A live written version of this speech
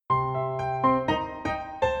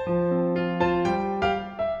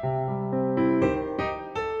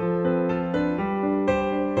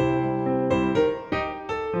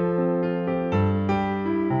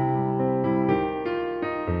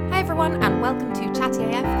welcome to Chatty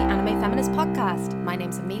AF, the Anime Feminist podcast. My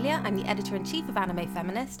name's Amelia, I'm the editor-in-chief of Anime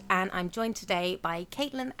Feminist, and I'm joined today by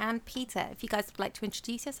Caitlin and Peter. If you guys would like to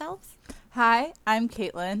introduce yourselves. Hi, I'm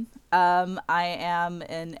Caitlin. I am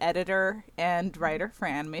an editor and writer for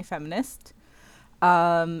Anime Feminist.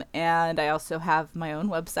 And I also have my own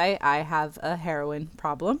website. I have a heroin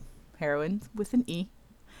problem. Heroin with an E.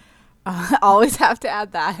 Always have to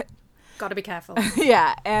add that. Gotta be careful.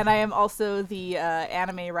 Yeah, and I am also the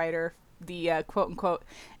anime writer, the quote-unquote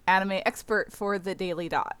anime expert for the Daily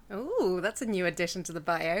Dot. Ooh, that's a new addition to the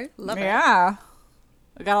bio. Love it. Yeah.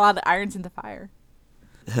 I got a lot of irons in the fire.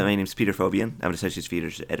 My name's Peter Fobian. I'm an associate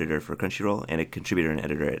features editor for Crunchyroll and a contributor and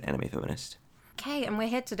editor at Anime Feminist. Okay, and we're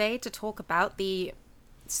here today to talk about the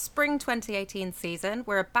spring 2018 season.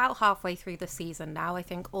 We're about halfway through the season now. I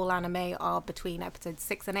think all anime are between episodes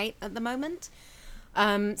 6 and 8 at the moment.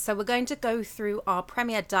 So we're going to go through our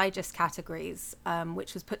Premier Digest categories,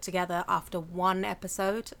 which was put together after one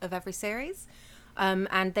episode of every series.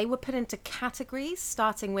 And they were put into categories,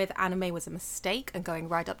 starting with anime was a mistake and going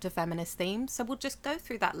right up to feminist themes. So we'll just go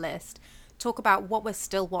through that list, talk about what we're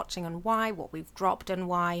still watching and why, what we've dropped and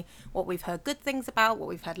why, what we've heard good things about, what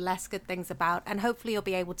we've heard less good things about. And hopefully you'll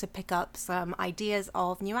be able to pick up some ideas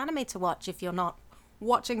of new anime to watch if you're not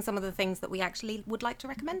watching some of the things that we actually would like to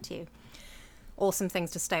recommend to you. Or some things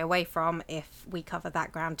to stay away from if we cover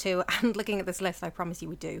that ground too. And looking at this list, I promise you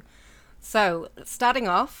we do. So, starting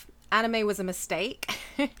off, anime was a mistake.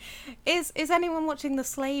 Is anyone watching the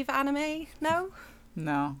Slave anime? No?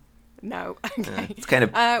 No. No. Okay. It's kind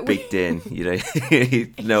of baked in, you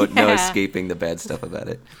know, no escaping the bad stuff about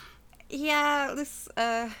it. Yeah,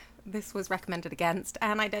 this was recommended against,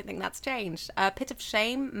 and I don't think that's changed. Pit of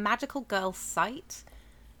Shame, Magical Girl Sight.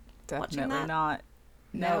 Definitely not.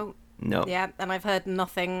 No. No. Yeah, and I've heard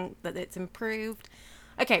nothing that it's improved.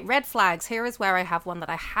 Okay, red flags. Here is where I have one that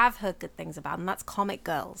I have heard good things about, and that's Comic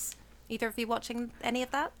Girls. Either of you watching any of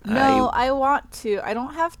that? No, I want to. I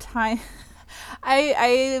don't have time.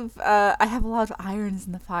 I have a lot of irons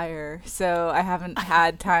in the fire, so I haven't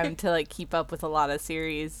had time to like keep up with a lot of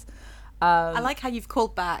series. I like how you've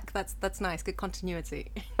called back. That's nice. Good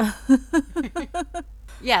continuity.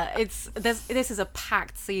 Yeah, this is a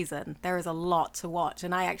packed season. There is a lot to watch,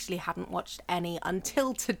 and I actually hadn't watched any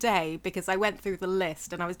until today because I went through the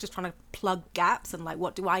list and I was just trying to plug gaps and like,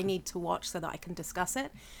 what do I need to watch so that I can discuss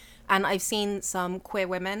it? And I've seen some queer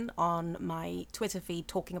women on my Twitter feed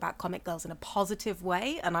talking about Comic Girls in a positive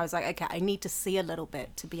way, and I was like, okay, I need to see a little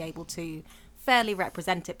bit to be able to fairly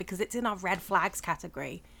represent it because it's in our red flags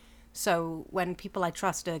category. So when people I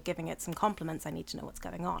trust are giving it some compliments, I need to know what's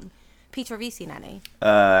going on. Peter, have you seen any?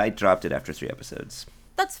 I dropped it after 3 episodes.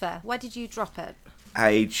 That's fair. Why did you drop it?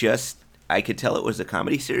 I could tell it was a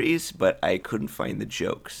comedy series, but I couldn't find the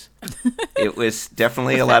jokes. It was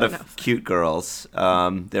definitely a lot of cute girls.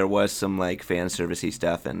 There was some like fan servicey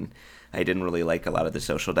stuff, and I didn't really like a lot of the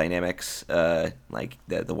social dynamics. Like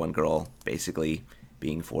the one girl basically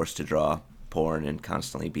being forced to draw porn and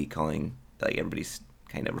constantly be calling, like everybody's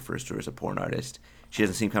kind of refers to her as a porn artist. She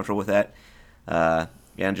doesn't seem comfortable with that.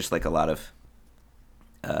 And just like a lot of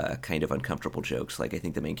kind of uncomfortable jokes. Like I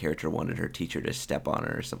think the main character wanted her teacher to step on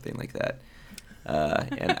her or something like that.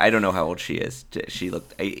 And I don't know how old she is.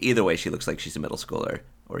 Either way, she looks like she's a middle schooler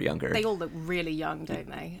or younger. They all look really young,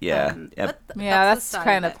 don't they? Yeah. That's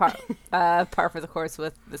kind of par for the course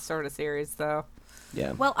with this sort of series, though.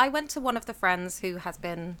 Yeah. Well, I went to one of the friends who has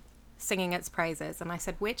been singing its praises, and I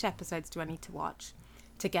said, which episodes do I need to watch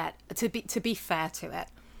to be fair to it?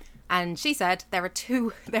 And she said there are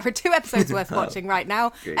two episodes worth watching right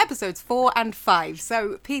now. Great. Episodes 4 and 5.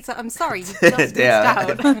 So Peter, I'm sorry, you just missed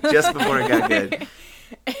out. Just before it got good.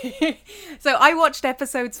 So I watched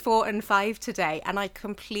episodes 4 and 5 today, and I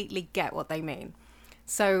completely get what they mean.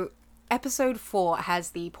 So episode 4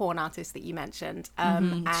 has the porn artist that you mentioned,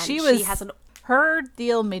 and she has her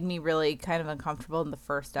deal made me really kind of uncomfortable in the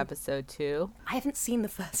first episode too. I haven't seen the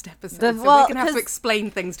first episode, so we're going to have to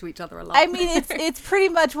explain things to each other a lot. I mean, it's pretty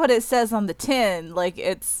much what it says on the tin. Like,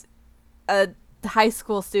 it's a high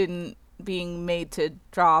school student being made to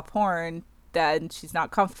draw porn, and she's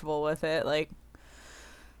not comfortable with it. Like,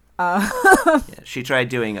 yeah, she tried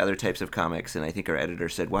doing other types of comics, and I think her editor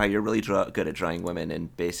said, wow, you're really good at drawing women,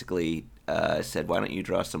 and basically said, why don't you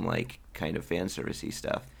draw some, like, kind of fan servicey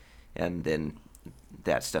stuff? And then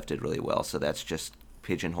that stuff did really well, so that's just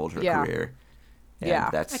pigeonholed her career. And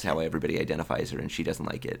that's how everybody identifies her, and she doesn't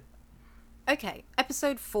like it. Okay,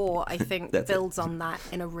 episode 4, I think, builds on that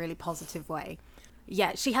in a really positive way.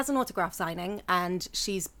 Yeah, she has an autograph signing, and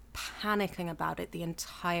she's panicking about it the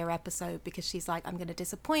entire episode because she's like, I'm going to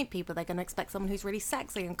disappoint people. They're going to expect someone who's really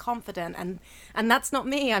sexy and confident. And that's not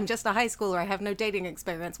me. I'm just a high schooler. I have no dating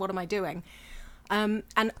experience. What am I doing? And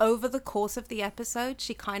over the course of the episode,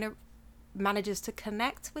 she kind of manages to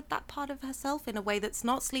connect with that part of herself in a way that's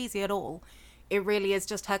not sleazy at all. It really is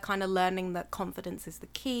just her kind of learning that confidence is the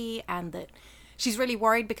key, and that she's really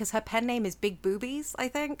worried because her pen name is Big Boobies, I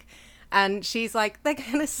think. And she's like, they're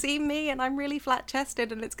going to see me and I'm really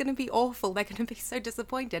flat-chested and it's going to be awful. They're going to be so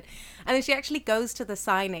disappointed. And then she actually goes to the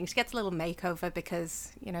signing. She gets a little makeover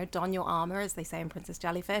because, you know, don your armor, as they say in Princess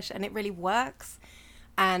Jellyfish, and it really works.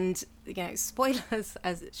 And, you know, spoilers,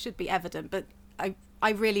 as it should be evident, but I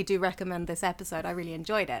really do recommend this episode. I really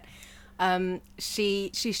enjoyed it.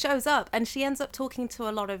 She shows up and she ends up talking to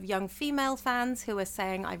a lot of young female fans who are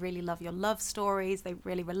saying, I really love your love stories. They're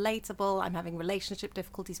really relatable. I'm having relationship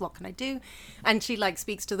difficulties. What can I do? And she like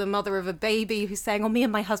speaks to the mother of a baby who's saying, oh, me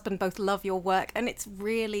and my husband both love your work. And it's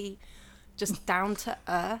really just down to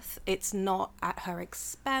earth. It's not at her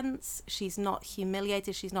expense. She's not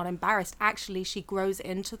humiliated. She's not embarrassed. Actually, she grows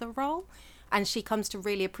into the role and she comes to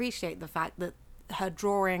really appreciate the fact that her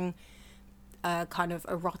drawing kind of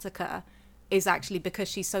erotica is actually because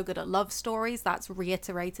she's so good at love stories. That's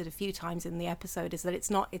reiterated a few times in the episode, is that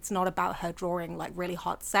it's not about her drawing like really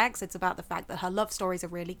hot sex. It's about the fact that her love stories are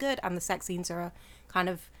really good and the sex scenes are a kind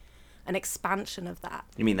of an expansion of that.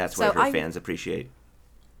 You mean that's what her fans appreciate?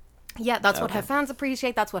 Yeah, that's what her fans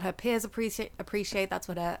appreciate. That's what her peers appreciate. That's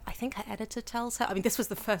what I think her editor tells her. I mean, this was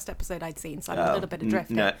the first episode I'd seen, so I'm a little bit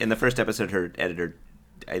adrift. No, in the first episode, her editor,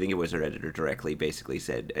 I think it was her editor directly, basically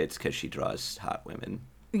said it's because she draws hot women.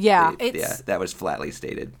 Yeah. That was flatly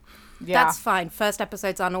stated. Yeah. That's fine. First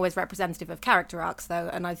episodes aren't always representative of character arcs, though,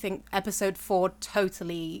 and I think episode 4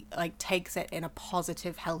 totally like takes it in a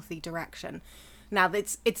positive, healthy direction. Now,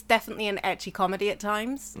 it's definitely an ecchi comedy at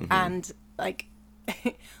times, and like,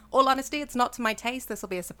 all honesty, it's not to my taste. This will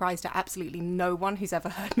be a surprise to absolutely no one who's ever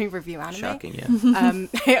heard me review anime. Shocking,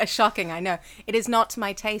 yeah. Shocking, I know. It is not to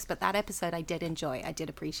my taste, but that episode I did enjoy. I did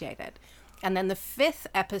appreciate it. And then the 5th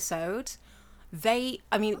episode,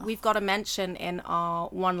 we've got a mention in our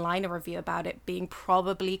one-liner review about it being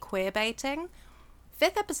probably queer baiting.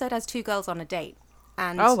 5th episode has 2 girls on a date.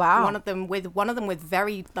 And one of them with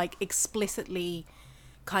very like explicitly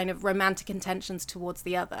kind of romantic intentions towards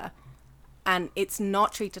the other. And it's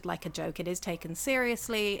not treated like a joke. It is taken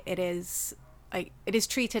seriously. It is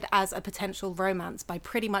treated as a potential romance by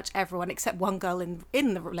pretty much everyone except one girl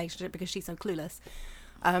in the relationship because she's so clueless.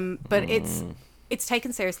 But it's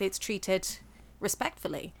taken seriously. It's treated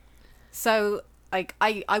respectfully. So like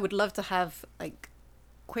I would love to have like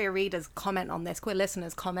queer readers comment on this, queer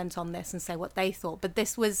listeners comment on this and say what they thought. But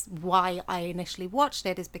this was why I initially watched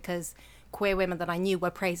it, is because queer women that I knew were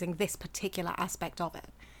praising this particular aspect of it.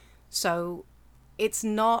 So it's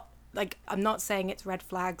not like, I'm not saying its red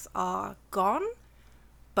flags are gone,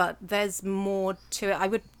 but there's more to it. I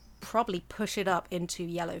would probably push it up into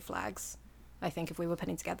yellow flags, I think, if we were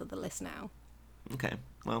putting together the list now. Okay.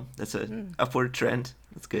 Well, that's an upward trend.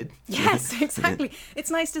 That's good. Yes, exactly. It's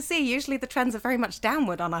nice to see. Usually the trends are very much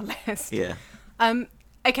downward on our list. Yeah.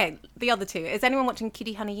 Okay, the other 2. Is anyone watching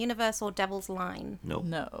Cutie Honey Universe or Devil's Line? Nope.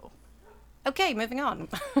 No. Okay, moving on.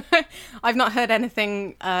 I've not heard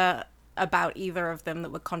anything about either of them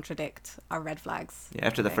that would contradict our red flags. Yeah,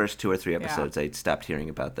 after the first 2 or 3 episodes, I stopped hearing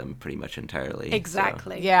about them pretty much entirely.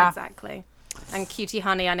 Exactly. So. Yeah. Exactly. And Cutie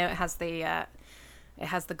Honey, I know it has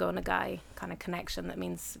the Go Nagai kind of connection. That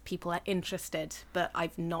means people are interested, but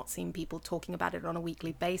I've not seen people talking about it on a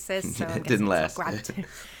weekly basis. So it didn't last.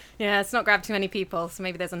 It's not grabbed too many people, so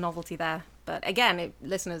maybe there's a novelty there. But again,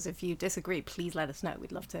 listeners, if you disagree, please let us know.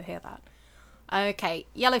 We'd love to hear that. Okay,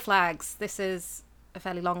 yellow flags. This is a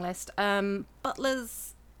fairly long list.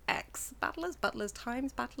 Butlers X. Butlers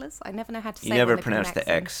times Battlers. I never know how to say it. You never pronounce the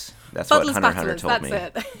X. That's Butlers, what Hunter told me.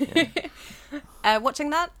 That's it. Yeah.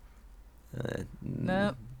 Watching that?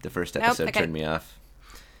 Nope. The first episode turned me off.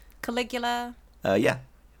 Caligula? Yeah,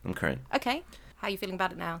 I'm current. Okay. How are you feeling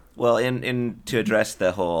about it now? Well, in to address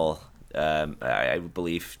the whole, I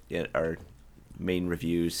believe our main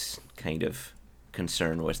review's kind of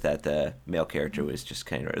concern was that the male character was just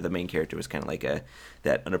kind of, or the main character was kind of like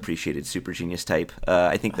that unappreciated super genius type.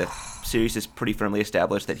 I think the series is pretty firmly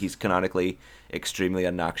established that he's canonically extremely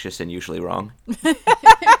obnoxious and usually wrong.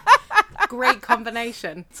 Great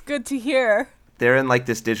combination. It's good to hear. They're in like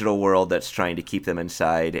this digital world that's trying to keep them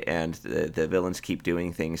inside, and the villains keep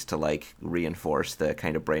doing things to like reinforce the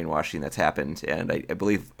kind of brainwashing that's happened. And I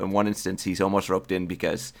believe in one instance he's almost roped in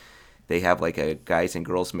because they have like a guys and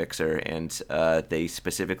girls mixer, and they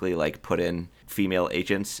specifically like put in female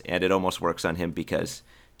agents, and it almost works on him because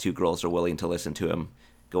two girls are willing to listen to him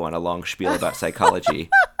go on a long spiel about psychology.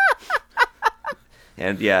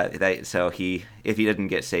 And yeah, so if he didn't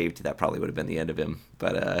get saved, that probably would have been the end of him.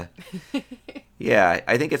 But yeah,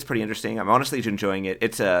 I think it's pretty interesting. I'm honestly enjoying it.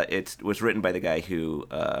 It was written by the guy who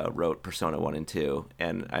wrote Persona 1 and 2,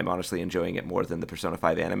 and I'm honestly enjoying it more than the Persona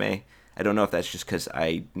 5 anime. I don't know if that's just because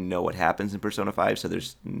I know what happens in Persona 5, so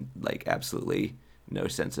there's like absolutely no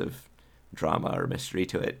sense of drama or mystery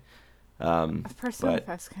to it. Persona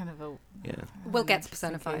 5's kind of a... Yeah. We'll get to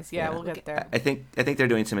Persona 5. Yeah, we'll get there. I think they're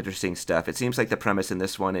doing some interesting stuff. It seems like the premise in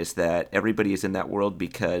this one is that everybody is in that world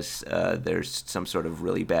because there's some sort of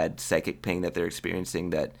really bad psychic pain that they're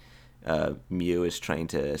experiencing that Miu is trying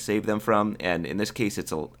to save them from. And in this case,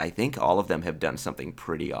 I think all of them have done something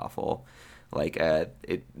pretty awful. Like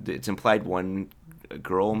it's implied one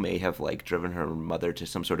girl may have like driven her mother to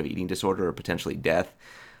some sort of eating disorder or potentially death.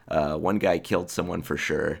 One guy killed someone for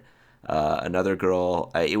sure. Another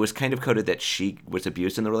girl, it was kind of coded that she was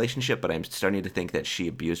abused in the relationship, but I'm starting to think that she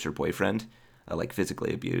abused her boyfriend, like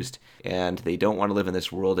physically abused, and they don't want to live in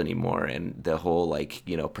this world anymore. And the whole like,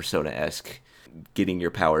 Persona-esque getting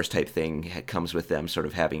your powers type thing comes with them sort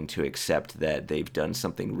of having to accept that they've done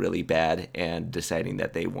something really bad and deciding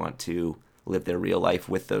that they want to live their real life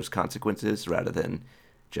with those consequences rather than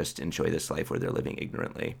just enjoy this life where they're living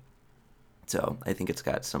ignorantly. So I think it's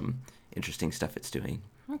got some interesting stuff it's doing.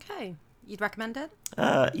 Okay. You'd recommend it?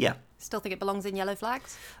 Yeah. Still think it belongs in Yellow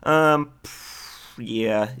Flags?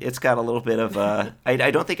 Yeah, it's got a little bit of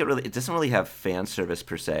I don't think it doesn't really have fan service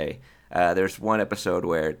per se. There's one episode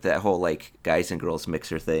where that whole like guys and girls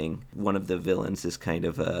mixer thing, one of the villains is kind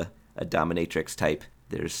of a dominatrix type.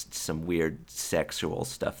 There's some weird sexual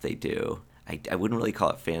stuff they do. I wouldn't really call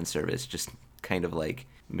it fan service, just kind of like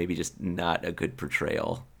maybe just not a good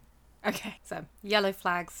portrayal. Okay, so Yellow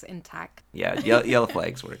Flags intact. Yeah, Yellow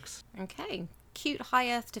Flags works. Okay. Cute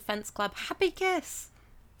High Earth Defense Club. Happy Kiss.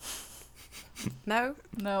 No?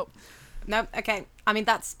 Nope. No? Okay. I mean,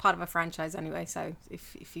 that's part of a franchise anyway, so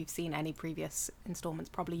if you've seen any previous installments,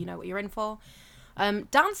 probably you know what you're in for.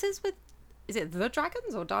 Dances with... Is it The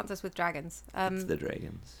Dragons or Dances with Dragons? It's The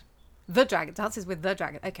Dragons. The Dragon. Dances with The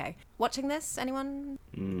Dragon. Okay. Watching this? Anyone?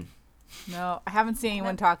 No, I haven't seen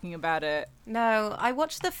anyone talking about it. No, I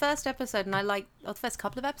watched the first episode and the first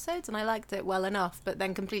couple of episodes and I liked it well enough, but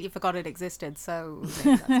then completely forgot it existed, so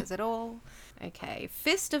maybe that says it all. Okay,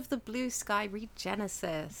 Fist of the Blue Sky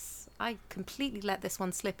Regenesis. I completely let this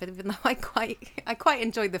one slip, even though I quite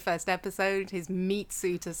enjoyed the first episode, his meat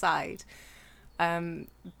suit aside.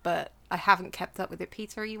 But I haven't kept up with it.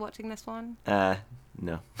 Peter, are you watching this one?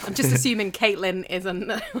 No. I'm just assuming Caitlin isn't.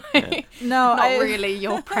 No, not really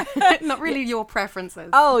your preferences.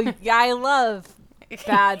 Oh, yeah, I love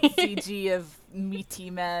bad CG of meaty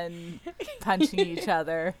men punching each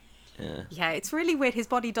other. Yeah, it's really weird. His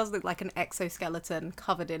body does look like an exoskeleton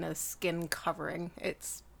covered in a skin covering.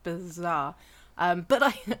 It's bizarre. But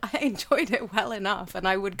I enjoyed it well enough, and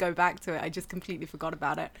I would go back to it. I just completely forgot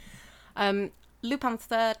about it. Lupin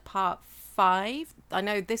III Part 5. I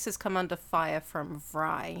know this has come under fire from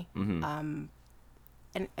Vry. Mm-hmm.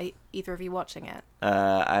 And are either of you watching it?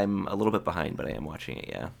 I'm a little bit behind, but I am watching it,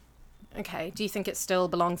 yeah. Okay. Do you think it still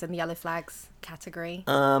belongs in the Yellow Flags category?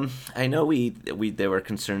 I know there were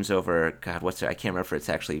concerns over, God, what's it? I can't remember if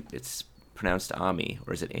it's pronounced Ami,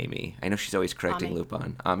 or is it Amy? I know she's always correcting Ami.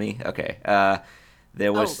 Lupin. Ami? Okay.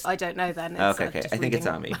 There was... Oh, I don't know then. Okay. I think it's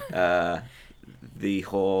Ami. The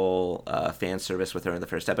whole fan service with her in the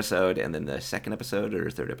first episode, and then the second episode or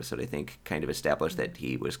third episode, I think, kind of established that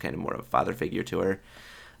he was kind of more of a father figure to her.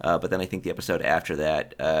 But then I think the episode after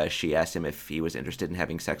that, she asked him if he was interested in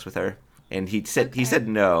having sex with her, and he said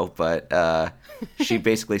no, but she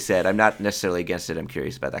basically said, "I'm not necessarily against it. I'm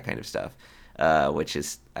curious about that kind of stuff," which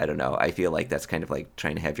is, I don't know. I feel like that's kind of like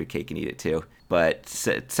trying to have your cake and eat it too. But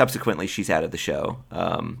subsequently, she's out of the show.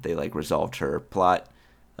 They like resolved her plot.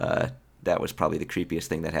 That was probably the creepiest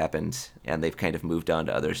thing that happened, and they've kind of moved on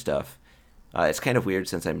to other stuff. It's kind of weird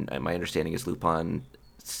since my understanding is Lupin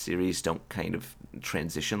series don't kind of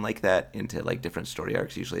transition like that into like different story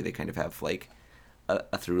arcs. Usually they kind of have like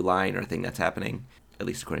a through line or thing that's happening, at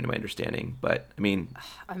least according to my understanding. But I mean,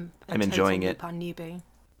 I'm enjoying it. Lupin newbie.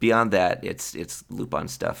 Beyond that, it's Lupin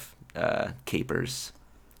stuff, capers,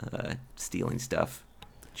 stealing stuff,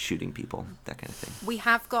 shooting people, that kind of thing. We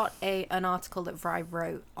have got an article that Vry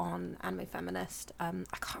wrote on Anime Feminist. I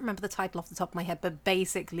can't remember the title off the top of my head, but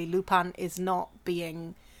basically Lupin is not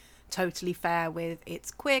being totally fair with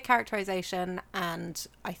its queer characterization, and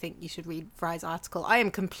I think you should read Vry's article. I am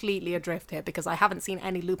completely adrift here because I haven't seen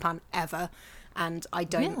any Lupin ever, and I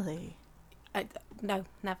don't... Really? No,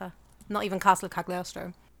 never. Not even Castle of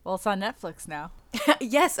Cagliostro. Well, it's on Netflix now.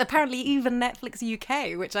 Yes, apparently even Netflix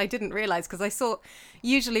UK, which I didn't realize because I saw,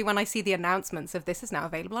 usually when I see the announcements of this is now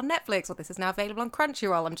available on Netflix or this is now available on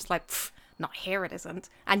Crunchyroll, I'm just like, not here, it isn't.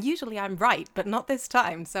 And usually I'm right, but not this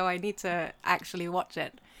time, so I need to actually watch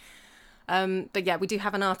it. But yeah, we do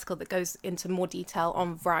have an article that goes into more detail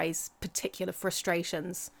on Vrai's particular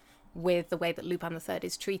frustrations with the way that Lupin III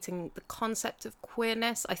is treating the concept of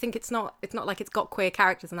queerness. I think it's not like it's got queer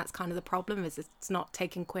characters, and that's kind of the problem, is it's not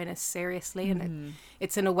taking queerness seriously, and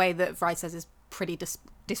it's in a way that Vrai says is pretty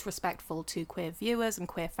disrespectful to queer viewers and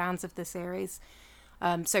queer fans of the series.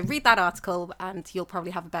 So read that article and you'll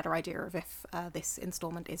probably have a better idea of if this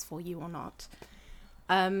installment is for you or not.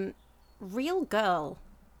 Real Girl.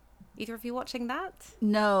 Either of you watching that?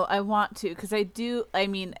 No, I want to, because I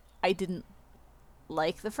didn't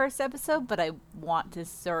like the first episode, but I want to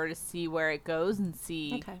sort of see where it goes and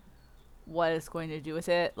see what it's going to do with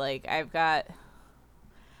it. Like, I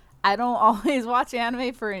don't always watch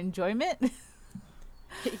anime for enjoyment.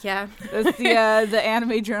 Yeah. That's the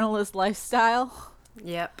anime journalist lifestyle.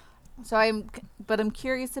 Yep. So I'm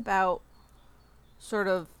curious about sort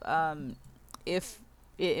of if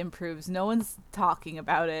it improves. No one's talking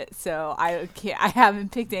about it, so I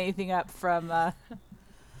haven't picked anything up from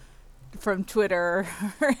Twitter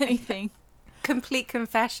or anything. Complete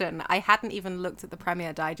confession, I hadn't even looked at the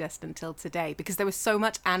Premiere Digest until today because there was so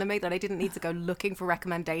much anime that I didn't need to go looking for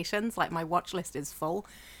recommendations. Like, my watch list is full.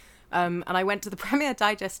 And I went to the Premiere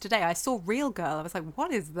Digest today. I saw Real Girl. I was like,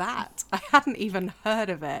 what is that? I hadn't even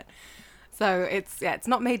heard of it. So it's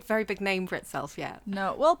not made very big name for itself yet.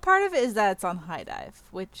 No, well, part of it is that it's on High Dive,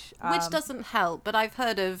 which doesn't help. But I've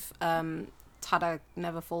heard of Tada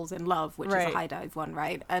Never Falls in Love, which is a High Dive one,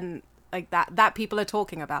 right? And like that people are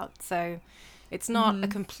talking about. So it's not a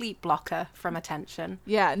complete blocker from attention.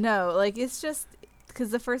 Yeah, no, like, it's just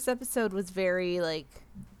because the first episode was very, like,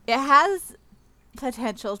 it has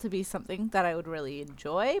potential to be something that I would really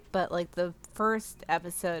enjoy, but like the first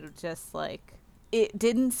episode just like it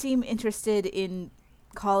didn't seem interested in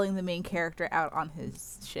calling the main character out on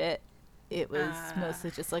his shit. It was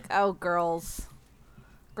mostly just like, oh, girls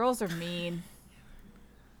are mean.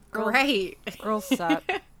 Great. Girls suck.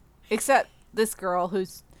 Except this girl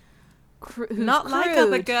who's not crude. like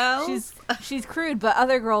other girls. She's crude, but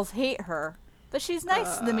other girls hate her. But she's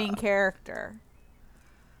nice to the main character.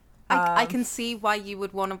 I can see why you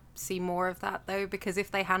would want to see more of that, though, because if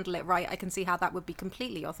they handle it right, I can see how that would be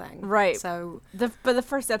completely your thing. Right. So, but the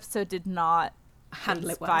first episode did not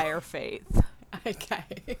handle inspire faith.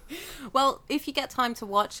 Okay. Well, if you get time to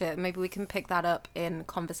watch it, maybe we can pick that up in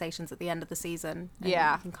conversations at the end of the season. And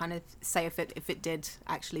yeah. You can kind of say if it did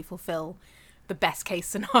actually fulfill the best case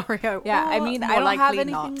scenario. Yeah, I mean, I don't have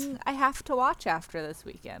anything not. I have to watch after this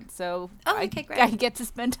weekend. So okay, great. I get to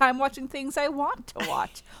spend time watching things I want to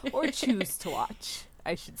watch or choose to watch,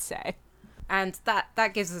 I should say. And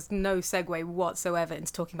that gives us no segue whatsoever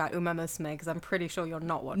into talking about Uma Musume, because I'm pretty sure you're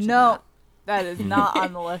not watching that is not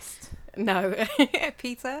on the list. No.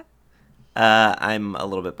 Peter? I'm a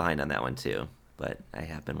little bit behind on that one too, but I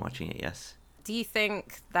have been watching it, yes. Do you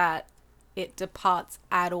think that it departs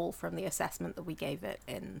at all from the assessment that we gave it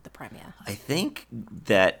in the premiere? I think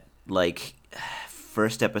that, like,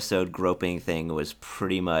 first episode groping thing was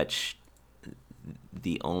pretty much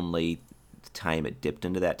the only time it dipped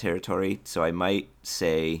into that territory. So I might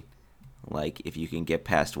say, like, if you can get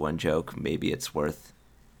past one joke, maybe it's worth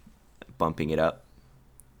bumping it up.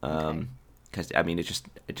 Because I mean, it just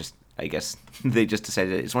I guess they just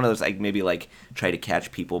decided it's one of those, like, maybe like try to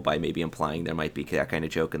catch people by maybe implying there might be that kind of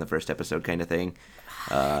joke in the first episode kind of thing,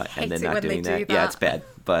 and then not doing that. Yeah, it's bad.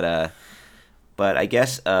 But I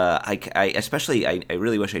guess I especially I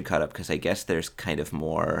really wish I'd caught up, because I guess there's kind of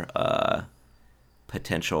more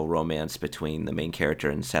potential romance between the main character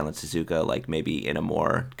and Silent Suzuka, like maybe in a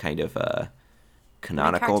more kind of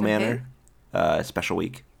canonical manner. Special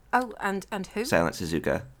Week. Oh, and who? Silent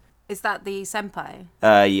Suzuka. Is that the senpai?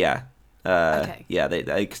 Yeah. Okay.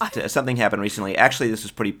 Yeah, something happened recently. Actually, this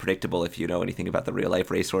was pretty predictable if you know anything about the real life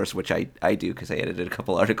racehorse, which I do, because I edited a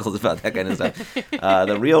couple articles about that kind of stuff.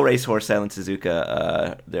 The real racehorse, Silent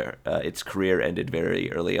Suzuka, its career ended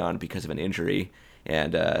very early on because of an injury,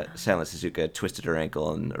 and Silent Suzuka twisted her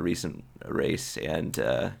ankle in a recent race,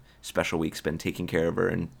 and Special Week's been taking care of her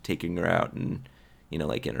and taking her out, and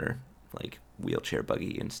like in her like wheelchair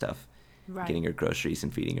buggy and stuff. Right. Getting her groceries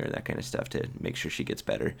and feeding her and that kind of stuff to make sure she gets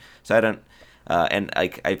better. So I don't, and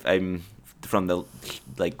like I'm from the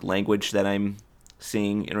like language that I'm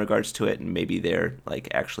seeing in regards to it, and maybe they're like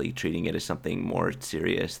actually treating it as something more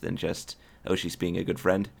serious than just, oh, she's being a good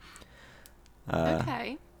friend.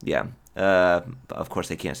 Okay. Yeah. Of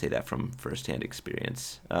course, I can't say that from firsthand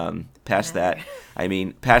experience. Past that, I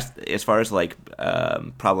mean, past as far as like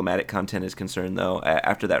problematic content is concerned, though,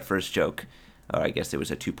 after that first joke, or I guess it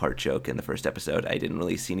was a 2-part joke in the first episode, I didn't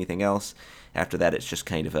really see anything else. After that, it's just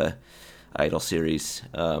kind of a idol series,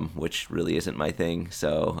 which really isn't my thing.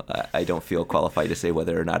 So I don't feel qualified to say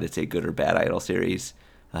whether or not it's a good or bad idol series.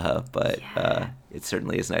 But it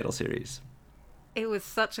certainly is an idol series. It was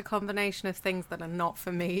such a combination of things that are not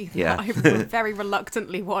for me. Yeah. I very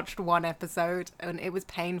reluctantly watched one episode, and it was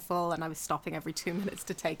painful, and I was stopping every 2 minutes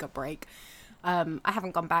to take a break. I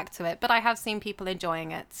haven't gone back to it, but I have seen people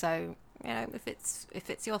enjoying it. So, if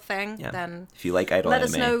it's your thing, then if you like idol let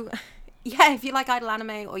anime, us know. Yeah, if you like idol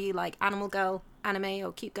anime, or you like animal girl anime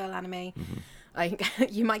or cute girl anime,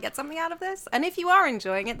 you might get something out of this. And if you are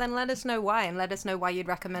enjoying it, then let us know why, and let us know why you'd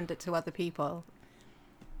recommend it to other people.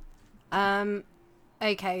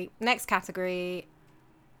 Okay, next category.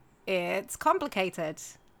 It's complicated.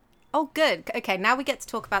 Oh, good. Okay, now we get to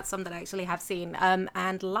talk about some that I actually have seen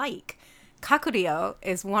and like. Kakuryou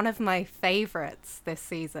is one of my favorites this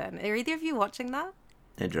season. Are either of you watching that?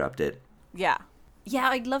 I dropped it. Yeah. Yeah,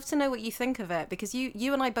 I'd love to know what you think of it, because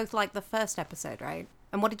you and I both liked the first episode, right?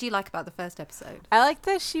 And what did you like about the first episode? I like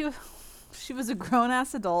that she was a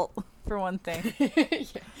grown-ass adult, for one thing.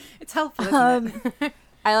 Yeah, it's helpful, isn't it?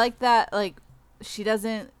 I like that, like, she's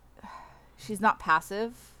not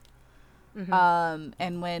passive. Mm-hmm.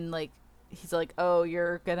 And when, like, he's like, oh,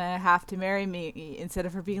 you're gonna have to marry me, instead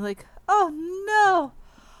of her being like, oh, no.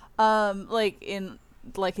 Like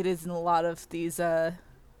it is in a lot of these, I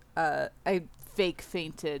fake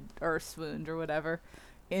fainted or swooned or whatever.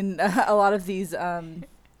 In a lot of these,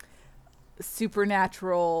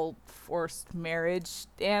 supernatural forced marriage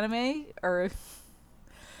anime, or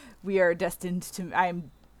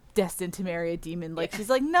I'm destined to marry a demon. Like, she's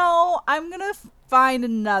like, no, I'm gonna find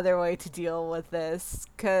another way to deal with this,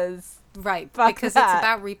 because right, because that. It's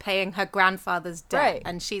about repaying her grandfather's debt, Right.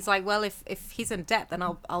 and she's like, well, if he's in debt, then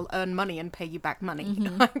I'll earn money and pay you back money.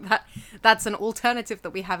 Mm-hmm. That's an alternative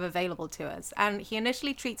that we have available to us. And he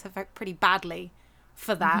initially treats her pretty badly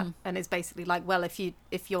for that, and is basically like, well, if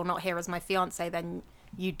you're not here as my fiance, then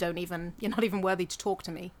you're not even worthy to talk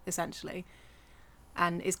to me, essentially.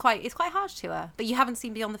 And it's quite harsh to her. But you haven't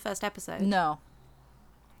seen beyond the first episode. No.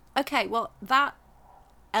 Okay, well, that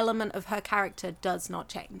element of her character does not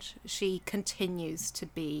change. She continues to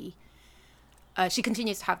be... she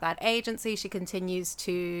continues to have that agency. She continues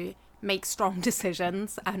to make strong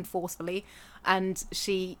decisions, and forcefully. And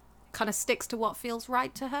she kind of sticks to what feels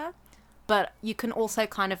right to her. But you can also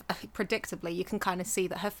kind of, predictably, you can kind of see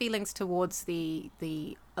that her feelings towards the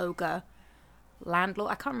ogre landlord,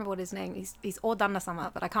 I can't remember what his name is. He's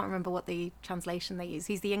Odanna-sama, but I can't remember what the translation they use.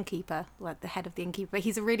 He's the innkeeper, like the head of the innkeeper.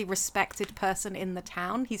 He's a really respected person in the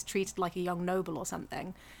town. He's treated like a young noble or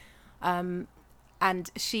something. And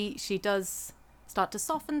she does start to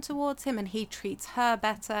soften towards him, and he treats her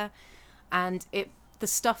better. And the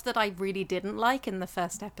stuff that I really didn't like in the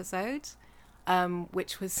first episode,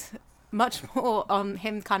 which was much more on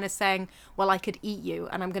him kind of saying, well, I could eat you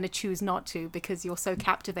and I'm going to choose not to because you're so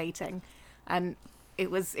captivating. And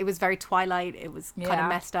it was very Twilight. It was kind of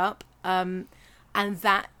messed up. And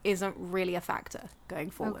that isn't really a factor going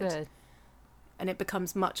forward. Oh, good. And it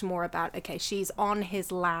becomes much more about, okay, she's on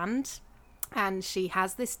his land and she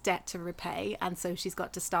has this debt to repay. And so she's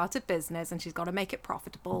got to start a business and she's got to make it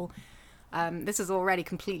profitable. This is already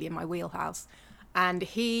completely in my wheelhouse. And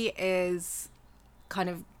he is kind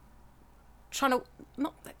of trying to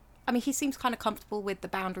he seems kind of comfortable with the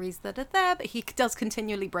boundaries that are there, but he does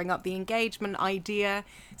continually bring up the engagement idea.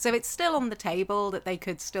 So it's still on the table that they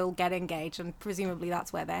could still get engaged, and presumably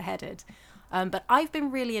that's where they're headed. But I've been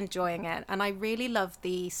really enjoying it, and I really love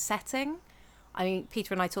the setting. I mean,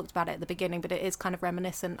 Peter and I talked about it at the beginning, but it is kind of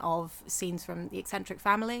reminiscent of scenes from the Eccentric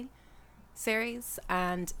Family series,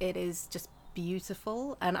 and it is just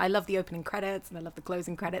beautiful. And I love the opening credits, and I love the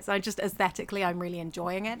closing credits. Aesthetically, I'm really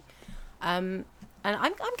enjoying it. And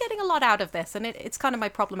I'm getting a lot out of this, and it's kind of my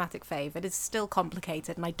problematic fave. It is still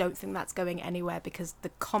complicated, and I don't think that's going anywhere because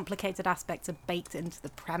the complicated aspects are baked into the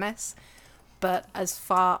premise. But as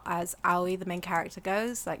far as Aoi, the main character,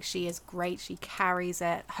 goes, like, she is great. She carries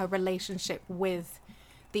it. Her relationship with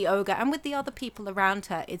the ogre and with the other people around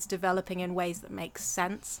her is developing in ways that make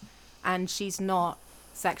sense, and she's not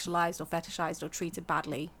sexualized or fetishized or treated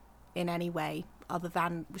badly in any way, other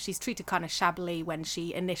than she's treated kind of shabbily when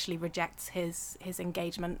she initially rejects his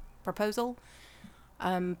engagement proposal.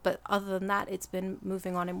 But other than that, it's been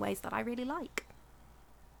moving on in ways that I really like.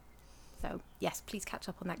 So, yes, please catch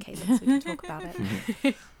up on that cadence so we can talk about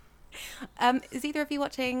it. Is either of you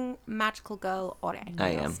watching Magical Girl Ore? I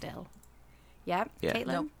am. Still. Yeah? Yeah. Caitlin?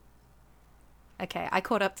 Nope. Okay, I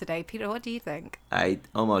caught up today. Peter, what do you think? I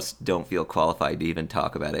almost don't feel qualified to even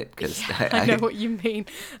talk about it because I know what you mean.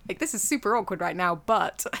 Like, this is super awkward right now,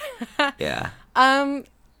 but yeah.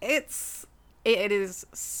 It is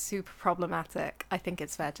super problematic. I think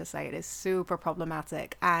it's fair to say it is super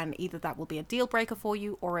problematic, and either that will be a deal breaker for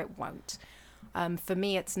you or it won't. For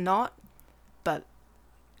me, it's not, but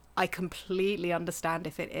I completely understand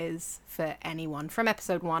if it is for anyone. From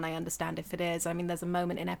episode 1, I understand if it is. I mean, there's a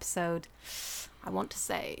moment in episode, I want to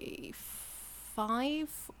say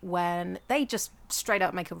 5, when they just straight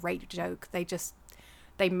up make a rape joke.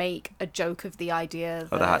 They make a joke of the idea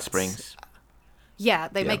that... Oh, the hot springs? Yeah,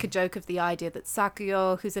 they make a joke of the idea that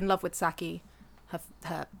Sakuyo, who's in love with Saki,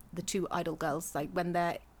 the two idol girls, like when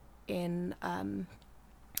they're in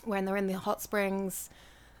the hot springs,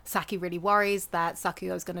 Saki really worries that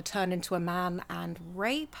Sakuyo is going to turn into a man and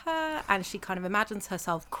rape her, and she kind of imagines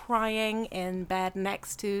herself crying in bed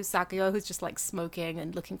next to Sakuyo, who's just like smoking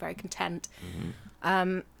and looking very content.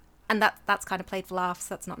 Mm-hmm. And that's kind of played for laughs.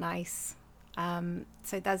 That's not nice. So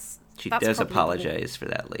she does apologize for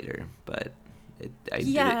that later, but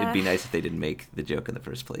it'd be nice if they didn't make the joke in the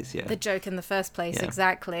first place. Yeah, the joke in the first place,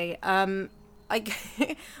 exactly.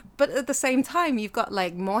 But at the same time, you've got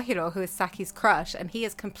like Mohiro, who is Saki's crush, and he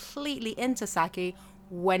is completely into Saki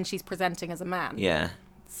when she's presenting as a man. Yeah.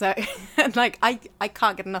 So, like, I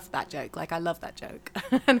can't get enough of that joke. Like, I love that joke,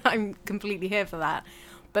 and I'm completely here for that.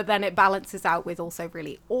 But then it balances out with also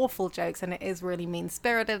really awful jokes, and it is really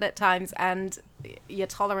mean-spirited at times, and your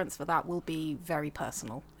tolerance for that will be very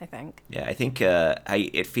personal, I think. Yeah, I think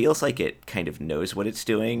it feels like it kind of knows what it's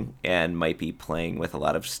doing and might be playing with a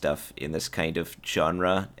lot of stuff in this kind of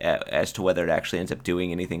genre. As to whether it actually ends up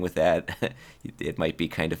doing anything with that, it might be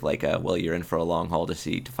kind of like you're in for a long haul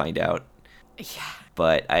to find out. Yeah.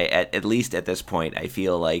 But at least at this point, I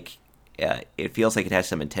feel like it feels like it has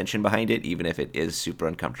some intention behind it, even if it is super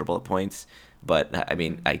uncomfortable at points. But I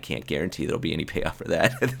mean, I can't guarantee there'll be any payoff for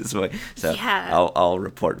that at this point. So I'll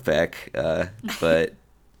report back. But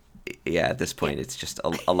yeah, at this point, it's just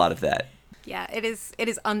a lot of that. Yeah, it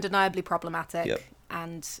is undeniably problematic,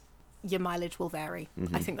 and your mileage will vary.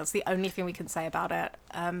 Mm-hmm. I think that's the only thing we can say about it.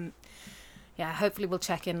 Yeah, hopefully we'll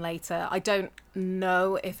check in later. I don't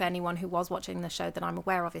know if anyone who was watching the show that I'm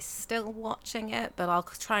aware of is still watching it, but I'll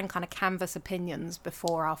try and kind of canvass opinions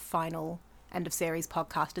before our final end of series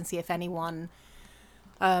podcast and see if anyone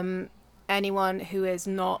who is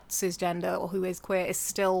not cisgender or who is queer is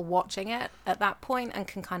still watching it at that point and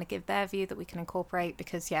can kind of give their view that we can incorporate,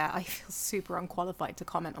 because I feel super unqualified to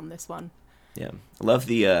comment on this one. Yeah. Love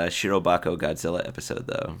the Shirobako Godzilla episode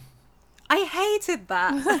though. I hated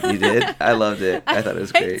that. You did? I loved it. I thought it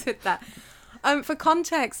was great. I hated that. For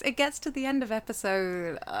context, it gets to the end of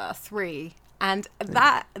episode 3, and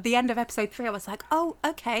the end of episode 3, I was like, oh,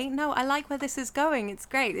 okay, no, I like where this is going. It's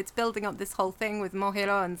great. It's building up this whole thing with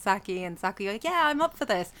Mohiro and Saki and Sakuyo. Yeah, I'm up for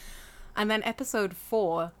this. And then episode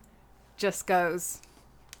 4 just goes,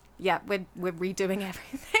 yeah, we're redoing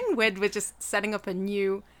everything. We're just setting up a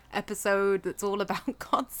new episode that's all about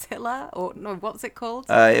Godzilla, or no, what was it called?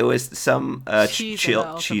 It was some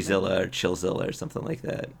Cheezilla or Chillzilla or something like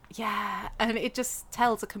that. Yeah, and it just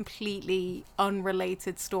tells a completely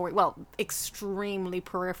unrelated story. Well, extremely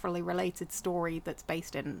peripherally related story that's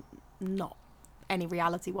based in not any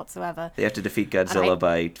reality whatsoever. They have to defeat Godzilla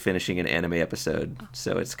by finishing an anime episode,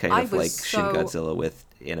 so it's kind of like Shin Godzilla with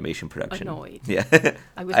animation production. Annoyed. Yeah,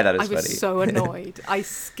 I thought it was funny. I was so annoyed. I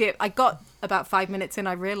got about 5 minutes in,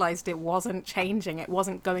 I realized it wasn't changing. It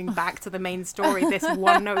wasn't going back to the main story. This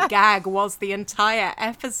one note gag was the entire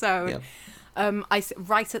episode. Yep.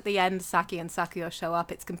 Right at the end, Saki and Sakuyo show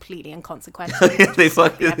up. It's completely inconsequential. They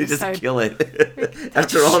just kill it.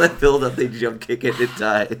 After all that build up, they jump kick it and it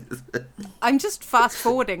dies. I'm just fast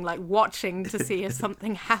forwarding, like watching to see if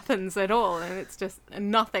something happens at all, and it's just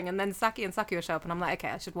nothing. And then Saki and Sakuyo show up, and I'm like,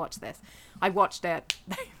 okay, I should watch this. I watched it,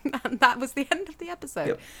 and that was the end of the episode.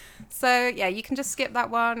 Yep. So yeah, you can just skip that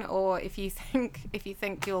one, or if you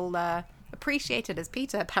think you'll appreciate it, as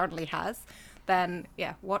Peter apparently has, then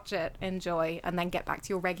yeah, watch it, enjoy, and then get back to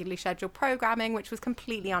your regularly scheduled programming, which was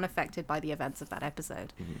completely unaffected by the events of that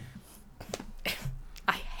episode. Mm-hmm.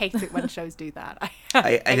 I hate it when shows do that.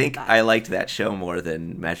 I think I liked that show more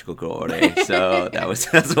than Magical Girl Ore, so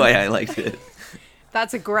that's why I liked it.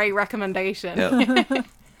 That's a great recommendation. Yep.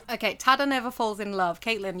 Okay, Tada Never Falls in Love.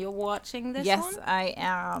 Caitlin, you're watching this one? Yes, I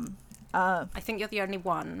am. I think you're the only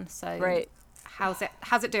one, so... Right.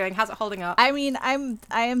 How's it doing? How's it holding up? I mean, I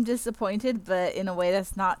am disappointed, but in a way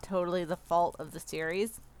that's not totally the fault of the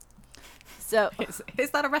series. So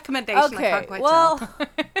is that a recommendation? Okay, I can't quite well, tell.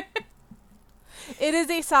 it is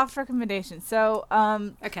a soft recommendation. So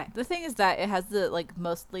Okay. the thing is that it has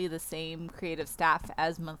mostly the same creative staff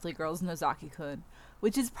as Monthly Girls Nozaki-kun,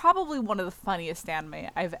 which is probably one of the funniest anime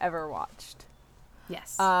I've ever watched.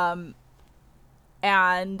 Yes. And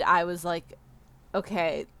I was like,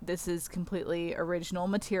 okay, this is completely original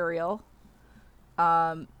material.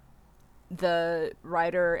 The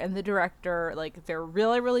writer and the director, they're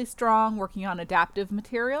really, really strong working on adaptive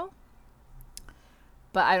material.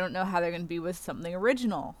 But I don't know how they're going to be with something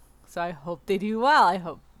original. So I hope they do well. I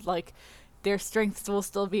hope, their strengths will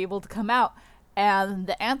still be able to come out. And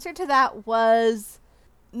the answer to that was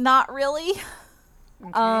not really.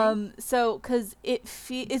 Okay. So, because it's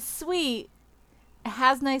sweet. It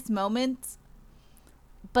has nice moments.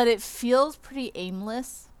 But it feels pretty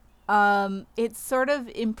aimless. It's sort of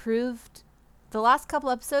improved. The last couple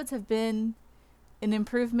episodes have been an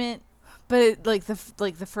improvement, but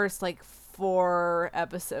the first 4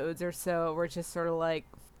 episodes or so were just sort of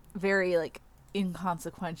very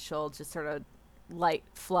inconsequential, just sort of light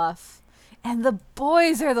fluff, and the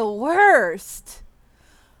boys are the worst.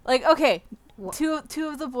 Okay, What? two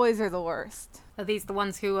of the boys are the worst. Are these the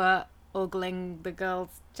ones who are ogling the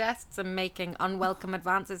girls' chests and making unwelcome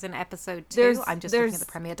advances in episode 2? I'm just looking at the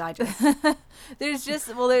Premier Digest. there's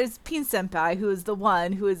Pin Senpai, who is the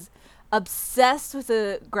one who is obsessed with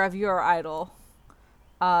a gravure idol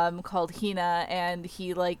called Hina, and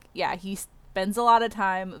he spends a lot of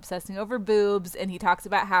time obsessing over boobs, and he talks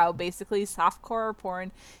about how basically softcore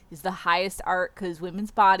porn is the highest art because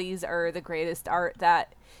women's bodies are the greatest art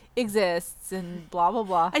that exists, and blah blah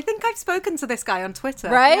blah. I think I've spoken to this guy on Twitter.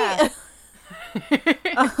 Right?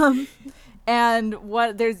 Yeah. And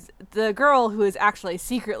there's the girl who is actually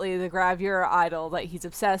secretly the gravure idol that he's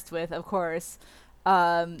obsessed with, of course,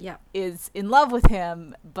 is in love with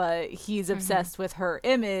him, but he's obsessed with her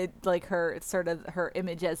image, her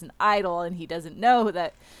image as an idol, and he doesn't know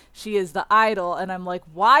that she is the idol. And I'm like,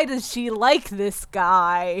 why does she like this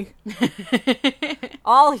guy?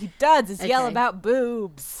 All he does is yell about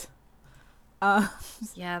boobs.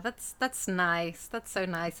 Yeah, that's nice. That's so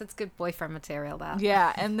nice. That's good boyfriend material, that.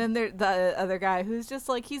 Yeah, and then there's the other guy who's just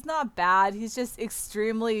he's not bad. He's just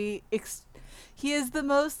extremely he is the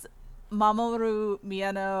most Mamoru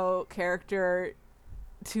Miyano character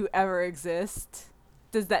to ever exist.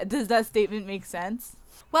 Does that statement make sense?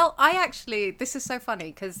 Well, this is so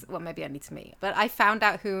funny because, well, maybe only to me, but I found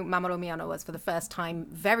out who Mamoru Miyano was for the first time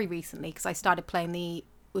very recently because I started playing the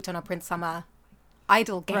Utano Prince Summer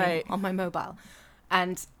idol game on my mobile.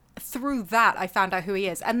 And through that, I found out who he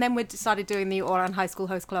is. And then we started doing the Oran High School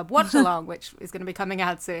Host Club watch along, which is going to be coming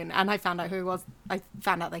out soon. And I found out who he was. I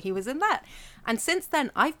found out that he was in that. And since then,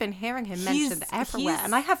 I've been hearing him mentioned everywhere.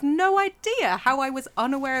 And I have no idea how I was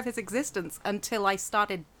unaware of his existence until I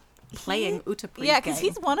started playing Utapri. Yeah, because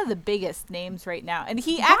he's one of the biggest names right now. And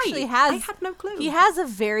he actually has... I had no clue. He has a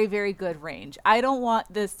very, very good range. I don't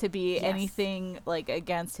want this to be anything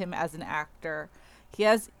against him as an actor.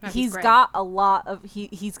 He's got a lot of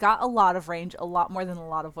range, a lot more than a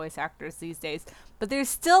lot of voice actors these days. But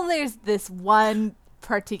there's this one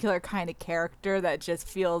particular kind of character that just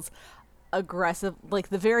feels aggressive,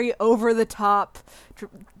 the very over the top,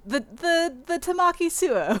 the Tamaki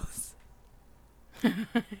Suos.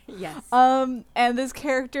 Yes. And this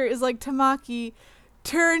character is Tamaki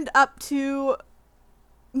turned up to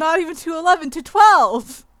not even to 11 to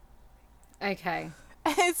 12. Okay.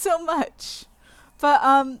 And it's so much. But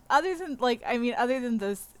other than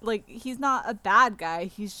those, he's not a bad guy.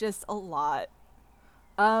 He's just a lot.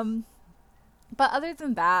 But other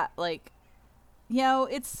than that,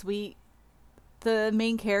 it's sweet. The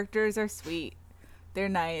main characters are sweet. They're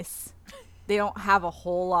nice. They don't have a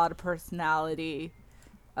whole lot of personality.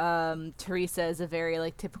 Teresa is a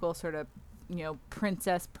very typical sort of,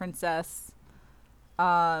 princess.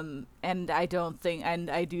 And I do think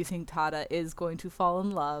Tada is going to fall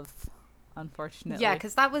in love. Unfortunately. Yeah,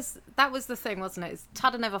 because that was the thing, wasn't it?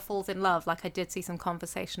 Tada never falls in love. I did see some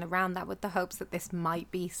conversation around that with the hopes that this might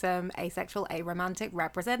be some asexual, aromantic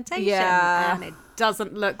representation. Yeah. And it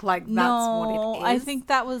doesn't look like that's what it is. I think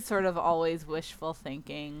that was sort of always wishful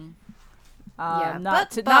thinking.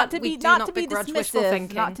 Not to be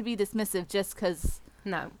dismissive just because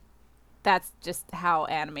no, that's just how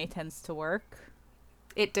anime tends to work.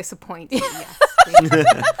 It disappoints you, yes.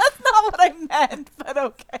 That's not what I meant, but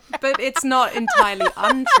okay. But it's not entirely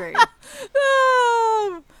untrue.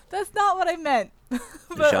 No, that's not what I meant. The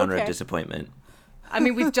genre of disappointment. I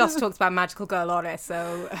mean, we've just talked about Magical Girl Ore,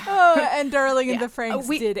 so... and Darling in the Franxx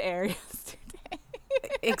did air yesterday.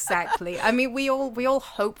 Exactly. I mean, we all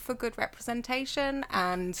hope for good representation,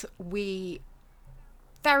 and we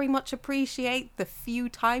very much appreciate the few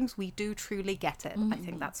times we do truly get it. I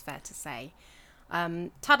think that's fair to say.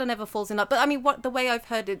 Tada never falls in love, but I mean, what the way I've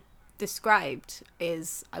heard it described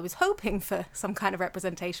is, I was hoping for some kind of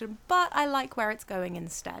representation, but I like where it's going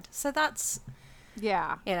instead. So that's,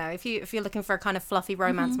 Yeah. you know, if you're looking for a kind of fluffy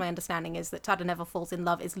romance, my understanding is that Tada Never Falls in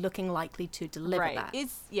Love is looking likely to deliver Right. that.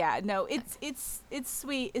 It's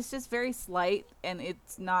sweet. It's just very slight, and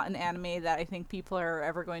it's not an anime that I think people are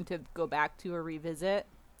ever going to go back to or revisit.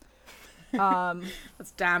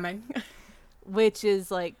 That's damning. Which is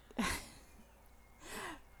like,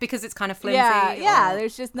 Because it's kind of flimsy. yeah. or-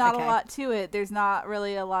 There's just not Okay. a lot to it. There's not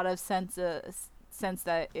really a lot of sense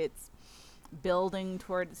that it's building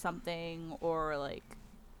towards something, or like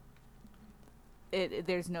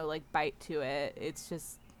there's no like bite to it. It's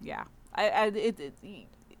just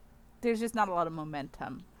there's just not a lot of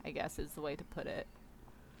momentum, I guess is the way to put it.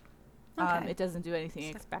 Okay. It doesn't do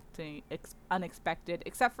anything unexpected,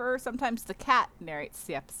 except for sometimes the cat narrates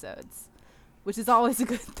the episodes, which is always a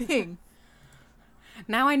good thing.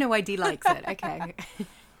 Now I know why Dee likes it. Okay.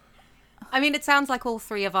 I mean, it sounds like all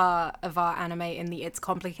three of our anime in the It's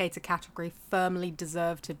Complicated category firmly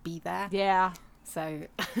deserve to be there. Yeah. So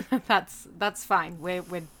that's fine. We're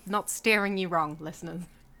not steering you wrong, listeners.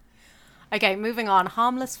 Okay, moving on.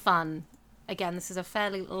 Harmless Fun. Again, this is a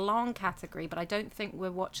fairly long category, but I don't think we're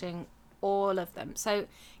watching all of them. So,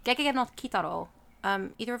 Gegege no Kitaro.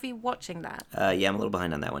 Either of you watching that? Yeah, I'm a little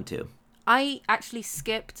behind on that one too. I actually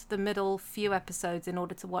skipped the middle few episodes in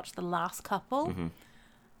order to watch the last couple.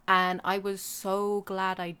 And I was so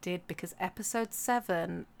glad I did, because episode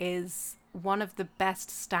 7 is one of the best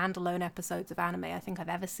standalone episodes of anime I think I've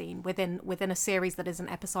ever seen within a series that isn't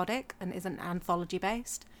episodic and isn't anthology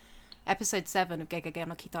based. Episode 7 of Gegege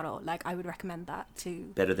no Kitaro, like, I would recommend that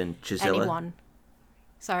to Better than Chizilla? anyone.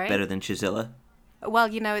 Sorry? Better than Chizilla? Well,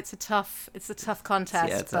 you know, it's a tough contest,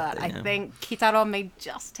 Yeah, it's up but there, I yeah. think Kitaro may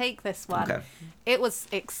just take this one. Okay. It was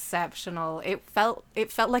exceptional. It felt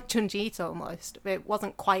like Junji Ito almost. It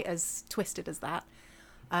wasn't quite as twisted as that.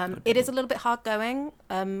 It is a little bit hard going.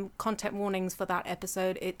 Content warnings for that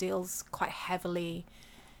episode. It deals quite heavily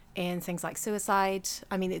in things like suicide.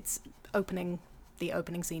 I mean, the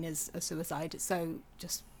opening scene is a suicide, so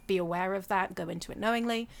just be aware of that. Go into it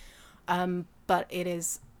knowingly. But it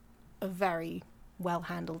is a very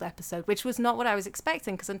well-handled episode, which was not what I was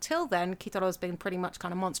expecting, because until then, Kitaro's been pretty much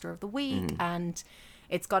kind of monster of the week, and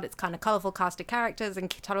it's got its kind of colourful cast of characters, and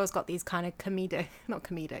Kitaro's got these kind of not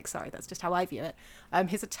comedic, sorry, that's just how I view it.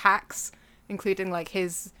 His attacks, including like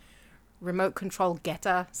his remote control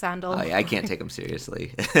getter sandal. Oh, yeah, I can't take them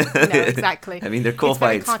seriously. No, exactly. I mean, they're cool It's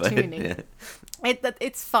very fights, but cartoony. yeah.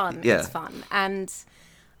 It's fun. Yeah. It's fun. And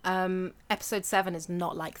episode 7 is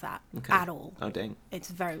not like that at all. Oh, dang.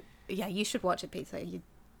 It's very... Yeah, you should watch it, Peter.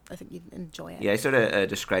 I think you'd enjoy it. Yeah, I sort of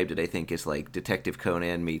described it, I think, as like Detective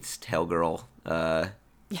Conan meets Hellgirl.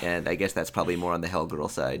 And I guess that's probably more on the Hellgirl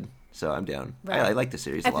side. So I'm down. Right. I like the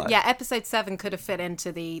series a lot. Yeah, episode 7 could have fit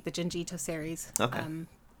into the Junji Ito series Okay.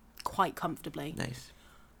 quite comfortably. Nice.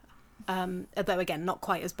 Although, again, not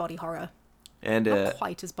quite as body horror. And Not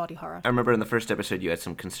quite as body horror. I remember in the first episode you had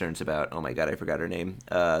some concerns about, oh my god, I forgot her name.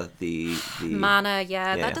 The Mana,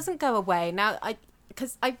 yeah, Yeah. that doesn't go away. Now,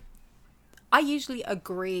 I usually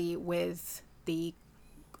agree with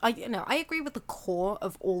I agree with the core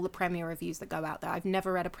of all the premiere reviews that go out there. I've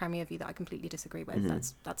never read a premiere review that I completely disagree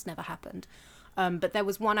with. That's never happened. But there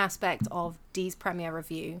was one aspect of Dee's premiere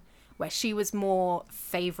review where she was more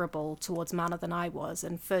favourable towards Mana than I was.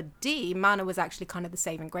 And for Dee, Mana was actually kind of the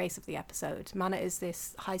saving grace of the episode. Mana is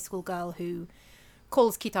this high school girl who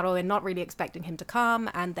calls Kitaro in not really expecting him to come,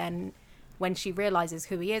 and then when she realizes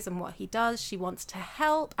who he is and what he does, she wants to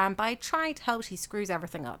help, and by trying to help, she screws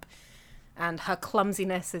everything up. And her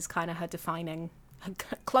clumsiness is kind of her defining... Her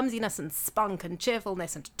clumsiness and spunk and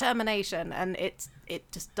cheerfulness and determination, and it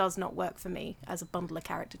just does not work for me as a bundle of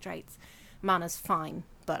character traits. Mana's fine,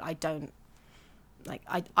 but I don't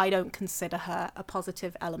consider her a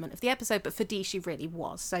positive element of the episode, but for Dee, she really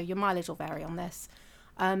was. So your mileage will vary on this.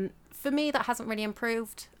 For me, that hasn't really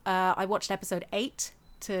improved. I watched episode 8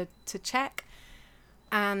 to check,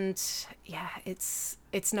 and yeah, it's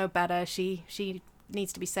no better. She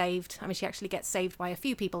needs to be saved. I mean, she actually gets saved by a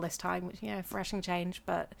few people this time, which, you know, refreshing change,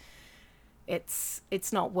 but it's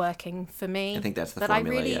not working for me. I think that's the but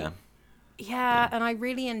formula, yeah. Yeah, and I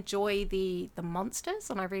really enjoy the monsters,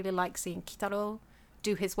 and I really like seeing Kitaro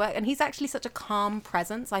do his work. And he's actually such a calm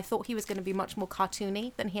presence. I thought he was going to be much more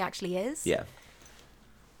cartoony than he actually is. Yeah.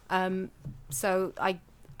 So I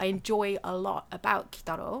enjoy a lot about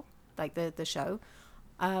Kitaro, like the show.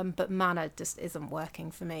 But Mana just isn't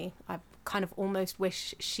working for me. I kind of almost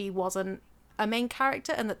wish she wasn't a main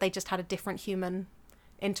character and that they just had a different human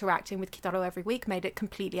interacting with Kitaro every week, made it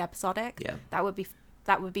completely episodic. Yeah. That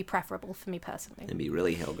would be preferable for me personally. It'd be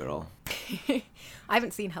really Hellgirl. I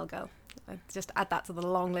haven't seen Hellgirl. Just add that to the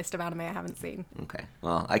long list of anime I haven't seen. Okay.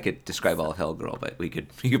 Well, I could describe all of Hellgirl, but we could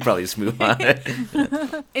probably just move on.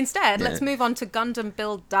 Instead, let's move on to Gundam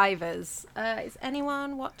Build Divers. Is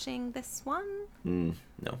anyone watching this one?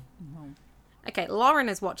 No. Okay, Lauren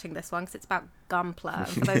is watching this one because it's about Gunpla.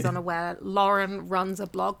 For those unaware, Lauren runs a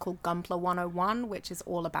blog called Gunpla 101, which is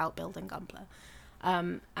all about building Gunpla.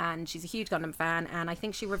 And she's a huge Gundam fan, and I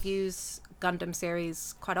think she reviews Gundam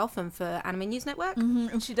series quite often for Anime News Network. Mm-hmm.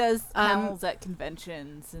 And she does panels at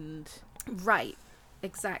conventions and... Right,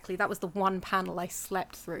 exactly. That was the one panel I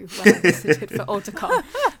slept through when I visited for Otakon.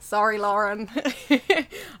 Sorry, Lauren.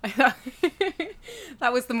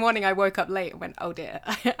 That was the morning I woke up late and went, oh dear,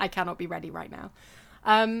 I cannot be ready right now.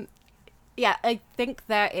 Yeah, I think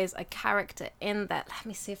there is a character in there. Let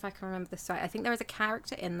me see if I can remember this right. I think there is a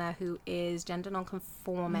character in there who is gender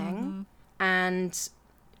non-conforming. And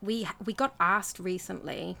we got asked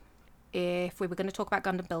recently if we were going to talk about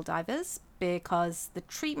Gundam Build Divers because the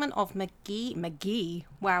treatment of McGee,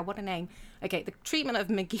 wow, what a name. Okay, the treatment of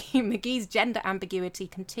McGee's gender ambiguity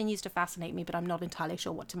continues to fascinate me, but I'm not entirely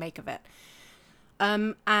sure what to make of it.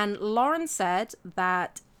 And Lauren said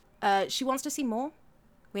that she wants to see more.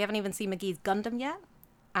 We haven't even seen McGee's Gundam yet,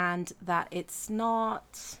 and that it's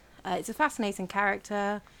not... it's a fascinating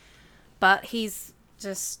character, but he's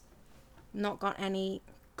just not got any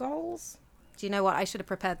goals. Do you know what? I should have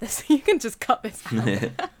prepared this. You can just cut this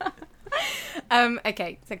out.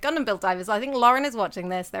 Okay, so Gundam Build Divers. I think Lauren is watching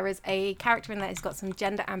this. There is a character in there who's got some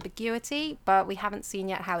gender ambiguity, but we haven't seen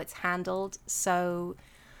yet how it's handled, so...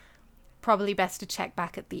 Probably best to check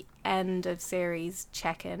back at the end of series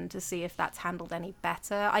check-in to see if that's handled any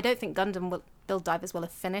better. I don't think Gundam Build Divers will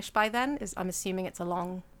have finished by then. I'm assuming it's a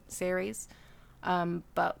long series.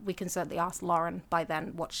 But we can certainly ask Lauren by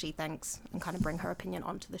then what she thinks and kind of bring her opinion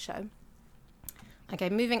onto the show.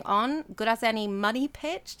 Okay, moving on. Good as Any Money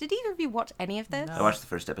Pitch. Did either of you watch any of this? No. I watched the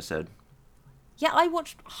first episode. Yeah, I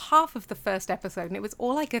watched half of the first episode, and it was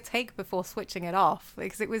all I could take before switching it off,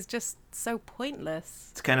 because it was just so pointless.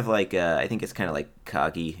 It's kind of like, I think it's kind of like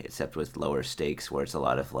Kagi, except with lower stakes, where it's a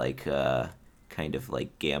lot of like, kind of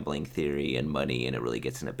like gambling theory and money, and it really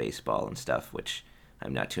gets into baseball and stuff, which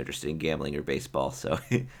I'm not too interested in gambling or baseball, so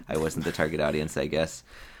I wasn't the target audience, I guess.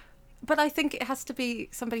 But I think it has to be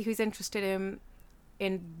somebody who's interested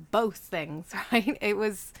in both things, right?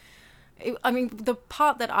 I mean, the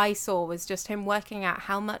part that I saw was just him working out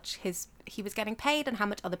how much he was getting paid and how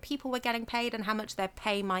much other people were getting paid and how much their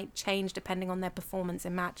pay might change depending on their performance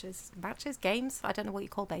in games? I don't know what you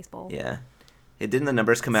call baseball. Yeah. Didn't the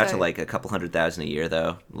numbers come out to like a couple 100,000 a year,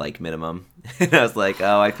 though? Like, minimum? And I was like,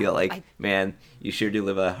 oh, I feel like, man, you sure do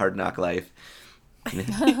live a hard knock life.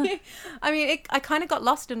 I mean, I kind of got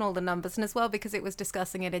lost in all the numbers, and as well because it was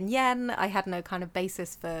discussing it in yen, I had no kind of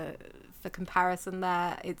basis for comparison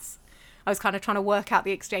there. I was kind of trying to work out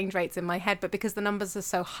the exchange rates in my head, but because the numbers are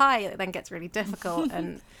so high, it then gets really difficult.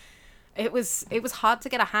 And it was hard to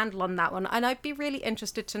get a handle on that one. And I'd be really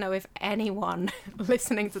interested to know if anyone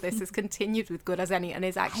listening to this has continued with Good as Any and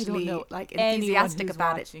is actually like enthusiastic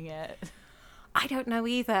about it. I don't know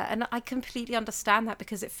either. And I completely understand that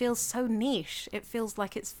because it feels so niche. It feels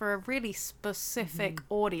like it's for a really specific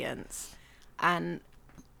audience. And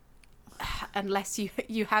unless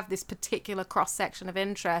you have this particular cross-section of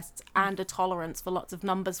interests and a tolerance for lots of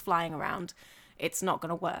numbers flying around, it's not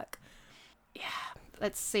going to work. Yeah,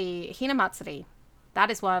 let's see. Hinamatsuri.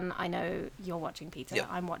 That is one I know you're watching, Peter. Yep.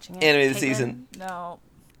 I'm watching it. Animated season. No.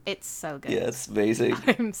 It's so good. Yeah, it's amazing.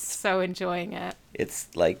 I'm so enjoying it. It's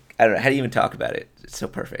like, I don't know, how do you even talk about it? It's so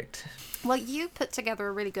perfect. Well, you put together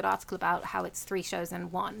a really good article about how it's 3 shows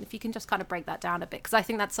in one. If you can just kind of break that down a bit, because I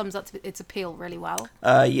think that sums up its appeal really well.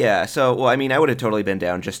 Yeah. So, well, I mean, I would have totally been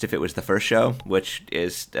down just if it was the first show, which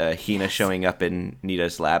is Hina showing up in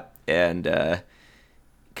Nita's lap, and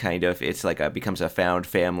kind of it's like becomes a found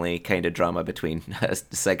family kind of drama between a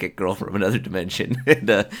psychic girl from another dimension and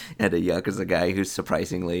a Yakuza guy who's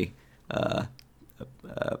surprisingly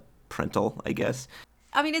parental, I guess.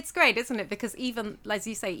 I mean, it's great, isn't it? Because even, as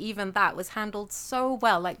you say, even that was handled so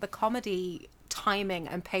well. Like, the comedy timing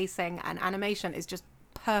and pacing and animation is just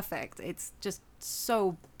perfect. It's just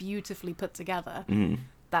so beautifully put together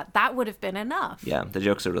that would have been enough. Yeah, the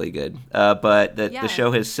jokes are really good. But the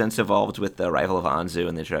show has since evolved with the arrival of Anzu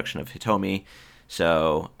and the introduction of Hitomi.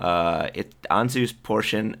 So Anzu's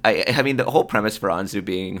portion, I mean, the whole premise for Anzu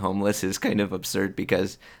being homeless is kind of absurd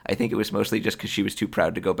because I think it was mostly just because she was too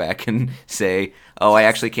proud to go back and say, oh, I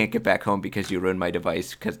actually can't get back home because you ruined my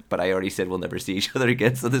device, but I already said we'll never see each other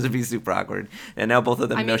again, so this would be super awkward. And now both of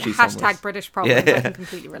them know she's homeless. Hashtag British problems, I can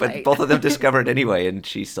completely relate. But both of them discover it anyway, and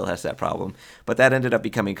she still has that problem. But that ended up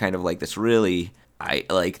becoming kind of like this really...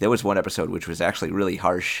 there was one episode which was actually really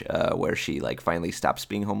harsh, where she like finally stops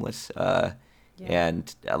being homeless,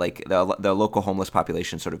 and like the local homeless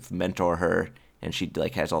population sort of mentor her, and she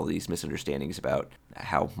like has all these misunderstandings about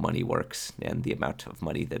how money works and the amount of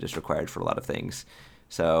money that is required for a lot of things.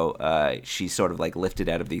 So she's sort of like lifted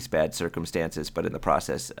out of these bad circumstances, but in the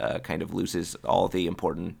process kind of loses all the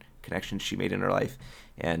important connections she made in her life,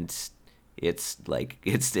 and it's like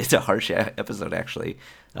it's a harsh episode actually,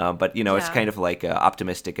 but it's kind of like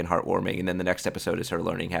optimistic and heartwarming. And then the next episode is her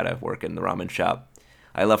learning how to work in the ramen shop.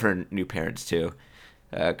 I love her new parents too,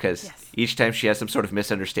 because each time she has some sort of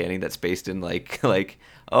misunderstanding that's based in like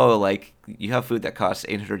oh, like you have food that costs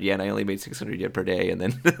 800 yen, I only made 600 yen per day, and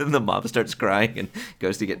then the mom starts crying and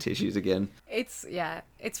goes to get tissues again. It's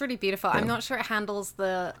really beautiful. I'm not sure it handles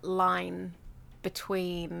the line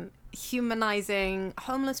between humanizing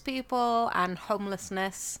homeless people and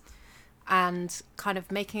homelessness, and kind of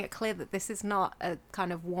making it clear that this is not a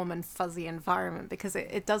kind of warm and fuzzy environment, because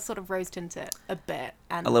it does sort of roast into it a bit,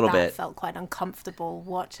 and a little bit felt quite uncomfortable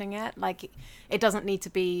watching it. Like it doesn't need to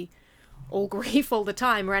be all grief all the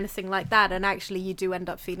time or anything like that, and actually you do end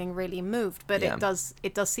up feeling really moved, but it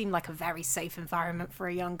does seem like a very safe environment for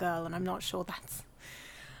a young girl, and I'm not sure that's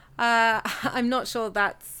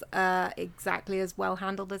exactly as well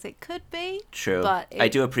handled as it could be. True. But I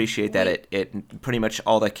do appreciate that it pretty much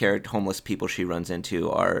all the homeless people she runs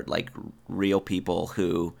into are like real people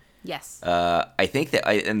who... Yes. I think that...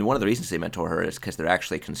 and one of the reasons they mentor her is because they're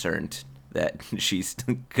actually concerned that she's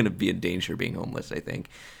going to be in danger being homeless, I think.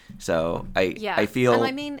 So I feel and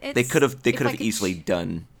I mean, they could have easily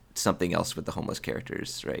done something else with the homeless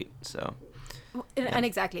characters, right? So... And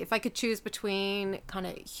exactly, if I could choose between kind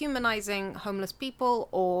of humanizing homeless people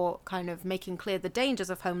or kind of making clear the dangers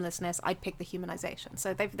of homelessness, I'd pick the humanization.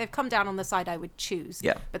 So they've come down on the side I would choose,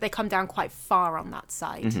 but they come down quite far on that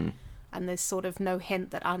side. Mm-hmm. And there's sort of no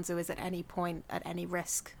hint that Anzu is at any point at any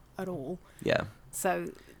risk at all. Yeah. So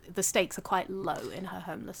the stakes are quite low in her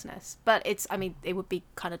homelessness. But it would be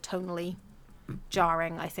kind of tonally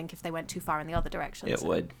jarring, I think, if they went too far in the other direction. It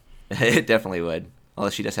would. It definitely would. Although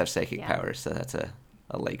she does have psychic powers, so that's a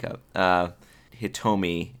leg up.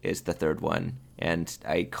 Hitomi is the third one, and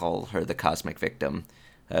I call her the cosmic victim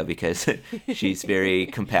because she's very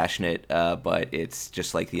compassionate, but it's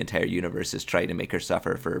just like the entire universe is trying to make her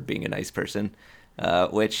suffer for being a nice person,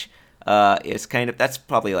 which is kind of... That's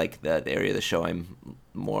probably like the area of the show I'm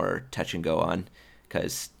more touch and go on,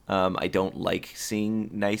 because I don't like seeing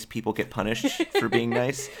nice people get punished for being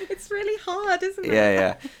nice. It's really hard, isn't it?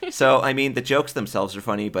 Yeah. So, I mean, the jokes themselves are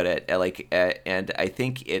funny, but and I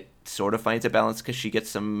think it sort of finds a balance because she gets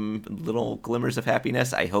some little glimmers of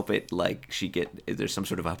happiness. I hope there's some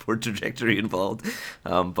sort of upward trajectory involved.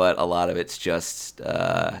 But a lot of it's just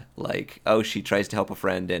she tries to help a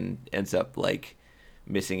friend and ends up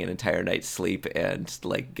missing an entire night's sleep and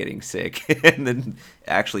getting sick and then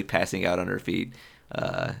actually passing out on her feet.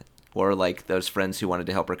 Or those friends who wanted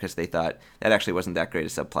to help her because they thought that actually wasn't that great a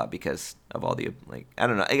subplot because of all the I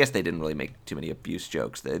don't know, I guess they didn't really make too many abuse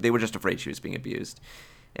jokes. They were just afraid she was being abused,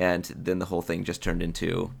 and then the whole thing just turned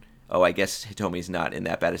into, oh, I guess Hitomi's not in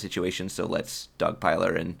that bad a situation, so let's dogpile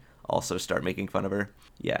her and also start making fun of her.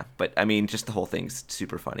 Yeah, but I mean, just the whole thing's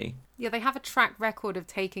super funny. Yeah, they have a track record of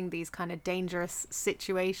taking these kind of dangerous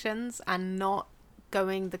situations and not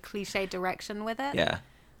going the cliche direction with it. Yeah.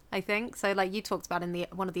 I think so. You talked about in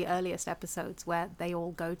one of the earliest episodes where they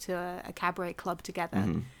all go to a cabaret club together,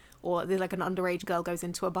 mm-hmm. or there's an underage girl goes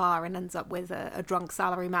into a bar and ends up with a drunk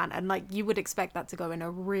salaryman, and you would expect that to go in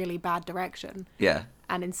a really bad direction. Yeah.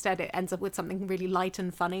 And instead it ends up with something really light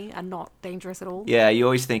and funny and not dangerous at all. Yeah, you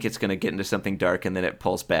always think it's going to get into something dark, and then it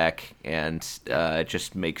pulls back and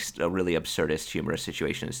just makes a really absurdist, humorous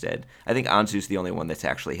situation instead. I think Anzu's the only one that's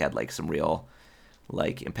actually had some real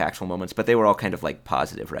impactful moments, but they were all kind of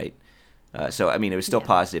positive, right? So I mean, it was still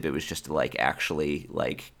positive. It was just actually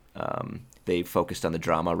they focused on the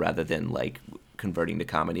drama rather than converting to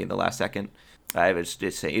comedy in the last second. I was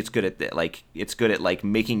just saying it's good at it's good at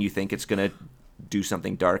making you think it's gonna do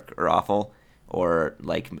something dark or awful or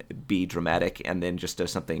be dramatic, and then just does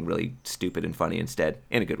something really stupid and funny instead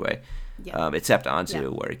in a good way. Yeah. Except Anzu,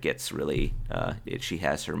 where it gets really she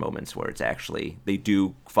has her moments where it's actually they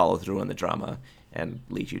do follow through on the drama and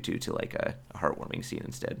lead you to a heartwarming scene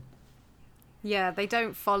instead. Yeah, they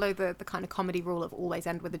don't follow the kind of comedy rule of always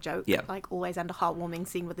end with a joke. Yeah. Like, always end a heartwarming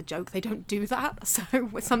scene with a joke. They don't do that. So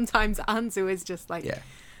sometimes Anzu is just like... Yeah.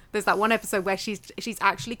 There's that one episode where she's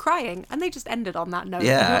actually crying, and they just ended on that note.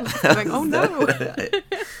 Yeah. Going, oh, no.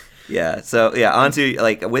 Yeah, so yeah, Anzu,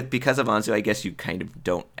 like because of Anzu, I guess you kind of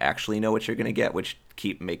don't actually know what you're gonna get, which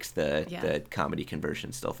makes the comedy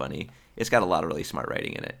conversion still funny. It's got a lot of really smart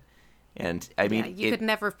writing in it, and I mean, you could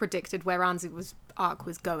never have predicted where Anzu's arc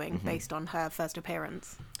was going based on her first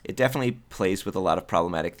appearance. It definitely plays with a lot of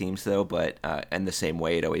problematic themes, though, but in the same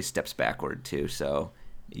way, it always steps backward too. So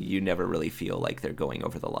you never really feel like they're going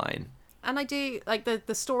over the line. And I do like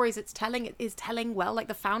the stories it's telling. It is telling well, like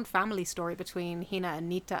the found family story between Hina and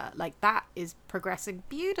Nita. Like that is progressing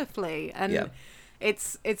beautifully, and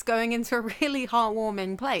it's going into a really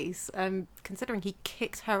heartwarming place. Considering he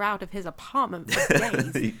kicked her out of his apartment for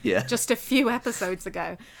days, just a few episodes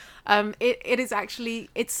ago. It is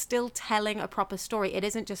actually, it's still telling a proper story. It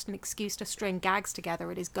isn't just an excuse to string gags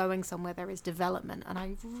together. It is going somewhere. There is development, and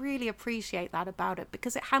I really appreciate that about it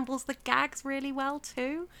because it handles the gags really well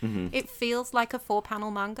too. It feels like a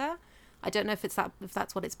 4-panel manga. I don't know if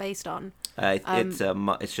that's what it's based on.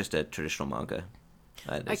 It's just a traditional manga.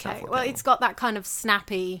 Okay, well, it's got that kind of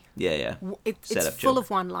snappy. Yeah. It's full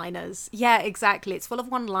of one-liners. Yeah, exactly. It's full of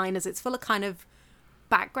one-liners. It's full of kind of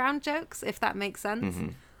background jokes, if that makes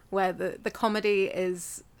sense. Where the comedy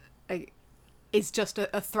is just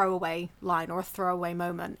a throwaway line or a throwaway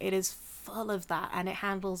moment. It is full of that, and it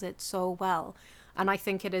handles it so well. And I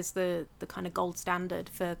think it is the kind of gold standard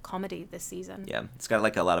for comedy this season. Yeah, it's got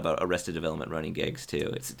like a lot of Arrested Development running gigs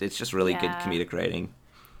too. It's just really good comedic writing.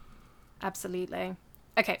 Absolutely.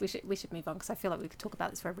 Okay, we should move on because I feel like we could talk about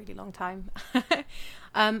this for a really long time.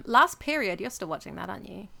 Last Period, you're still watching that, aren't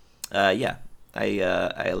you? Yeah.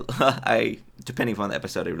 I depending upon the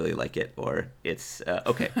episode, I really like it, or it's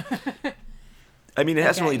okay. I mean, it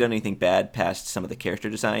hasn't really done anything bad past some of the character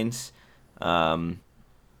designs.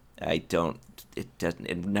 It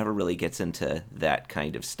never really gets into that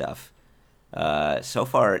kind of stuff. So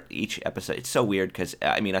far, each episode, it's so weird because,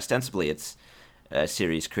 I mean, ostensibly it's a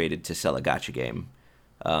series created to sell a gacha game,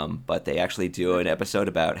 but they actually do an episode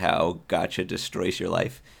about how gacha destroys your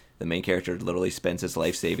life. The main character literally spends his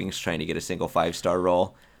life savings trying to get a single 5-star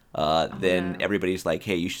roll. Then everybody's like,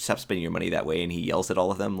 hey, you should stop spending your money that way. And he yells at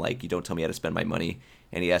all of them, like, you don't tell me how to spend my money.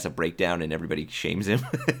 And he has a breakdown and everybody shames him.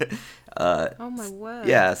 Oh, my word.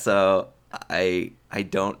 Yeah, so I'm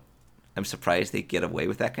surprised they get away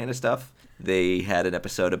with that kind of stuff. They had an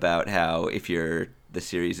episode about how if the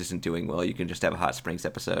series isn't doing well, you can just have a Hot Springs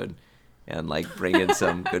episode and, like, bring in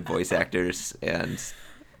some good voice actors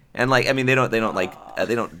and like, I mean, they don't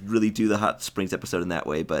really do the Hot Springs episode in that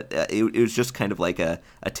way, but it was just kind of like a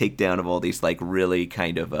takedown of all these like really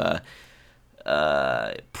kind of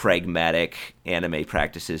pragmatic anime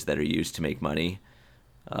practices that are used to make money.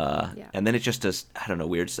 And then it just does, I don't know,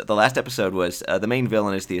 weird stuff. The last episode was the main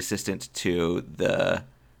villain is the assistant to the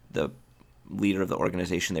leader of the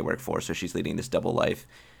organization they work for, so she's leading this double life.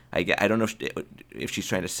 I don't know if she's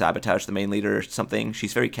trying to sabotage the main leader or something.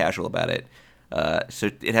 She's very casual about it. So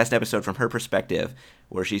it has an episode from her perspective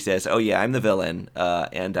where she says, oh yeah, I'm the villain,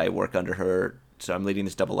 and I work under her, so I'm leading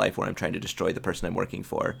this double life where I'm trying to destroy the person I'm working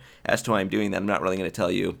for. As to why I'm doing that, I'm not really going to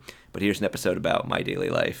tell you, but here's an episode about my daily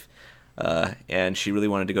life. And she really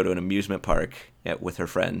wanted to go to an amusement park with her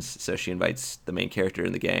friends, so she invites the main character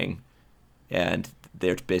in the gang, and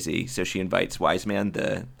they're busy, so she invites Wiseman,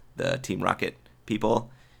 the Team Rocket people,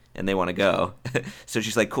 and they want to go. So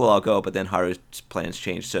she's like, cool, I'll go, but then Haru's plans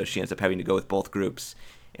change, so she ends up having to go with both groups.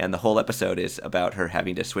 And the whole episode is about her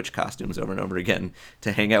having to switch costumes over and over again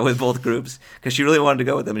to hang out with both groups, because she really wanted to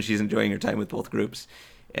go with them, and she's enjoying her time with both groups.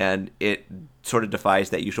 And it sort of defies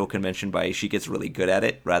that usual convention by she gets really good at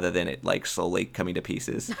it rather than it like slowly coming to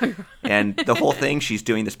pieces. And the whole thing, she's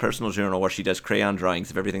doing this personal journal where she does crayon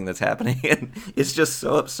drawings of everything that's happening, and it's just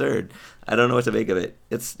so absurd. I don't know what to make of it.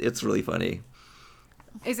 It's really funny.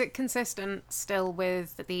 Is it consistent still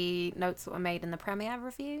with the notes that were made in the premiere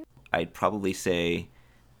review? I'd probably say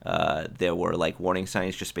there were like warning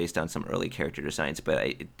signs just based on some early character designs, but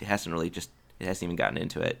it hasn't even gotten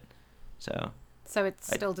into it. So it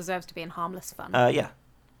still deserves to be in harmless fun. Yeah,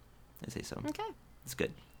 I'd say so. Okay. It's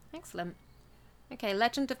good. Excellent. Okay,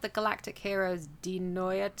 Legend of the Galactic Heroes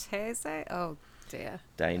Dinoyatese. Oh, dear.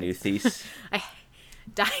 Dinuthes.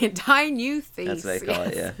 Dinuthes. That's what I call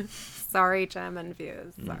it, yeah. Sorry, German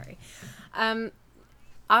viewers. Sorry.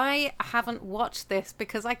 I haven't watched this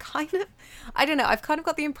because I don't know, I've kind of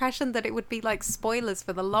got the impression that it would be like spoilers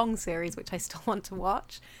for the long series, which I still want to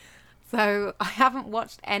watch. So I haven't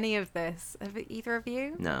watched any of this. Have either of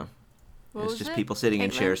you? No. What It's was just it? people sitting in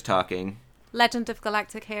Caitlin? chairs talking. Legend of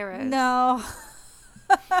Galactic Heroes? No.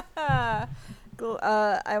 I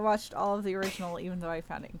watched all of the original, even though I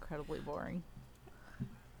found it incredibly boring.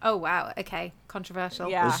 Oh, wow. Okay. Controversial.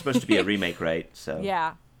 Yeah. It was supposed to be a remake, right? So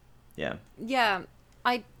Yeah. yeah. Yeah.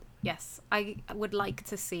 I would like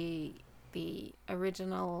to see the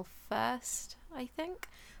original first, I think.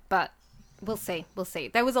 But we'll see. We'll see.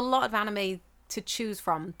 There was a lot of anime to choose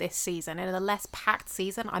from this season. In a less packed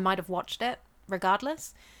season, I might have watched it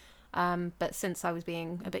regardless. But since I was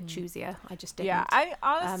being a bit choosier, I just didn't. Yeah, I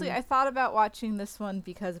honestly I thought about watching this one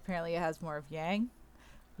because apparently it has more of Yang,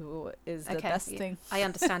 who is the best thing. I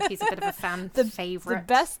understand he's a bit of a fan favorite. The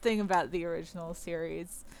best thing about the original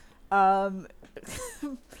series. So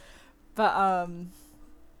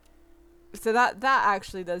that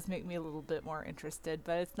actually does make me a little bit more interested,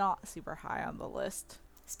 but it's not super high on the list.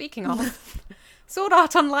 Speaking of, Sword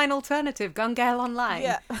Art Online Alternative, Gun Gale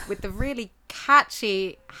Online, with the really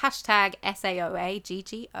catchy hashtag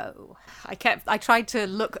SAOAGGO. I tried to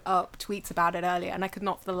look up tweets about it earlier, and I could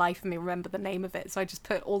not for the life of me remember the name of it, so I just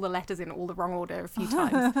put all the letters in all the wrong order a few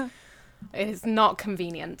times. It is not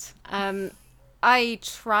convenient. I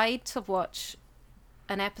tried to watch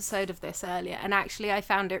an episode of this earlier, and actually I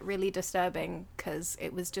found it really disturbing because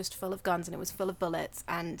it was just full of guns and it was full of bullets,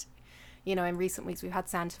 and you know, in recent weeks we've had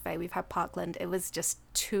Santa Fe, we've had Parkland. It was just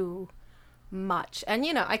too much. And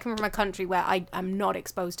you know, I come from a country where I'm not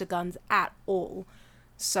exposed to guns at all,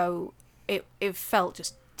 so it felt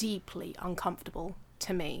just deeply uncomfortable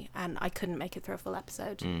to me, and I couldn't make it through a full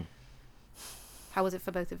episode. How was it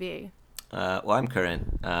for both of you? Well, I'm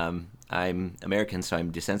current. I'm American, so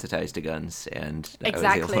I'm desensitized to guns, and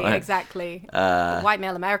exactly. White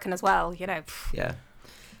male American as well, you know. Yeah.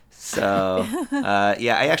 So,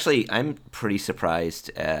 I'm pretty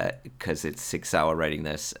surprised because it's Sig Sauer writing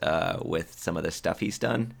this with some of the stuff he's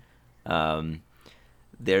done.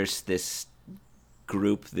 There's this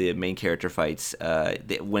group the main character fights.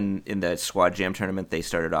 When in the Squad Jam tournament they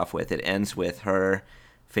started off with, it ends with her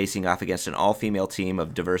facing off against an all-female team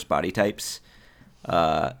of diverse body types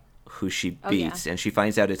who she beats. And she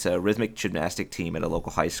finds out it's a rhythmic gymnastic team at a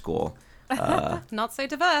local high school. Not so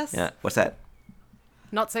diverse. Yeah, what's that?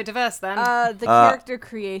 Not so diverse, then. The character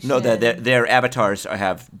creation. No, their avatars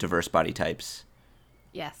have diverse body types.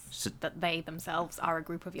 Yes, so, that they themselves are a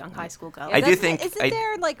group of young high school girls. Yeah, I do think... Isn't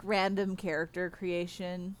there, like, random character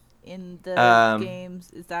creation in the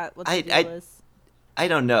games? Is that what the deal is? I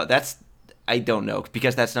don't know. I don't know,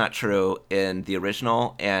 because that's not true in the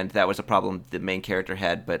original, and that was a problem the main character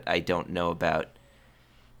had, but I don't know about...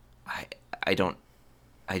 I don't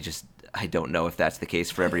know if that's the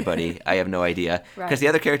case for everybody. I have no idea. Because the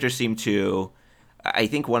other characters seem to... I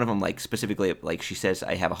think one of them, like, specifically, like, she says,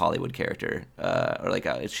 I have a Hollywood character. Or, like,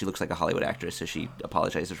 she looks like a Hollywood actress, so she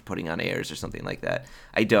apologizes for putting on airs or something like that.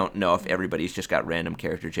 I don't know if everybody's just got random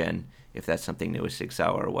character gen, if that's something new with Sig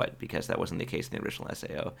Sauer or what, because that wasn't the case in the original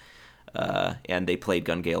SAO. And they played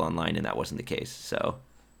Gun Gale Online, and that wasn't the case. So,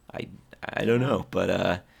 I don't know.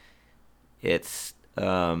 But it's...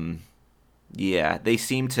 they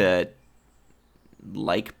seem to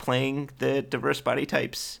like playing the diverse body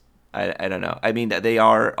types. I don't know. I mean, they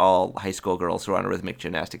are all high school girls who are on a rhythmic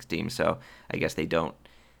gymnastics team, so I guess they don't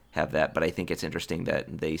have that. But I think it's interesting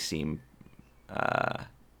that they seem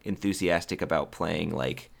enthusiastic about playing,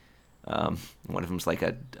 like, one of them's like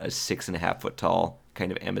a 6.5 foot tall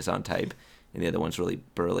kind of Amazon type, and the other one's really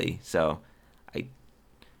burly. So I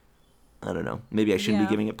don't know. Maybe I shouldn't be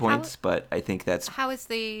giving it points, but I think that's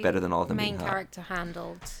better than all of them being hot. Main character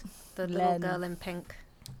handled? The little girl in pink.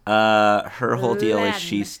 Her whole deal is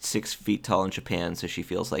she's 6 feet tall in Japan, so she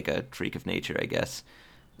feels like a freak of nature, I guess.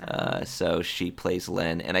 So she plays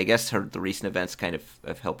Len, and I guess the recent events kind of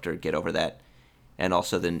have helped her get over that. And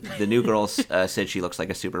also the new girls said she looks like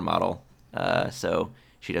a supermodel, so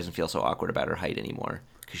she doesn't feel so awkward about her height anymore,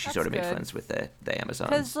 because she sort of made friends with the Amazons.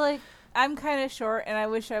 Because, like, I'm kind of short, and I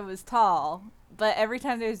wish I was tall, but every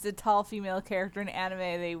time there's a tall female character in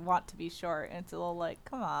anime, they want to be short, and it's a little like,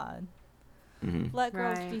 come on. Mm-hmm. Let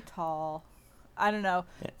girls be tall. I don't know.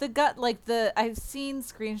 Yeah. I've seen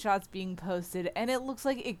screenshots being posted, and it looks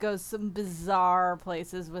like it goes some bizarre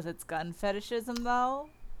places with its gun fetishism, though.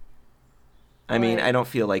 I mean, I don't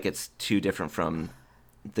feel like it's too different from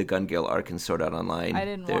the Gun Gale arc in Sword Art Online. I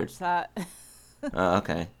didn't watch that. Oh,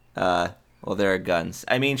 okay. Well, there are guns.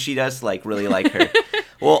 I mean, she does, like, really like her.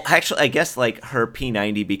 Well, actually, I guess, like, her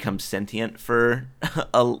P90 becomes sentient for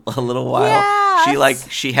a little while. Yes!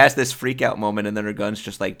 She has this freak out moment, and then her gun's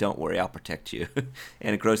just like, don't worry, I'll protect you.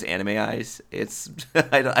 And it grows anime eyes. It's,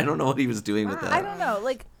 I don't know what he was doing with that. I don't know.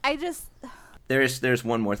 Like, There's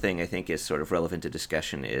one more thing I think is sort of relevant to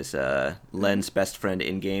discussion is Len's best friend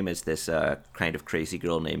in game is this kind of crazy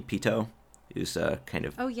girl named Pito, who's kind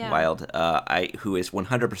of wild. Who is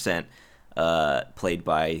 100% played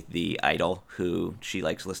by the idol who she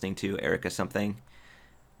likes listening to, Erica something.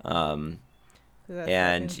 And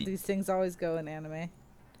these things always go in anime.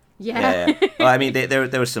 Yeah. Well, I mean,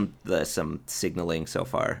 there was some signaling so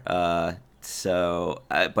far. But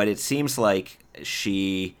it seems like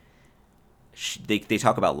they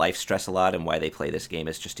talk about life stress a lot, and why they play this game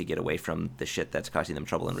is just to get away from the shit that's causing them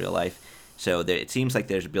trouble in real life. So it seems like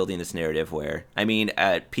there's building this narrative where, I mean,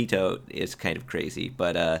 Pito is kind of crazy,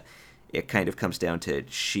 but it kind of comes down to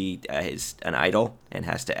she is an idol and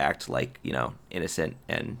has to act like, innocent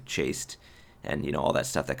and chaste and, all that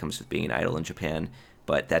stuff that comes with being an idol in Japan.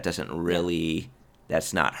 But that doesn't really,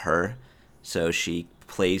 that's not her. So she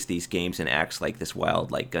plays these games and acts like this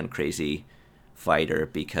wild, like gun crazy fighter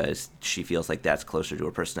because she feels like that's closer to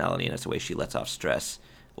her personality, and that's the way she lets off stress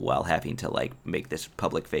while having to like make this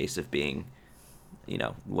public face of being,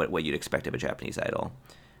 what you'd expect of a Japanese idol,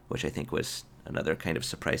 which I think was another kind of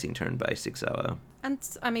surprising turn by Sigzawa. And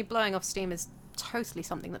I mean, blowing off steam is totally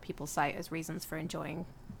something that people cite as reasons for enjoying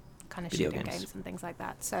kind of shooting games and things like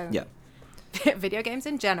that. So yeah. Video games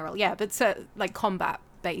in general, yeah, but like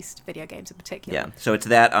combat-based video games in particular. Yeah, so it's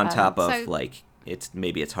that on top of like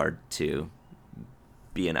it's hard to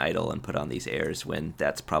be an idol and put on these airs when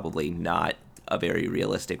that's probably not a very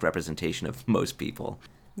realistic representation of most people.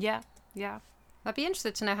 Yeah. I'd be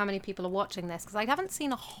interested to know how many people are watching this, because I haven't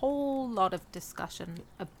seen a whole lot of discussion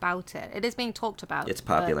about it. It is being talked about. It's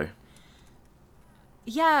popular.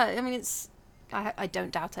 Yeah, I mean, I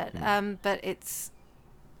don't doubt it. But it's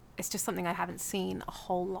just something I haven't seen a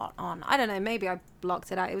whole lot on. I don't know, maybe I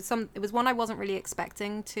blocked it out. It was one I wasn't really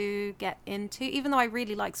expecting to get into, even though I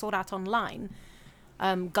really like Sword Art Online.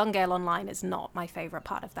 Gun Gale Online is not my favorite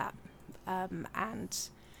part of that. And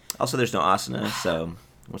also there's no Asuna, so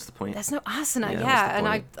what's the point? There's no Asuna, yeah. And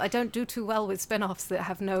I don't do too well with spin-offs that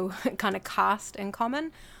have no kind of cast in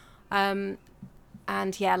common.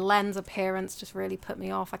 And yeah, Len's appearance just really put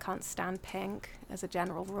me off. I can't stand pink as a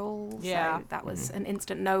general rule. Yeah. So that was an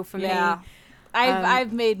instant no for me.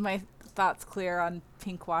 I've made my thoughts clear on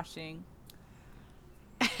pink washing.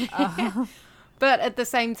 But at the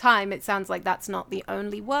same time, it sounds like that's not the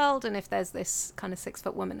only world. And if there's this kind of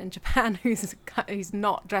 6-foot woman in Japan who's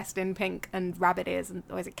not dressed in pink and rabbit ears,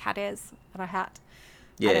 or is it cat ears and a hat?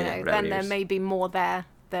 Yeah, I don't know. Then ears. there may be more there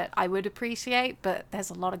that I would appreciate, but there's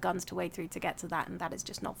a lot of guns to wade through to get to that, and that is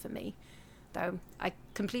just not for me. Though I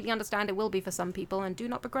completely understand it will be for some people, and do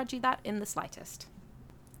not begrudge you that in the slightest.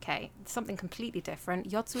 Okay, something completely different.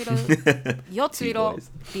 Yotsuiro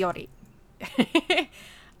Biori.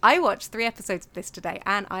 I watched 3 episodes of this today,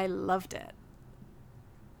 and I loved it.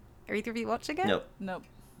 Are either of you watching it? Nope.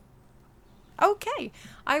 Okay,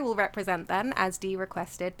 I will represent then, as Dee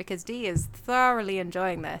requested, because Dee is thoroughly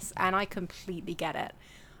enjoying this, and I completely get it.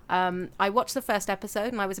 I watched the first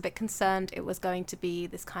episode, and I was a bit concerned it was going to be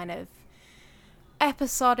this kind of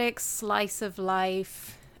episodic slice of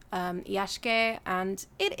life Iyashike, and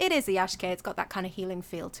it is Iyashike. It's got that kind of healing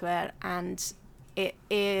feel to it, and it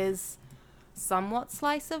is somewhat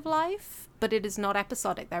slice of life, but it is not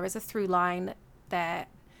episodic. There is a through line there.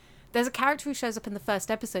 There's a character who shows up in the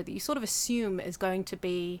first episode that you sort of assume is going to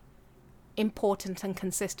be important and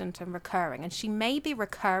consistent and recurring, and she may be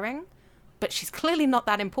recurring, but she's clearly not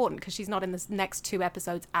that important because she's not in the next 2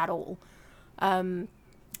 episodes at all. So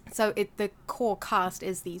the core cast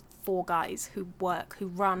is these 4 guys who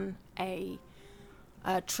run a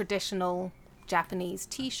traditional Japanese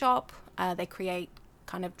tea shop. They create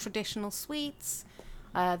kind of traditional sweets.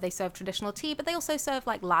 They serve traditional tea, but they also serve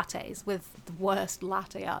like lattes with the worst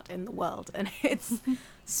latte art in the world. And it's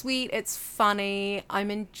sweet, it's funny, I'm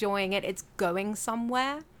enjoying it, it's going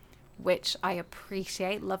somewhere, which I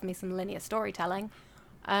appreciate. Love me some linear storytelling.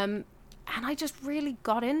 And I just really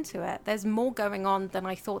got into it. There's more going on than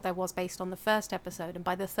I thought there was based on the first episode, and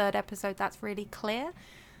by the 3rd episode that's really clear.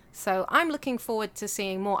 So I'm looking forward to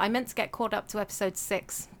seeing more. I meant to get caught up to episode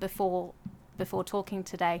 6 before talking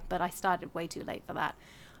today, but I started way too late for that.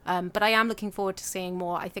 But I am looking forward to seeing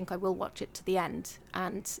more. I think I will watch it to the end,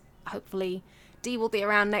 and hopefully Dee will be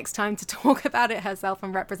around next time to talk about it herself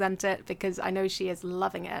and represent it, because I know she is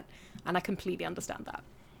loving it, and I completely understand that.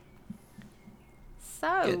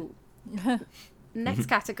 So, next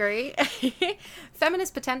category,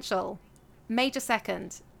 feminist potential, Major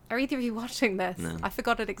Second. Are either of you watching this? No. I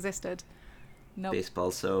forgot it existed. Nope.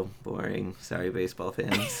 Baseball's so boring. Sorry, baseball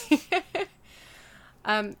fans.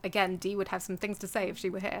 Again, Dee would have some things to say if she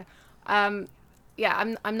were here.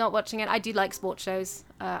 yeah, I'm not watching it. I do like sports shows.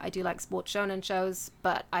 I do like sports shonen shows,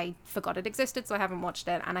 but I forgot it existed, so I haven't watched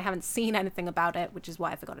it, and I haven't seen anything about it, which is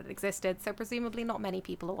why I forgot it existed. So presumably not many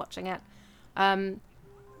people are watching it.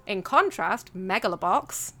 In contrast,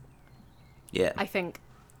 Megalobox, Yeah. I think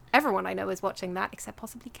everyone I know is watching that, except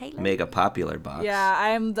possibly Caitlin. Mega popular box. Yeah,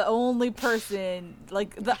 I'm the only person,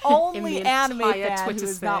 like the only anime fan who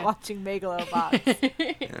is not Twittersphere. watching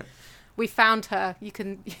Megalobox. Yeah. We found her. You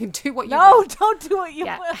can do what you No, want. don't do what you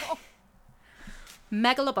Yeah. will.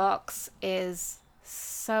 Megalobox is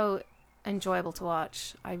so enjoyable to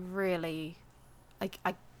watch. I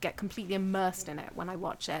get completely immersed in it when I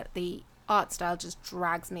watch it. The art style just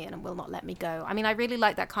drags me in and will not let me go. I mean, I really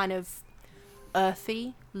like that kind of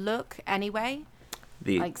earthy look anyway.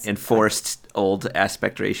 The enforced old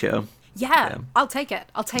aspect ratio. Yeah, I'll take it.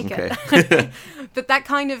 Okay. But that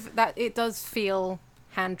kind of, that it does feel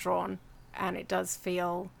hand drawn, and it does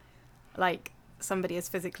feel like somebody has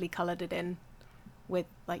physically colored it in with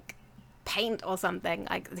like paint or something.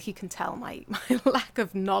 Like, you can tell my lack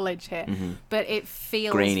of knowledge here, but it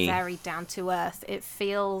feels Grainy. very down to earth. It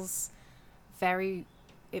feels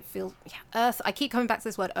earth. I keep coming back to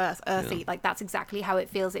this word earthy. Yeah. Like, that's exactly how it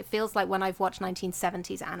feels. It feels like when I've watched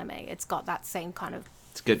 1970s anime. It's got that same kind of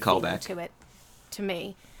It's a good feeling callback. to it, to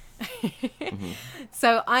me.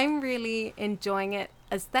 So I'm really enjoying it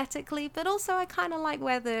aesthetically, but also I kind of like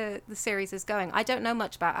where the series is going. I don't know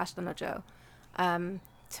much about Ashton no Joe,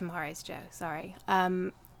 Tomorrow's Joe, sorry,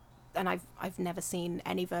 and I've never seen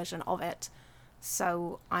any version of it,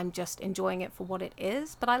 so I'm just enjoying it for what it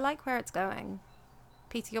is. But I like where it's going.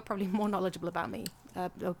 Peter, you're probably more knowledgeable about me,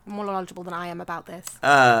 more knowledgeable than I am about this.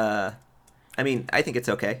 I mean, I think it's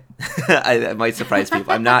okay. I might surprise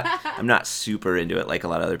people. I'm not super into it like a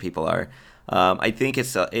lot of other people are. I think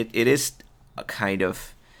it is a kind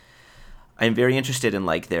of. I'm very interested in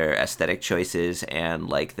like their aesthetic choices and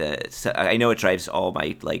like I know it drives all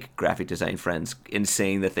my like graphic design friends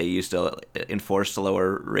insane that they used to enforce a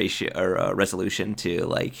lower ratio or resolution to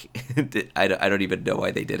like I don't even know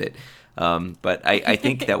why they did it. But I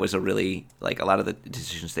think that was a really like a lot of the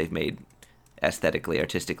decisions they've made aesthetically,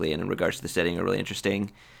 artistically, and in regards to the setting are really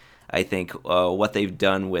interesting. I think what they've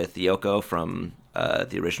done with Yoko from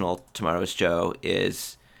the original Tomorrow's Joe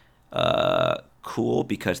is cool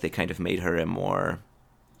because they kind of made her a more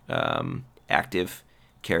active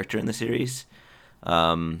character in the series.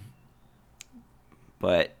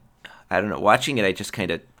 But I don't know. Watching it, I just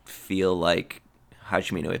kind of feel like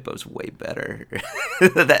Hajime no Ippo's way better.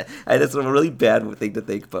 That's a really bad thing to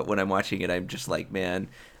think, but when I'm watching it, I'm just like, man,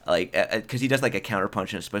 like, because he does like a counterpunch,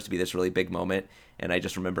 and it's supposed to be this really big moment, and I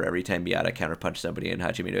just remember every time Miata counterpunched somebody in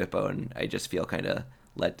Hajime no Ippo, and I just feel kind of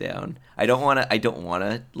let down. I don't want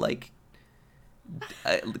to like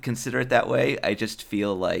consider it that way. I just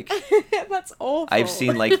feel like That's awful. I've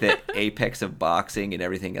seen like the apex of boxing, and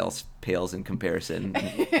everything else pales in comparison.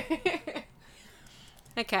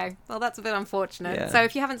 Okay, well, that's a bit unfortunate. Yeah. So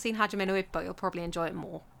if you haven't seen Hajime no Ippo, you'll probably enjoy it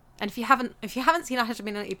more. And if you haven't seen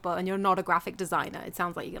Hajime no Ippo and you're not a graphic designer, it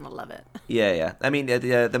sounds like you're gonna love it. Yeah. I mean,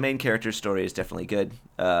 the main character's story is definitely good.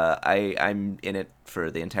 I'm in it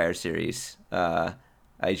for the entire series. I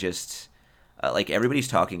just like everybody's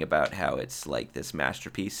talking about how it's like this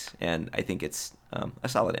masterpiece, and I think it's a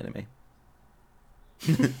solid anime.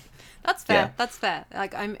 That's fair. Yeah. That's fair.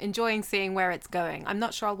 Like, I'm enjoying seeing where it's going. I'm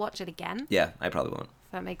not sure I'll watch it again. Yeah, I probably won't.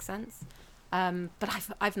 If that makes sense.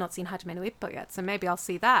 But I've not seen Hajime no Ippo yet, so maybe I'll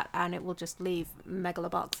see that, and it will just leave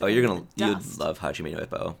Megalobox. Oh, in the you'd dust. love Hajime no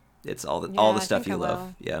Ippo. It's all the Yeah, I stuff think you I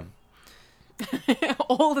love. will. Yeah.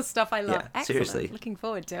 All the stuff I love. Yeah, Excellent. seriously. Looking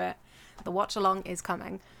forward to it. The watch along is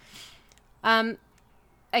coming.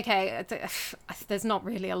 Okay, there's not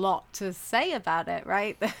really a lot to say about it,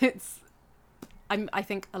 right? I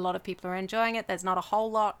think a lot of people are enjoying it. There's not a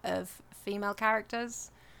whole lot of female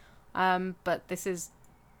characters, but this is,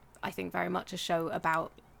 I think, very much a show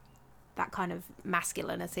about that kind of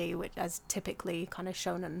masculinity, which as typically kind of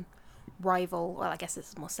shonen rival. Well, I guess this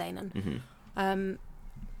is more seinen.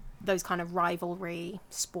 Those kind of rivalry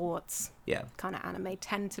sports, Yeah. kind of anime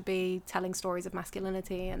tend to be telling stories of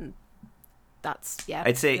masculinity, and that's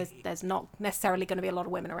I'd say there's not necessarily going to be a lot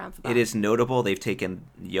of women around for that. it is notable they've taken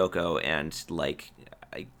Yoko and like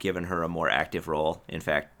given her a more active role. In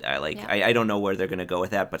fact, I don't know where they're going to go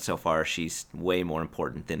with that, but so far she's way more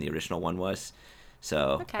important than the original one was.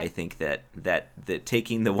 So Okay. I think that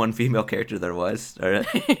taking the one female character there was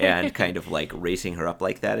and kind of like racing her up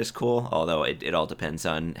like that is cool. Although it all depends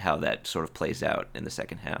on how that sort of plays out in the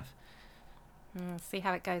second half. See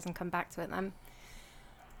how it goes and come back to it then.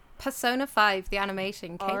 Persona 5, the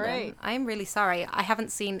animation. Caitlin, All right. I'm really sorry. I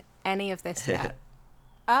haven't seen any of this yet.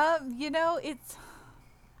 It's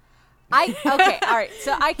okay, all right.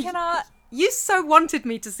 So I cannot. You so wanted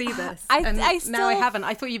me to see this, and I now I still haven't.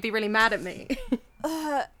 I thought you'd be really mad at me.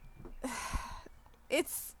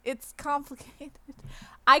 It's complicated.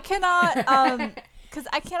 I cannot because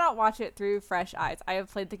I cannot watch it through fresh eyes. I have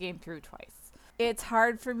played the game through twice. It's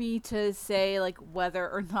hard for me to say like whether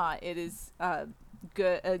or not it is a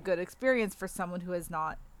good experience for someone who has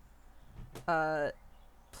not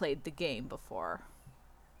played the game before.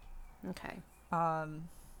 Okay.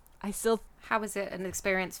 I still How is it an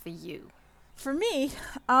experience for you? For me,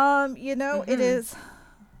 it is.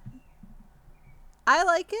 I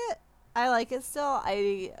like it. I like it still.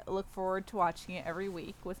 I look forward to watching it every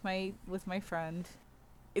week with my friend.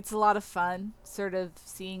 It's a lot of fun, sort of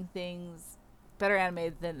seeing things better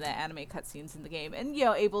animated than the anime cutscenes in the game, and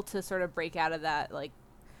able to sort of break out of that like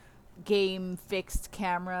game fixed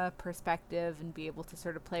camera perspective and be able to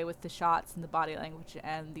sort of play with the shots and the body language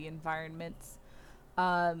and the environments.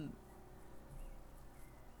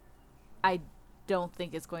 I don't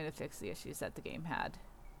think it's going to fix the issues that the game had.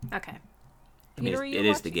 Okay. I mean, Peter, it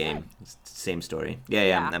is the game. it? It's the same story.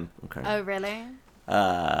 Yeah. I'm okay. Oh, really?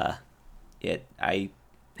 I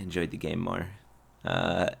enjoyed the game more.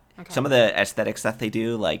 Okay. Some of the aesthetic stuff they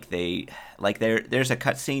do, there's a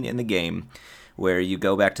cutscene in the game where you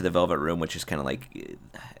go back to the Velvet Room, which is kind of like,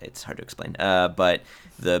 it's hard to explain. But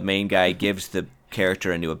the main guy gives the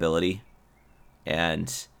character a new ability,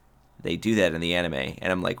 and they do that in the anime.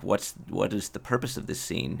 And I'm like, what is the purpose of this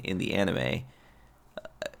scene in the anime?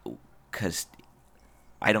 Because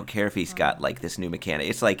I don't care if he's got like this new mechanic.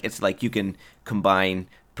 It's like you can combine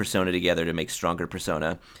Persona together to make stronger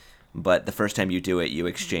Persona, but the first time you do it, you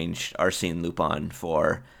exchange Arsene Lupin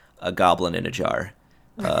for a goblin in a jar,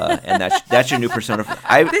 and that's your new Persona.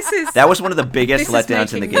 That was one of the biggest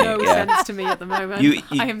letdowns in the game. No sense to me at the moment.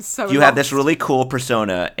 I am so. You have this really cool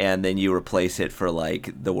Persona, and then you replace it for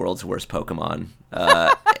like the world's worst Pokemon.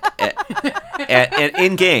 And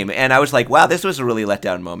in game, and I was like, wow, this was a really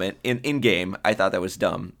letdown moment. In game, I thought that was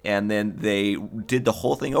dumb, and then they did the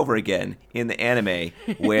whole thing over again in the anime,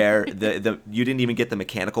 where the you didn't even get the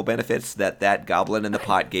mechanical benefits that goblin in the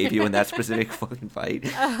pot gave you in that specific fucking fight.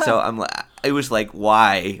 So it was like,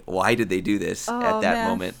 why did they do this at that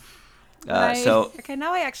moment? Okay,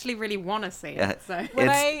 now I actually really want to see it. So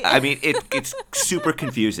it's super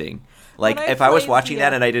confusing. Like, if I was watching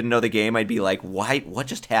that and I didn't know the game, I'd be like, why? What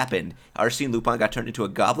just happened? Arsene Lupin got turned into a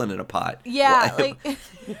goblin in a pot. Yeah,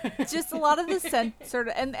 just a lot of the sort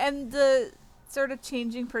of, and the sort of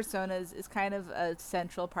changing personas is kind of a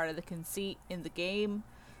central part of the conceit in the game.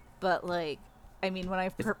 But, when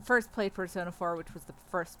I first played Persona 4, which was the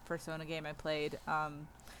first Persona game I played,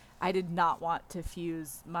 I did not want to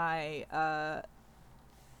fuse my,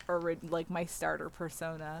 my starter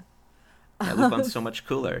Persona. Yeah, Lupin's so much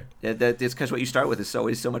cooler. It's because what you start with is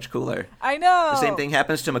always so much cooler. I know. The same thing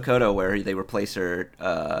happens to Makoto, where they replace her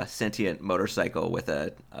sentient motorcycle with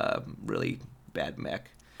a really bad mech.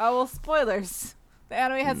 Oh, well, spoilers. The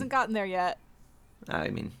anime hasn't gotten there yet. I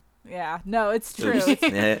mean... Yeah, no, it's true.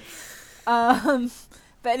 But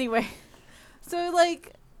anyway. So, a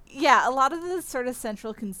lot of the sort of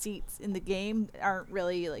central conceits in the game aren't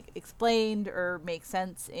really, explained or make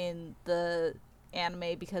sense in the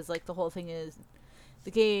anime, because the whole thing is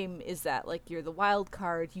the game is that you're the wild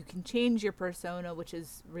card. You can change your persona, which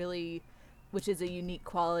is a unique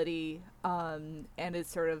quality, and it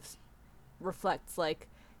sort of reflects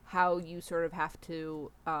how you sort of have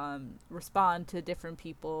to respond to different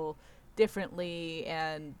people differently,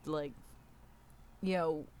 and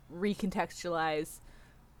recontextualize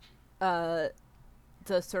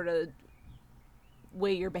the sort of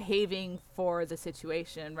way you're behaving for the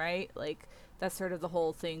situation, right? That's sort of the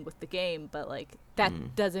whole thing with the game, but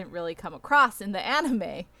that doesn't really come across in the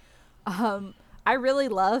anime. I really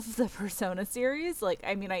love the Persona series.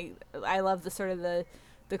 I love the sort of the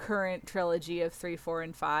current trilogy of 3, 4,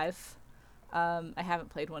 and 5. I haven't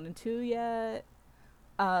played 1 and 2 yet.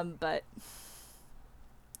 But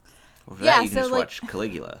well, for that, you can just watch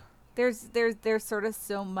Caligula. There's sort of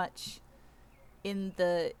so much in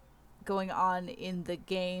the going on in the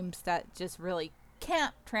games that just really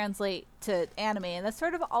can't translate to anime, and that's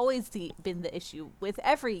sort of always been the issue with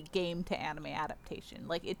every game to anime adaptation.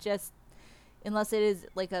 It just, unless it is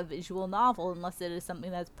a visual novel, unless it is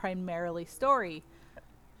something that's primarily story,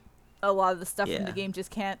 a lot of the stuff from the game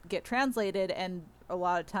just can't get translated, and a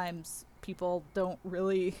lot of times people don't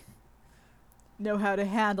really know how to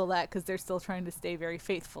handle that because they're still trying to stay very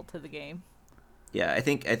faithful to the game. Yeah, I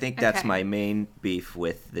think that's Okay. my main beef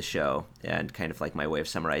with the show, and kind of like my way of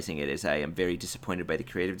summarizing it is I am very disappointed by the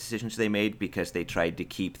creative decisions they made because they tried to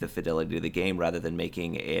keep the fidelity of the game rather than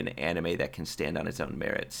making an anime that can stand on its own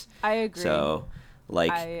merits. I agree. So,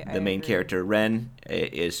 like I the main agree. character Ren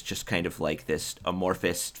is just kind of like this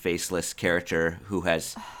amorphous, faceless character who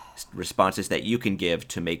has responses that you can give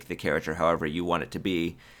to make the character however you want it to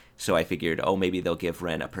be. So I figured, oh, maybe they'll give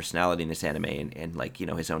Ren a personality in this anime and like,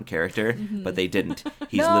 his own character. But they didn't.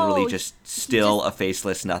 He's No, literally just still just- a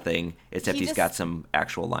faceless nothing, except he he's just- got some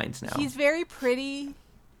actual lines now. He's very pretty,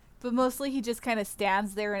 but mostly he just kind of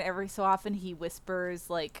stands there, and every so often he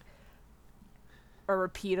whispers like a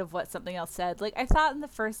repeat of what something else said. Like I thought in the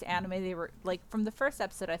first anime they were like from the first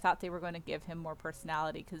episode I thought they were going to give him more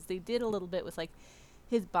personality because they did a little bit with like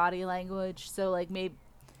his body language. So like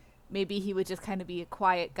maybe he would just kind of be a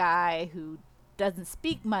quiet guy who doesn't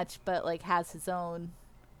speak much but like has his own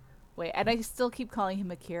way. And I still keep calling him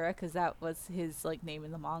Akira because that was his like name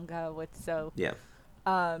in the manga. Yeah.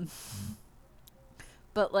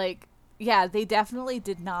 But like yeah, they definitely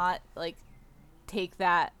did not like take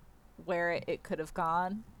that where it could have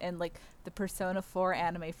gone. And like the Persona 4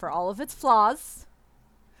 anime, for all of its flaws,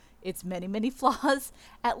 its many flaws,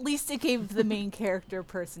 at least it gave the main character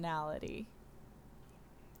personality.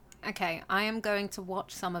 Okay, I am going to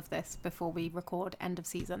watch some of this before we record end of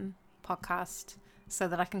season podcast so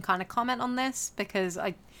that I can kind of comment on this because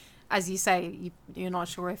as you say, you're not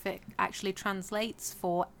sure if it actually translates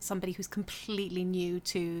for somebody who's completely new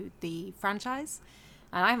to the franchise.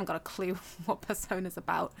 And I haven't got a clue what Persona's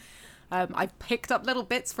about. I picked up little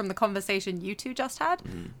bits from the conversation you two just had,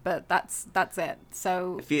 but that's it.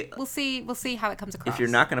 So we'll see how it comes across. If you're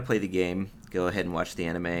not going to play the game, go ahead and watch the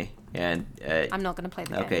anime. And I'm not going to play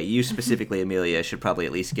the game. okay, you specifically, Amelia, should probably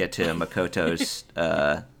at least get to Makoto's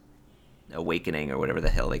awakening or whatever the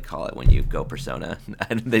hell they call it when you go Persona.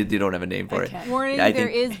 they don't have a name for Okay. it. Warning, I there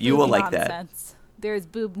think is you will boob like that. nonsense. There's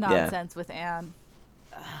boob nonsense with Anne.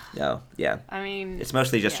 No, yeah. I mean, It's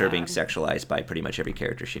mostly just her yeah. being sexualized by pretty much every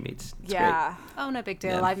character she meets. It's Yeah. Oh, no big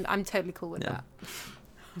deal. Yeah. I'm totally cool with Yeah.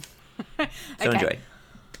 that. great. So enjoy.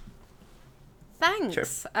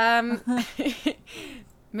 Thanks.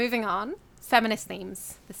 Moving on, feminist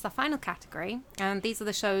themes. This is our final category, and these are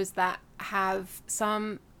the shows that have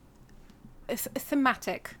some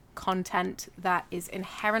thematic content that is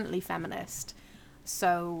inherently feminist.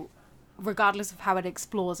 So, regardless of how it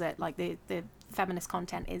explores it, like the feminist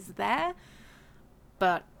content is there,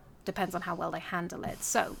 but depends on how well they handle it.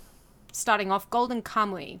 So, starting off, Golden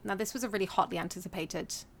Kamuy. Now, this was a really hotly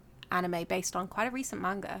anticipated anime based on quite a recent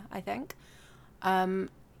manga, I think.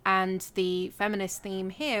 And the feminist theme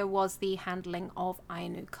here was the handling of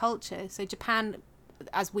Ainu culture. So Japan,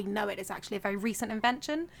 as we know it, is actually a very recent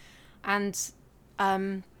invention. And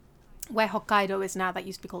where Hokkaido is now, that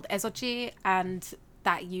used to be called Ezoji, and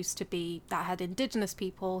that had indigenous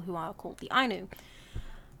people who are called the Ainu.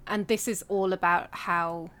 And this is all about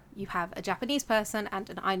how you have a Japanese person and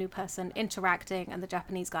an Ainu person interacting, and the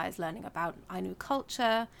Japanese guy is learning about Ainu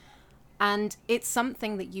culture. And it's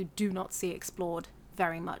something that you do not see explored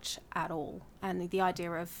very much at all. And the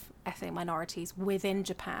idea of ethnic minorities within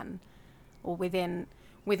Japan, or within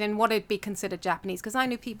what would be considered Japanese, because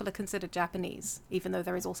Ainu people are considered Japanese, even though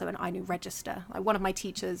there is also an Ainu register. Like one of my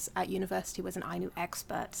teachers at university was an Ainu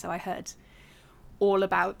expert, so I heard all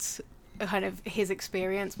about kind of his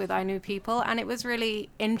experience with Ainu people, and it was really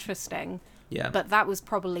interesting. Yeah. But that was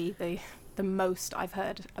probably the most I've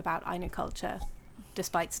heard about Ainu culture,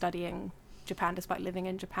 despite studying Japan, despite living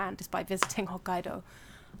in Japan, despite visiting Hokkaido.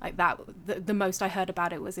 Like that, the most I heard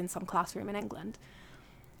about it was in some classroom in England.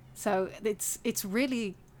 So it's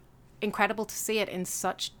really incredible to see it in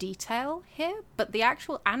such detail here. But the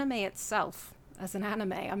actual anime itself, as an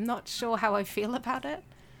anime, I'm not sure how I feel about it.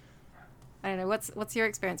 I don't know. What's your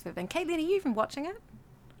experience with it? And Caitlin, are you even watching it?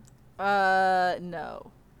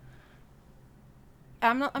 No.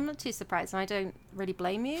 I'm not too surprised, and I don't really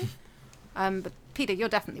blame you. But Peter, you're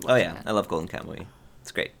definitely Oh watching yeah, it. I love Golden Kamuy.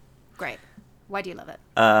 It's great. Great. Why do you love it?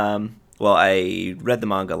 Well, I read the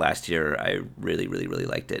manga last year. I really, really, really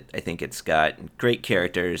liked it. I think it's got great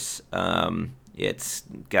characters. It's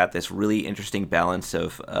got this really interesting balance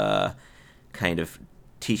of kind of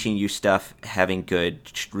teaching you stuff, having good,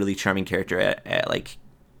 really charming character at like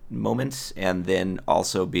moments, and then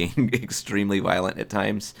also being extremely violent at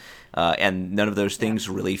times. And none of those things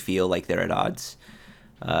really feel like they're at odds.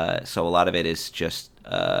 So a lot of it is just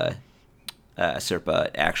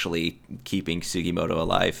Serpa actually keeping Sugimoto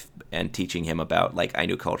alive and teaching him about like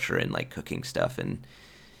Ainu culture and like cooking stuff and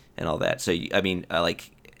all that. So I mean,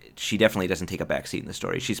 like she definitely doesn't take a backseat in the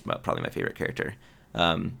story. She's probably my favorite character.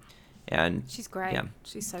 And she's great. Yeah,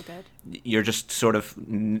 she's so good. You're just sort of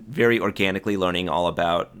very organically learning all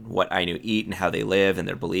about what Ainu eat and how they live and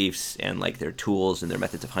their beliefs and like their tools and their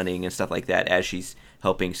methods of hunting and stuff like that as she's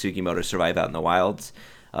helping Sugimoto survive out in the wilds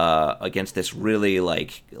against this really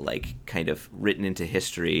like kind of written into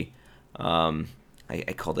history.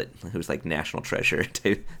 I called it was like national treasure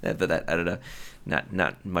too, but that I don't know,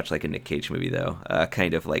 not much like a Nick Cage movie though.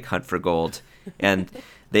 Kind of like Hunt for Gold, and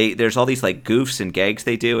there's all these like goofs and gags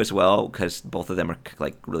they do as well because both of them are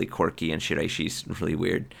like really quirky and Shiraishi's really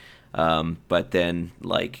weird. But then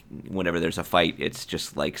like whenever there's a fight, it's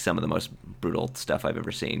just like some of the most brutal stuff I've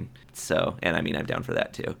ever seen. So, and I mean I'm down for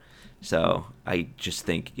that too. So I just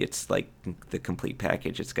think it's like the complete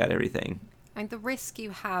package. It's got everything. And the risk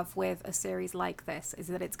you have with a series like this is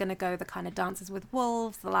that it's going to go the kind of Dances with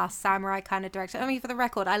Wolves, The Last Samurai kind of direction. I mean, for the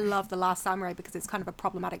record, I love The Last Samurai because it's kind of a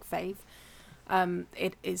problematic fave.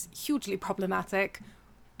 It is hugely problematic.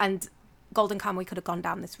 And Golden Kamuy could have gone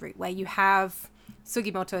down this route where you have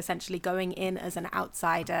Sugimoto essentially going in as an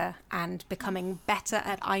outsider and becoming better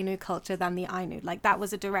at Ainu culture than the Ainu. Like, that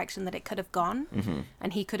was a direction that it could have gone. Mm-hmm.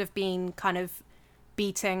 And he could have been kind of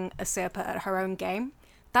beating Asirpa at her own game.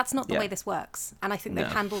 That's not the way this works. And I think they've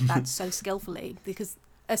handled that so skillfully because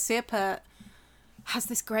Asirpa has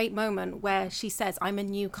this great moment where she says, I'm a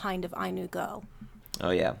new kind of Ainu girl.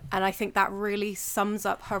 Oh, yeah. And I think that really sums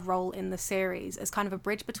up her role in the series as kind of a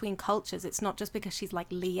bridge between cultures. It's not just because she's like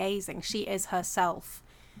liaising. She is herself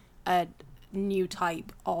a new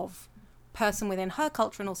type of person within her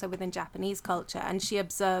culture and also within Japanese culture. And she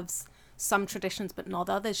observes some traditions but not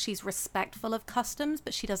others. She's respectful of customs,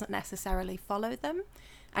 but she doesn't necessarily follow them.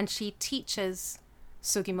 And she teaches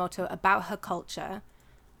Sugimoto about her culture,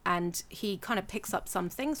 and he kind of picks up some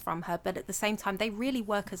things from her, but at the same time, they really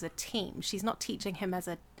work as a team. She's not teaching him as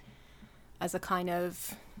a kind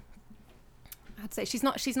of, I'd say she's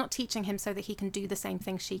not teaching him so that he can do the same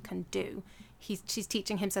thing she can do. She's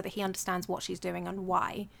teaching him so that he understands what she's doing and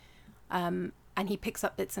why. And he picks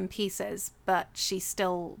up bits and pieces, but she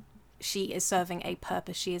is serving a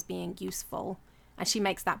purpose. She is being useful. And she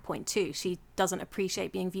makes that point too. She doesn't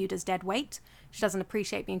appreciate being viewed as dead weight. She doesn't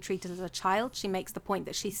appreciate being treated as a child. She makes the point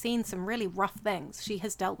that she's seen some really rough things. She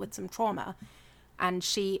has dealt with some trauma. And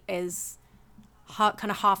she is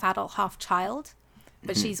kind of half adult, half child.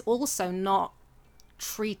 But she's also not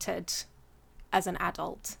treated as an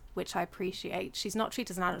adult, which I appreciate. She's not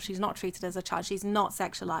treated as an adult. She's not treated as a child. She's not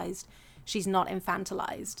sexualized. She's not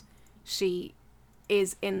infantilized. She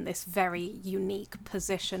is in this very unique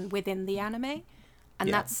position within the anime.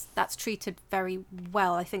 And that's treated very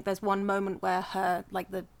well. I think there's one moment where her, like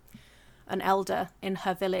an elder in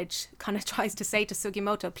her village kind of tries to say to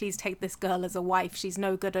Sugimoto, please take this girl as a wife. She's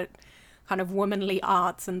no good at kind of womanly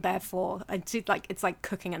arts and therefore, and she's like, it's like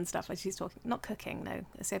cooking and stuff. Like she's talking, not cooking, no,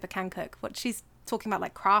 Asirpa can cook, but she's talking about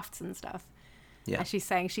like crafts and stuff. Yeah. And she's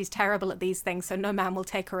saying she's terrible at these things, so no man will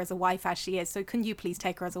take her as a wife as she is. So can you please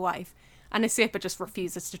take her as a wife? And Asirpa just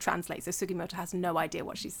refuses to translate, so Sugimoto has no idea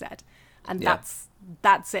what she said. And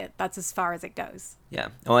that's it. That's as far as it goes. Yeah.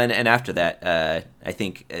 Oh, and after that, I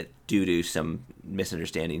think due to some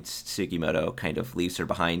misunderstandings, Sugimoto kind of leaves her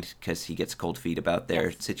behind because he gets cold feet about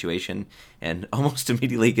their situation and almost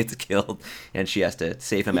immediately gets killed. And she has to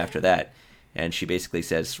save him after that. And she basically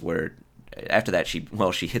says after that,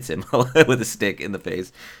 she hits him with a stick in the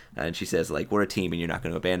face. And she says, like, we're a team and you're not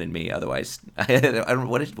going to abandon me. Otherwise, I don't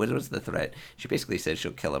what was the threat? She basically said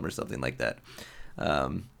she'll kill him or something like that.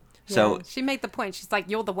 So she made the point. She's like,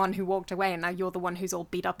 you're the one who walked away and now you're the one who's all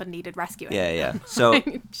beat up and needed rescuing. Yeah. So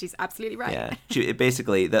she's absolutely right. Yeah.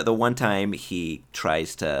 Basically, the one time he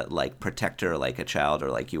tries to like protect her like a child or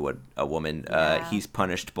like you would a woman, he's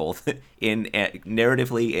punished both in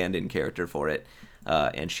narratively and in character for it.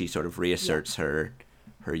 And she sort of reasserts her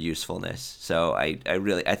usefulness. So I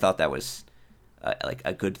thought that was like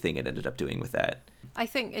a good thing it ended up doing with that. I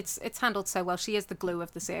think it's handled so well. She is the glue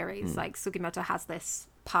of the series. Like Sugimoto has this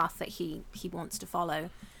path that he wants to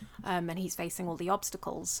follow, and he's facing all the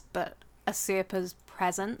obstacles. But Asirpa's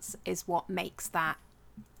presence is what makes that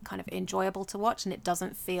kind of enjoyable to watch, and it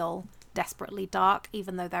doesn't feel desperately dark,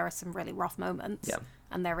 even though there are some really rough moments. Yeah.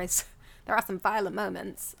 And there are some violent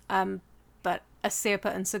moments. But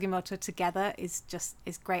Asirpa and Sugimoto together is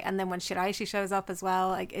great. And then when Shiraishi shows up as well,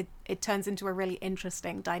 like it turns into a really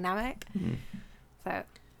interesting dynamic. Mm. So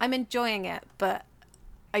I'm enjoying it, but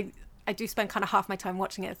I do spend kind of half my time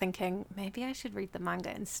watching it thinking maybe I should read the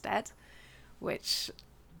manga instead, which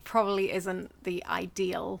probably isn't the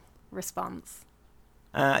ideal response.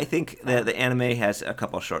 I think the anime has a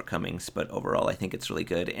couple shortcomings, but overall I think it's really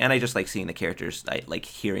good. And I just like seeing the characters. I like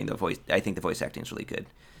hearing the voice. I think the voice acting is really good.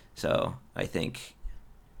 So I think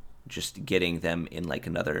just getting them in like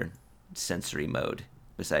another sensory mode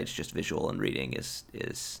besides just visual and reading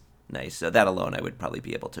is nice. So that alone I would probably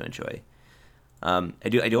be able to enjoy. I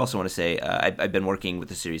do also want to say I've been working with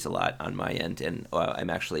the series a lot on my end, and I'm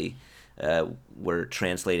actually we're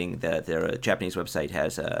translating their Japanese website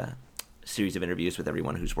has a series of interviews with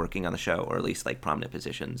everyone who's working on the show, or at least like prominent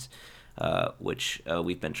positions, which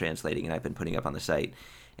we've been translating and I've been putting up on the site.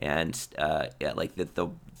 And yeah, like the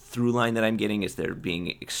through line that I'm getting is they're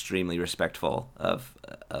being extremely respectful of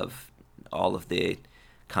all of the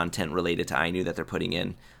content related to Ainu that they're putting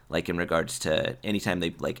in. Like in regards to anytime they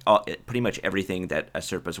pretty much everything that a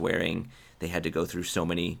Serpa's wearing, they had to go through so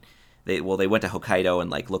many. They went to Hokkaido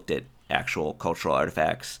and like looked at actual cultural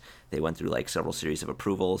artifacts. They went through like several series of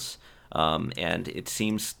approvals, and it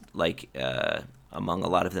seems like among a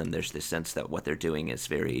lot of them, there's this sense that what they're doing is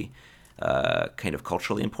very kind of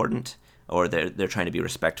culturally important, or they're trying to be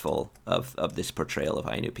respectful of this portrayal of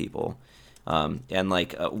Ainu people, and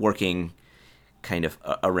like working kind of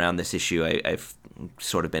around this issue, I've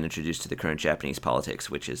sort of been introduced to the current Japanese politics,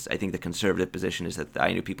 which is, I think the conservative position is that the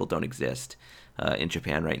Ainu people don't exist in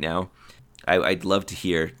Japan right now. I'd love to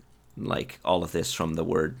hear like all of this from the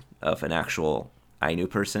word of an actual Ainu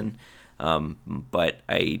person, but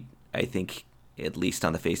I think at least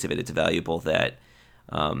on the face of it, it's valuable that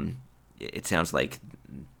it sounds like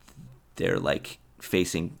they're like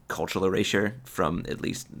facing cultural erasure from at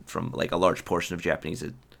least from like a large portion of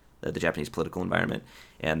the Japanese political environment,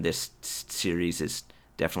 and this series is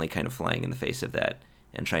definitely kind of flying in the face of that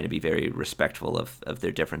and trying to be very respectful of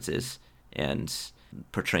their differences and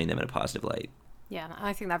portraying them in a positive light. Yeah,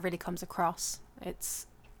 I think that really comes across.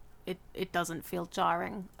 It doesn't feel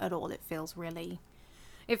jarring at all. It feels really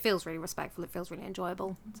respectful. It feels really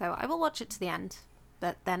enjoyable. So I will watch it to the end,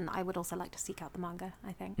 but then I would also like to seek out the manga,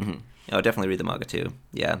 I think. Mm-hmm. Oh, definitely read the manga too.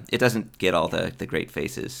 Yeah, it doesn't get all the great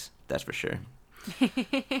faces, that's for sure.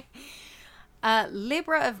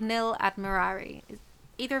 Libra of Nil Admirari. Is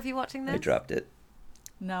either of you watching this? I dropped it.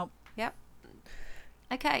 No. Yep.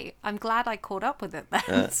 Okay, I'm glad I caught up with it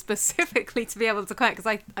then, specifically to be able to comment,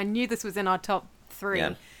 because I knew this was in our top 3, yeah.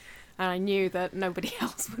 and I knew that nobody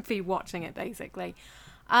else would be watching it, basically.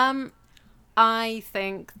 I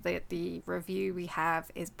think that the review we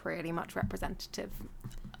have is pretty much representative,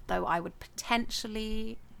 though I would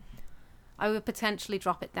potentially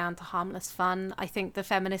drop it down to harmless fun. I think the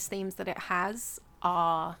feminist themes that it has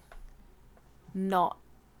are not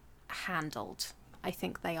handled. I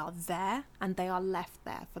think they are there, and they are left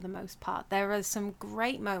there for the most part. There are some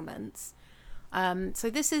great moments. So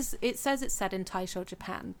it says it's set in Taisho,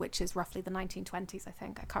 Japan, which is roughly the 1920s, I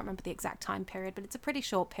think. I can't remember the exact time period, but it's a pretty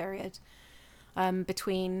short period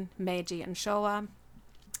between Meiji and Showa.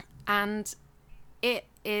 And it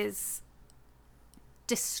is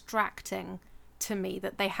distracting to me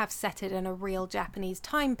that they have set it in a real Japanese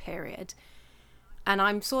time period, and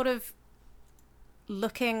I'm sort of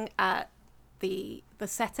looking at the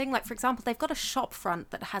setting. Like, for example, they've got a shop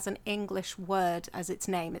front that has an English word as its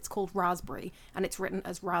name. It's called raspberry, and it's written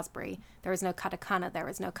as raspberry. There is no katakana, there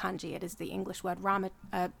is no kanji. It is the English word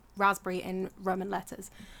raspberry in Roman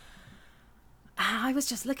letters. And I was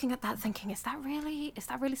just looking at that thinking, is that really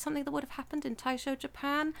something that would have happened in Taisho,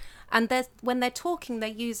 Japan? And when they're talking, they're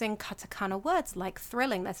using katakana words like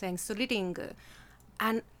thrilling. They're saying suriringu.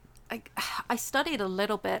 And I studied a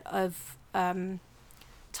little bit of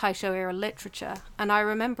Taisho era literature, and I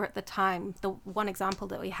remember at the time, the one example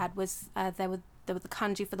that we had was there was the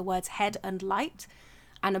kanji for the words head and light,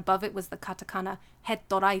 and above it was the katakana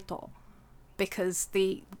hedoraito, because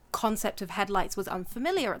the concept of headlights was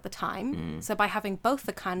unfamiliar at the time. So by having both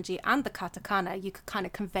the kanji and the katakana, you could kind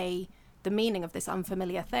of convey the meaning of this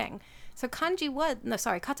unfamiliar thing. So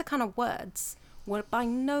katakana words were by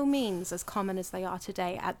no means as common as they are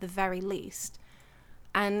today, at the very least.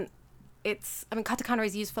 And katakana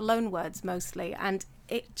is used for loan words mostly, and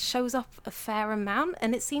it shows up a fair amount,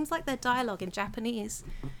 and it seems like their dialogue in Japanese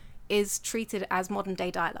is treated as modern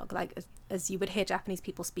day dialogue, like as you would hear Japanese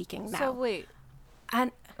people speaking now. So wait,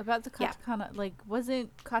 and about the katakana, like,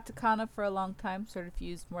 wasn't katakana for a long time sort of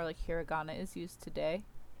used more like hiragana is used today?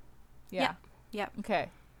 Yeah. Okay.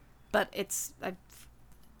 But it's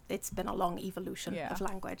been a long evolution of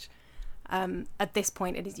language. At this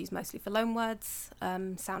point, it is used mostly for loan words,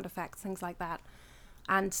 sound effects, things like that.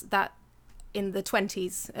 And that in the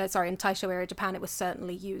 20s, in Taisho era Japan, it was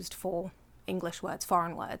certainly used for English words,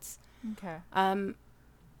 foreign words. Okay.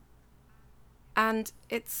 And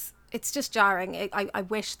it's just jarring. I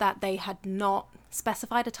wish that they had not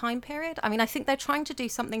specified a time period. I mean, I think they're trying to do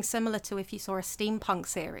something similar to if you saw a steampunk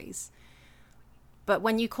series, But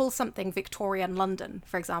when you call something Victorian London,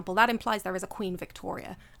 for example, that implies there is a Queen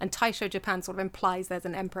Victoria. And Taisho Japan sort of implies there's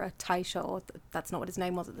an Emperor Taisho, or that's not what his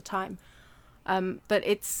name was at the time. But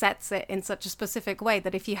it sets it in such a specific way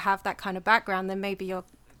that if you have that kind of background, then maybe you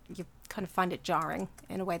kind of find it jarring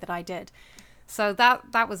in a way that I did. So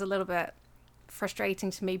that was a little bit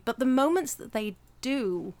frustrating to me. But the moments that they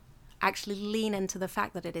do actually lean into the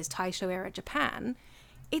fact that it is Taisho era Japan,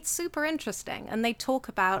 it's super interesting. And they talk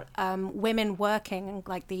about women working,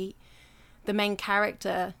 like the main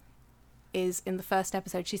character is, in the first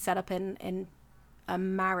episode, she's set up in a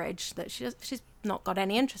marriage that she's not got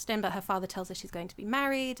any interest in, but her father tells her she's going to be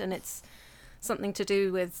married, and it's something to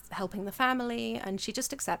do with helping the family, and she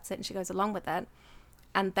just accepts it and she goes along with it.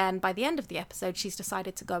 And then by the end of the episode, she's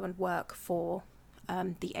decided to go and work for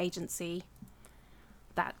the agency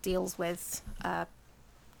that deals with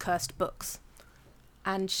cursed books.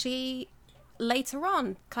 And she later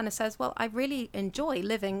on kind of says, well, I really enjoy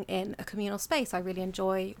living in a communal space. I really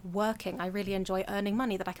enjoy working. I really enjoy earning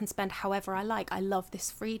money that I can spend however I like. I love this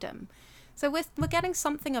freedom. So we're getting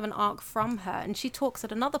something of an arc from her. And she talks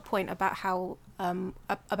at another point about how,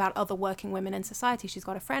 about other working women in society. She's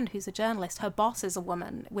got a friend who's a journalist. Her boss is a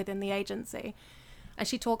woman within the agency. And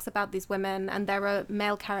she talks about these women, and there are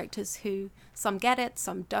male characters who, some get it,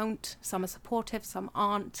 some don't, some are supportive, some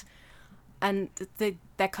aren't. And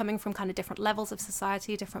they're coming from kind of different levels of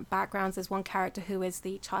society, different backgrounds. There's one character who is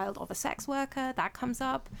the child of a sex worker, that comes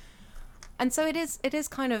up. And so it is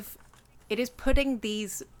putting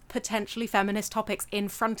these potentially feminist topics in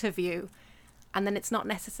front of you, and then it's not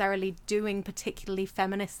necessarily doing particularly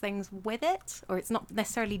feminist things with it, or it's not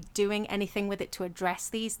necessarily doing anything with it to address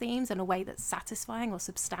these themes in a way that's satisfying or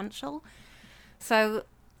substantial. So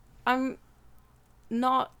I'm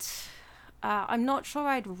not sure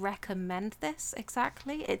I'd recommend this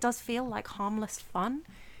exactly. It does feel like harmless fun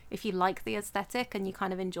if you like the aesthetic and you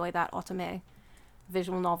kind of enjoy that otome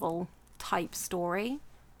visual novel type story.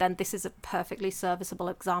 Then this is a perfectly serviceable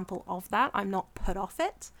example of that. I'm not put off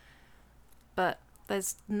it, but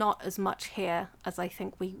there's not as much here as I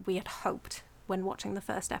think we had hoped when watching the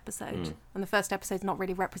first episode. And the first episode's not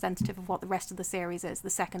really representative of what the rest of the series is. The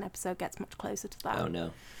second episode gets much closer to that. Oh, no.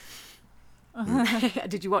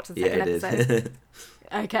 Did you watch the second episode? Did.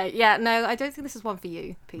 Okay, yeah, no, I don't think this is one for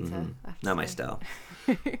you, Peter. Not my style.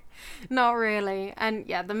 Not really. And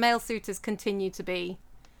yeah, the male suitors continue to be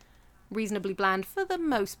reasonably bland for the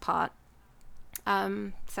most part.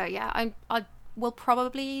 So yeah, I will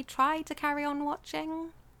probably try to carry on watching,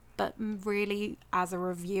 but really as a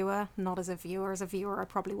reviewer, not as a viewer. As a viewer, I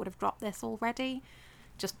probably would have dropped this already,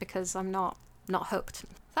 just because I'm not hooked.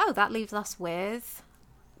 So that leaves us with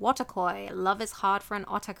Watakoi, Love is Hard for an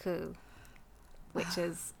Otaku, which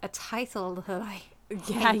is a title that I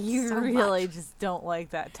hate you so really much. just don't like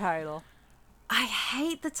that title. I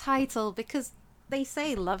hate the title because they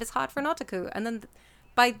say love is hard for an otaku, and then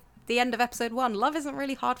by the end of episode 1, love isn't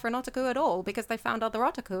really hard for an otaku at all because they found other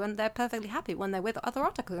otaku and they're perfectly happy when they're with other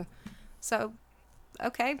otaku. So,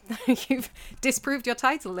 okay, you've disproved your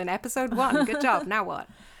title in episode 1. Good job. Now what?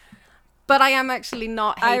 But I am actually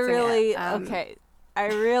not hating it. Okay. I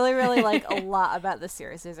really like a lot about the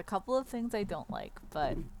series. There's a couple of things I don't like,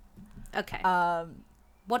 but okay.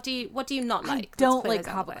 What do you not like? I don't like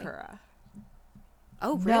Kabakura.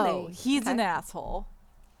 Oh, really? No, he's an asshole.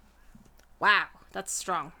 Wow, that's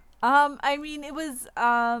strong. I mean, it was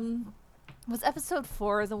episode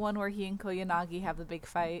 4 the one where he and Koyanagi have the big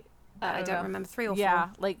fight? I don't remember 3 or 4. Yeah,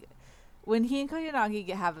 like when he and Koyanagi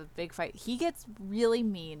have a big fight, he gets really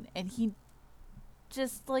mean, and he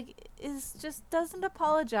just doesn't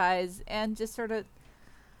apologize, and just sort of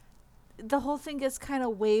the whole thing gets kind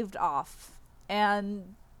of waved off.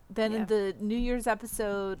 And then in the New Year's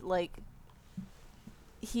episode, like,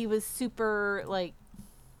 he was super like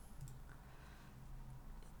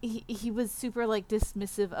he was super like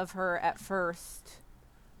dismissive of her at first,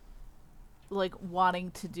 like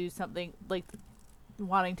wanting to do something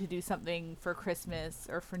for Christmas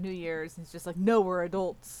or for New Year's, and it's just like, no, we're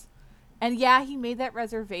adults. And yeah, he made that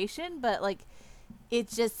reservation, but like it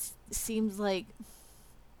just seems like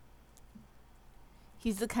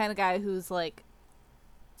he's the kind of guy who's like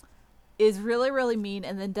is really, really mean,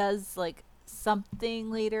 and then does like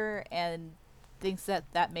something later and thinks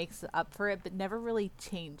that makes up for it, but never really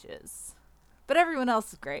changes. But everyone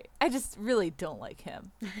else is great. I just really don't like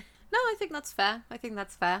him. No, I think that's fair.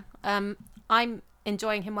 I'm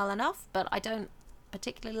enjoying him well enough, but I don't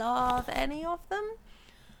particularly love any of them.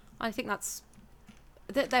 I think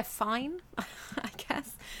they're fine, I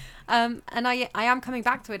guess. And I am coming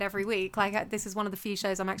back to it every week. Like, this is one of the few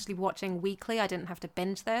shows I'm actually watching weekly. I didn't have to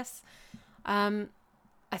binge this.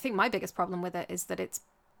 I think my biggest problem with it is that its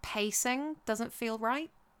pacing doesn't feel right.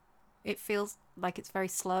 It feels like it's very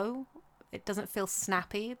slow. It doesn't feel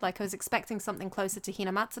snappy. Like I was expecting something closer to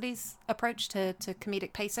Hinamatsuri's approach to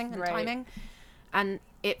comedic pacing and timing. And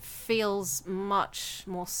it feels much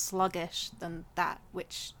more sluggish than that,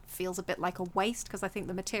 which feels a bit like a waste because I think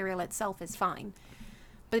the material itself is fine.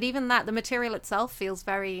 But even that, the material itself feels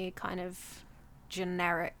very kind of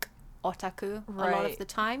generic otaku a lot of the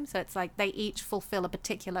time. So it's like they each fulfill a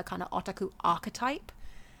particular kind of otaku archetype.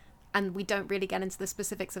 And we don't really get into the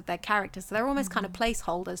specifics of their characters. So they're almost kind of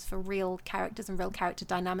placeholders for real characters and real character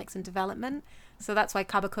dynamics and development. So that's why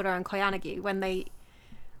Kabakura and Koyanagi, when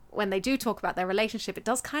they do talk about their relationship, it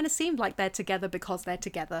does kind of seem like they're together because they're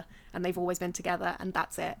together and they've always been together and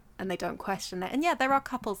that's it. And they don't question it. And yeah, there are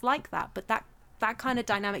couples like that, but that kind of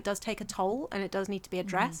dynamic does take a toll and it does need to be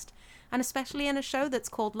addressed. And especially in a show that's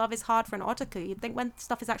called Love is Hard for an Otaku, you'd think when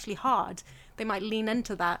stuff is actually hard, they might lean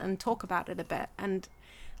into that and talk about it a bit. And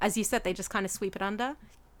as you said, they just kind of sweep it under.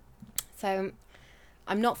 So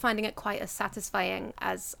I'm not finding it quite as satisfying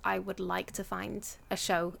as I would like to find a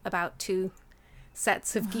show about two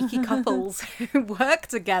sets of geeky couples who work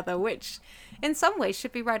together, which in some ways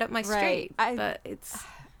should be right up my street. But it's...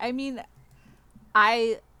 I mean,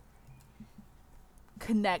 I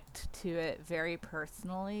connect to it very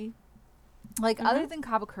personally. Like, other than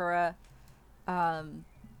Kabakura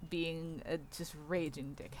being a just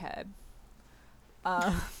raging dickhead.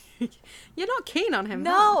 You're not keen on him,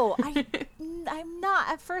 no. I'm not.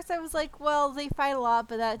 At first I was like, well, they fight a lot,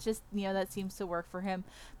 but that just, that seems to work for him.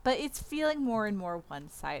 But it's feeling more and more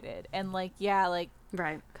one-sided. And like, yeah, like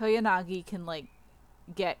Koyanagi can like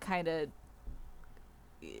get kind of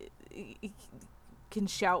can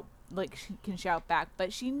shout back,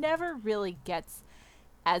 but she never really gets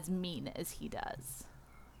as mean as he does.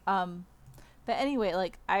 But anyway,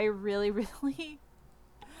 like I really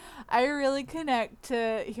connect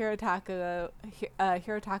to Hirotaka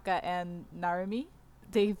and Narumi.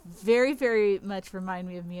 They very, very much remind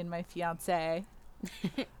me of me and my fiance.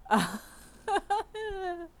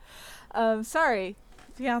 Sorry,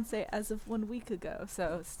 fiance as of 1 week ago,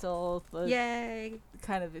 so still yay,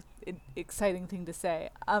 kind of exciting thing to say.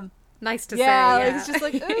 Nice to say. Yeah, like, it's just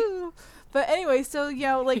like ooh. But anyway, so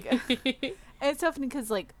like, and it's so funny because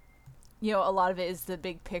like, a lot of it is the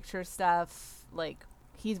big picture stuff. Like,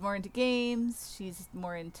 he's more into games, she's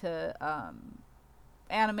more into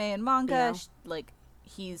anime and manga. Like,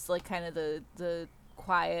 he's like kind of the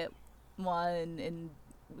quiet one, and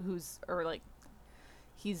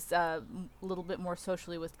he's a little bit more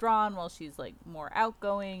socially withdrawn, while she's like more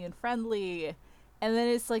outgoing and friendly. And then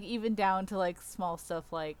it's like even down to like small stuff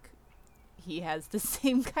like he has the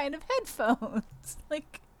same kind of headphones.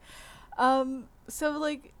 Like, so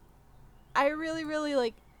like I really, really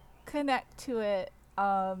like connect to it.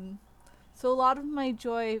 So a lot of my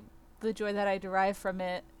the joy that I derive from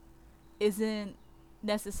it isn't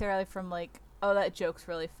necessarily from like, oh, that joke's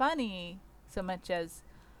really funny, so much as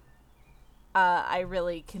I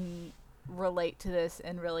really can relate to this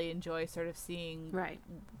and really enjoy sort of seeing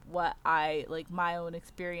what I like, my own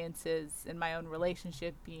experiences and my own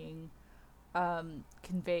relationship being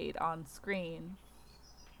conveyed on screen.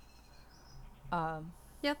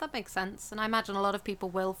 Yeah, that makes sense. And I imagine a lot of people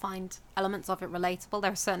will find elements of it relatable.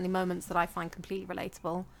 There are certainly moments that I find completely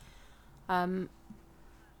relatable. But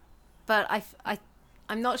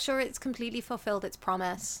I'm not sure it's completely fulfilled its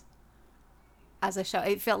promise as a show.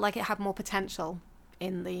 It felt like it had more potential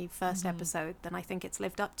in the first episode than I think it's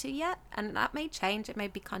lived up to yet. And that may change. It may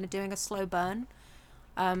be kind of doing a slow burn.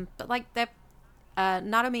 But like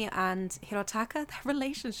Narumi and Hirotaka, their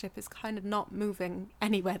relationship is kind of not moving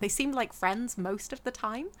anywhere. They seem like friends most of the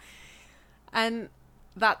time. And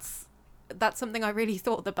that's something I really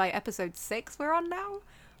thought that by episode 6 we're on now,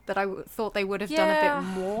 that I thought they would have done a bit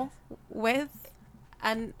more with.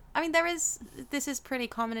 And I mean, this is pretty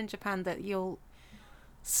common in Japan, that you'll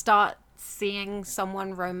start seeing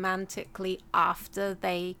someone romantically after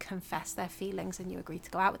they confess their feelings and you agree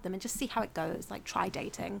to go out with them and just see how it goes, like try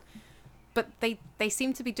dating. But they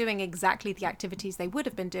seem to be doing exactly the activities they would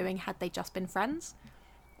have been doing had they just been friends.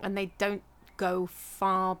 And they don't go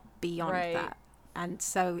far beyond that. And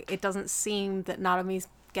so it doesn't seem that Narumi's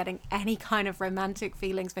getting any kind of romantic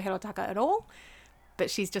feelings for Hirotaka at all. But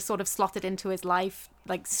she's just sort of slotted into his life,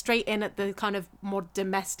 like straight in at the kind of more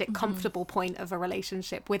domestic, comfortable point of a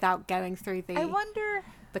relationship without going through the... I wonder...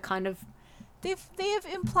 The kind of... They have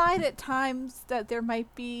implied at times that there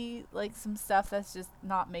might be like some stuff that's just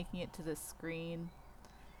not making it to the screen.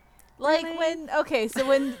 Like when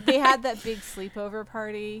they had that big sleepover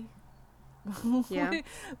party,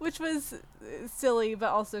 which was silly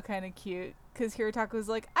but also kind of cute. because Hirotaka was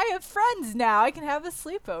like, I have friends now. I can have a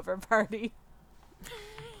sleepover party.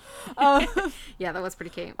 Yeah, that was pretty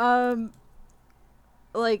cute.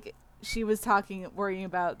 Like, she was worrying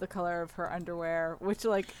about the color of her underwear, which,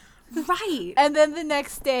 like... Right. And then the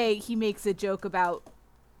next day, he makes a joke about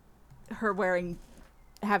her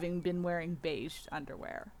having been wearing beige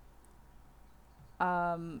underwear.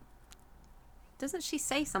 Doesn't she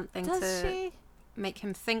say something make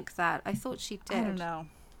him think that? I thought she did. I don't know.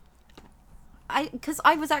 Because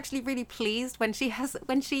I was actually really pleased when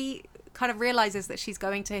she kind of realizes that she's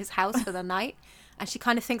going to his house for the night, and she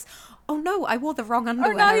kind of thinks, "Oh no, I wore the wrong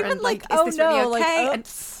underwear." Or not even and, like, is "Oh this no," really okay? like,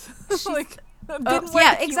 oops. And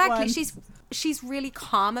Yeah, exactly. She's really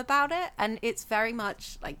calm about it, and it's very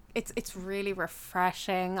much like it's really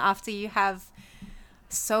refreshing after you have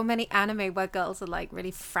so many anime where girls are like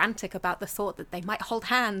really frantic about the thought that they might hold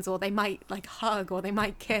hands or they might like hug or they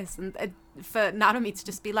might kiss, and for Narumi to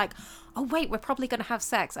just be like, oh wait, we're probably going to have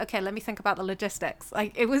sex, okay, let me think about the logistics.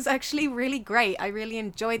 Like, it was actually really great. I really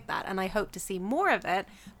enjoyed that, and I hope to see more of it,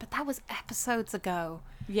 but that was episodes ago.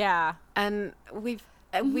 Yeah. And we've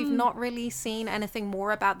not really seen anything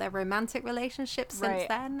more about their romantic relationship since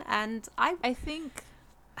then, and I think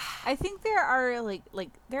there are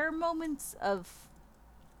like there are moments of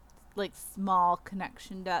like small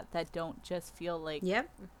connection that don't just feel like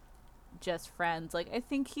just friends. Like, I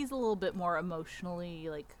think he's a little bit more emotionally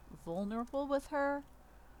like vulnerable with her.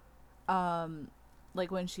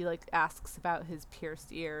 Like when she like asks about his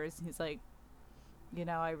pierced ears, he's like, you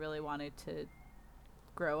know, I really wanted to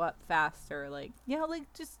grow up faster, like, you know, like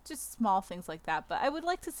just small things like that. But I would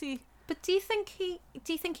like to see. But do you think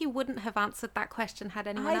he wouldn't have answered that question had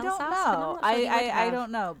anyone else asked? I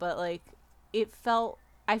don't know, but like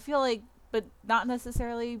I feel like, but not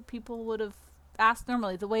necessarily people would have asked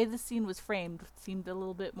normally. The way the scene was framed seemed a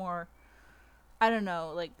little bit more, I don't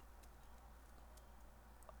know, like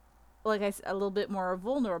a little bit more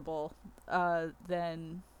vulnerable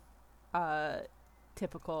than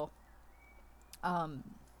typical. I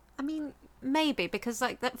mean, maybe, because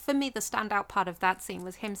like that, for me, the standout part of that scene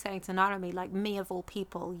was him saying to Narumi, like, me of all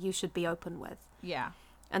people, you should be open with. Yeah.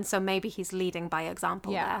 And so maybe he's leading by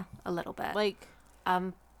example there a little bit. Like,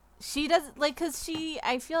 she does, like, because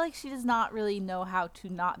I feel like she does not really know how to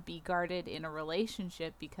not be guarded in a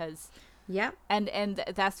relationship, because and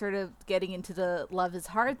that's sort of getting into the love is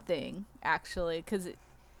hard thing, actually, because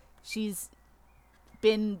she's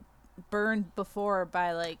been burned before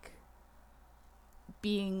by like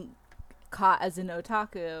being caught as an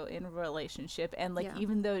otaku in a relationship, and like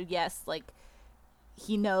even though yes, like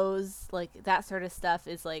he knows like that sort of stuff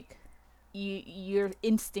is like your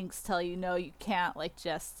instincts tell you no, you can't like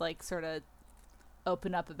just like sort of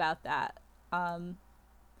open up about that.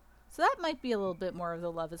 So that might be a little bit more of the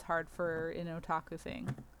love is hard for an otaku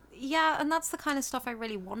thing. Yeah, and that's the kind of stuff I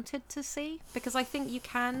really wanted to see, because I think you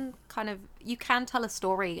can tell a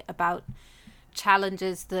story about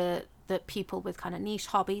challenges that people with kind of niche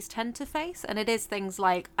hobbies tend to face, and it is things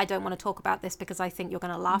like, I don't want to talk about this because I think you're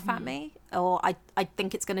going to laugh at me, or I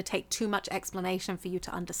think it's going to take too much explanation for you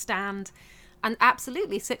to understand, and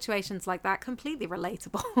absolutely situations like that, completely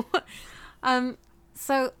relatable.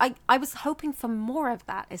 So I was hoping for more of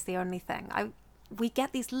that is the only thing. We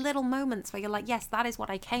get these little moments where you're like, yes, that is what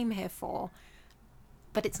I came here for,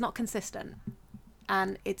 but it's not consistent,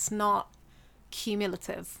 and it's not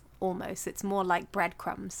cumulative. Almost, it's more like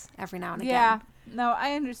breadcrumbs every now and again. Yeah, no,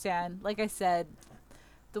 I understand. Like I said,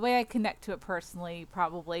 the way I connect to it personally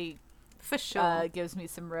probably for sure gives me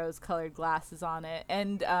some rose-colored glasses on it,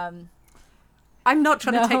 and I'm not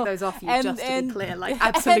trying to take those off you, just to be clear. Like,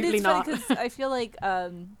 absolutely not. Because I feel like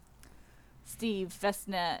Steve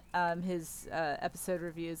Vestnet, his episode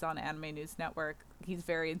reviews on Anime News Network, he's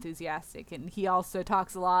very enthusiastic, and he also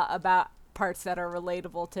talks a lot about parts that are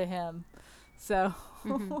relatable to him. So,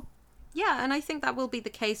 yeah, and I think that will be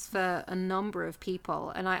the case for a number of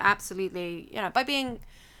people. And I absolutely, you know,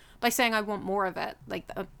 by saying I want more of it,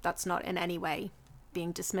 like that's not in any way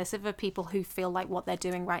being dismissive of people who feel like what they're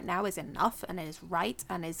doing right now is enough and is right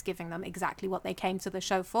and is giving them exactly what they came to the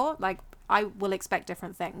show for. Like, I will expect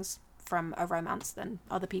different things from a romance than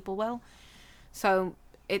other people will. So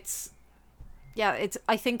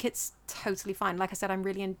I think it's totally fine. Like I said, I'm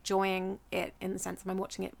really enjoying it in the sense that I'm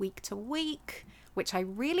watching it week to week, which I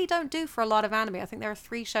really don't do for a lot of anime. I think there are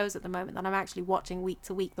 3 shows at the moment that I'm actually watching week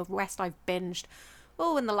to week. The rest I've binged,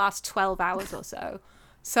 in the last 12 hours or so.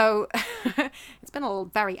 So it's been a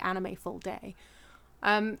very anime-full day.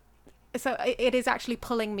 So it is actually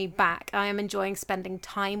pulling me back. I am enjoying spending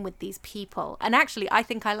time with these people. And actually, I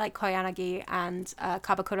think I like Koyanagi and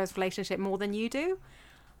Kabakura's relationship more than you do.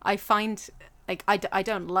 I find, like, I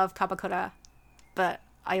don't love Kabakura but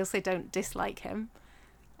I also don't dislike him.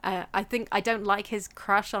 I think I don't like his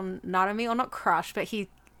crush on Narumi, or not crush, but he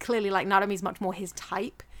clearly, like, Narumi's much more his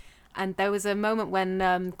type. And there was a moment when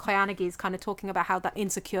Koyanegi's kind of talking about how that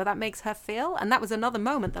insecure that makes her feel, and that was another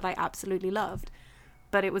moment that I absolutely loved.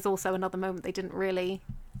 But it was also another moment they didn't really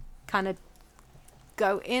kind of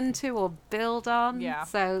go into or build on. Yeah.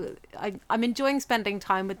 So I'm enjoying spending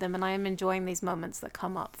time with them, and I am enjoying these moments that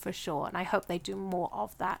come up for sure. And I hope they do more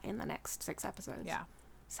of that in the next 6 episodes. Yeah.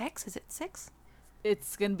 6? Is it 6?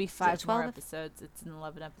 It's going to be 5 more 12? episodes. It's an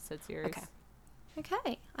 11-episode series.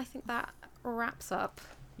 Okay. I think that wraps up.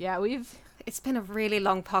 Yeah, It's been a really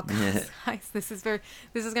long podcast, guys. This is going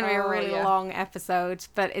to be a really long episode,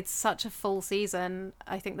 but it's such a full season.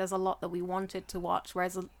 I think there's a lot that we wanted to watch,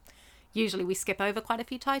 whereas usually we skip over quite a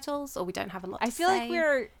few titles, or we don't have a lot to say.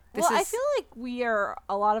 I feel like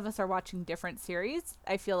a lot of us are watching different series.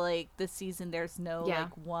 I feel like this season there's no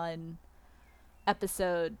like one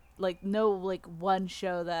episode, like no like one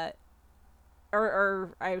show that,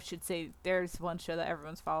 or I should say there's one show that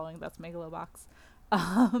everyone's following, that's Megalobox.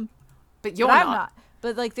 But you're I'm not. not.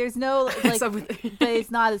 But like there's no like but it's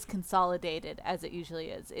not as consolidated as it usually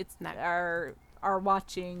is. It's our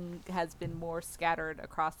watching has been more scattered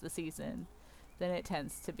across the season than it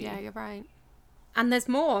tends to be. Yeah, you're right. And there's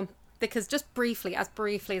more, because just briefly as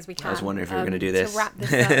we can. I was wondering if we were going to do this. To wrap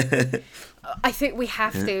this up, I think we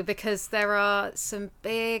have to, because there are some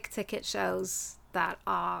big ticket shows that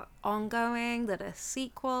are ongoing, that are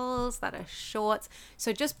sequels, that are shorts.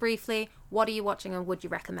 So just briefly, what are you watching and would you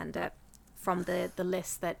recommend it from the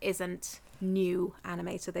list that isn't new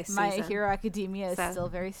anime to this My season? Hero Academia is still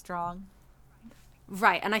very strong.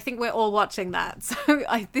 Right, and I think we're all watching that. So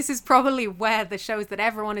this is probably where the shows that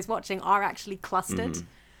everyone is watching are actually clustered.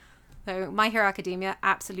 So My Hero Academia,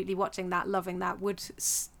 absolutely watching that, loving that. Would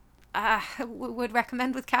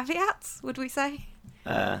recommend with caveats, would we say?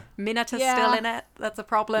 Minato's still in it. That's a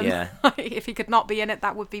problem. Yeah. If he could not be in it,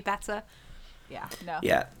 that would be better. Yeah, no.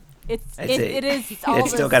 Yeah. It is all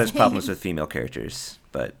It's still the got its same. problems with female characters,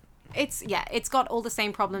 but It's got all the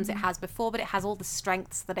same problems it has before, but it has all the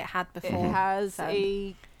strengths that it had before. It has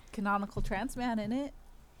a canonical trans man in it.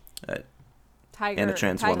 Tiger and a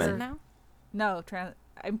trans Tiger, woman. Now? No,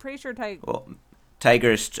 I'm pretty sure Tiger. Well,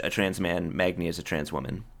 Tiger's a trans man. Magni is a trans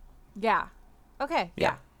woman. Yeah. Okay.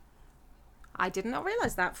 Yeah. I did not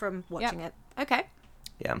realize that from watching it. Okay.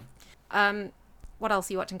 Yeah. What else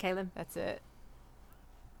are you watching, Kaylin? That's it.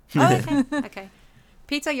 Oh, okay. Okay.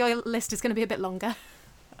 Peter, your list is going to be a bit longer.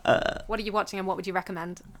 What are you watching and what would you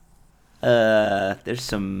recommend? There's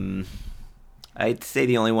some. I'd say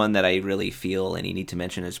the only one that I really feel any need to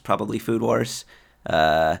mention is probably Food Wars.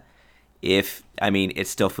 It's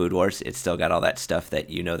still Food Wars. It's still got all that stuff that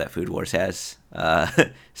that Food Wars has.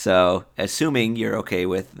 So assuming you're okay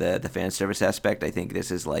with the fan service aspect, I think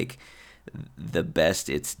this is like the best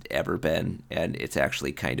it's ever been, and it's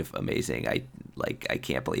actually kind of amazing. I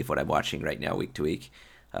can't believe what I'm watching right now, week to week.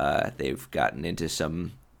 They've gotten into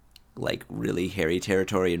some like really hairy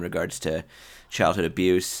territory in regards to childhood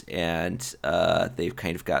abuse, and they've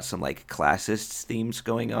kind of got some like classist themes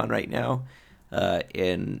going on right now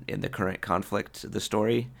in the current conflict of the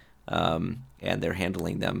story, and they're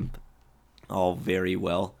handling them all very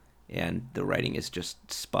well, and the writing is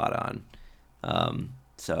just spot on.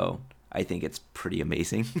 So I think it's pretty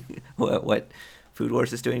amazing what Food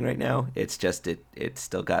Wars is doing right now. It's just it's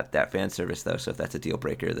still got that fan service though, so if that's a deal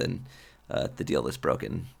breaker, then the deal is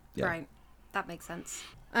broken. Yeah. Right. That makes sense.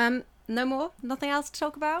 No more? Nothing else to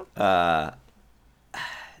talk about?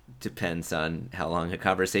 Depends on how long a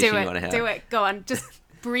conversation you want to have. Do it. Go on. Just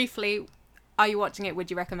briefly, are you watching it?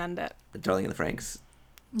 Would you recommend it? Darling in the Franxx.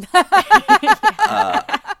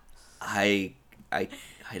 I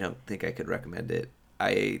don't think I could recommend it.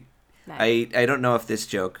 No. I don't know if this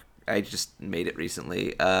joke, I just made it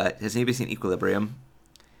recently. Has anybody seen Equilibrium?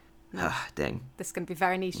 No. Dang. This is going to be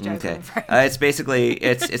very niche joke. Okay. I'm afraid. It's basically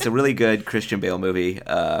it's a really good Christian Bale movie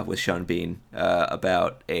with Sean Bean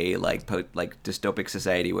about a dystopic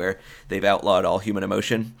society where they've outlawed all human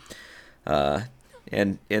emotion, and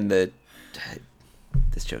in the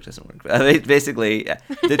this joke doesn't work. Basically,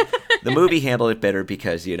 the movie handled it better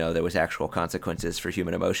because there was actual consequences for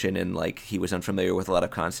human emotion, and he was unfamiliar with a lot of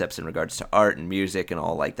concepts in regards to art and music and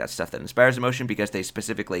all that stuff that inspires emotion, because they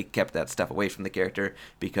specifically kept that stuff away from the character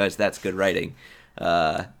because that's good writing.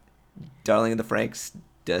 Darling in the Franxx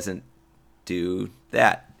doesn't do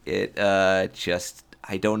that. It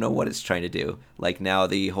I don't know what it's trying to do. Now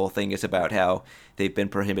the whole thing is about how they've been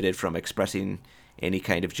prohibited from expressing any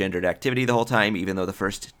kind of gendered activity the whole time, even though the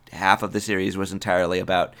first half of the series was entirely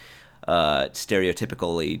about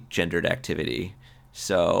stereotypically gendered activity.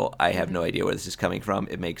 So I have no idea where this is coming from.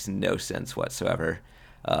 It makes no sense whatsoever.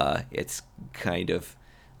 It's kind of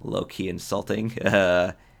low-key insulting.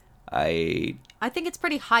 I think it's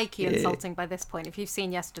pretty high-key insulting by this point, if you've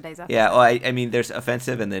seen yesterday's episode. Yeah, well, I mean, there's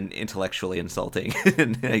offensive and then intellectually insulting.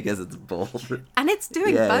 And I guess it's both. And it's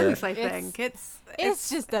doing both, I think. It's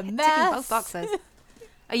just a mess. Ticking both boxes.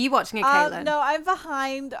 Are you watching it, Caitlin? No, I'm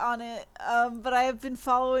behind on it, but I have been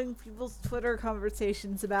following people's Twitter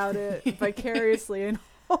conversations about it vicariously, and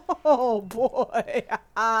oh boy,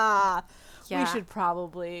 we should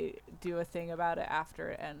probably do a thing about it after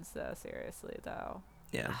it ends, though. Seriously, though.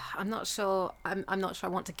 Yeah. I'm not sure. I'm not sure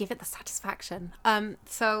I want to give it the satisfaction.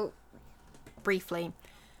 So, briefly,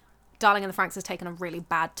 Darling in the Franxx has taken a really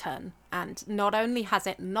bad turn, and not only has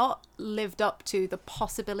it not lived up to the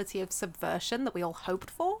possibility of subversion that we all hoped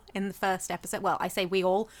for in the first episode. Well, I say we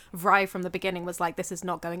all. Vry from the beginning was like, this is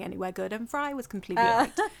not going anywhere good, and Vry was completely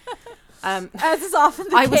right. As is often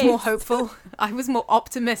the case. I was more hopeful. I was more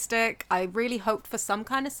optimistic. I really hoped for some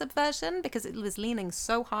kind of subversion because it was leaning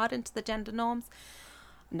so hard into the gender norms.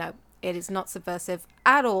 No, it is not subversive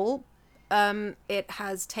at all. It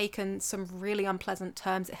has taken some really unpleasant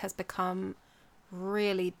turns. It has become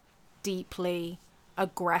really deeply,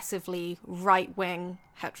 aggressively right-wing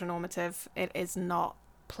heteronormative. It is not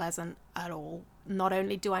pleasant at all. Not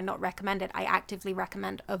only do I not recommend it, I actively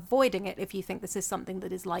recommend avoiding it if you think this is something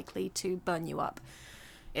that is likely to burn you up.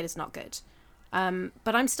 It is not good.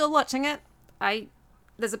 But I'm still watching it.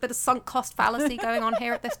 There's a bit of sunk cost fallacy going on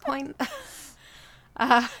here at this point.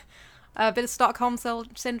 A bit of Stockholm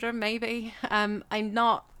syndrome, maybe. I'm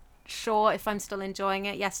not sure if I'm still enjoying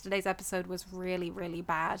it. Yesterday's episode was really, really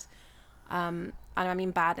bad. And I mean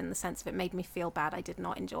bad in the sense of it made me feel bad. I did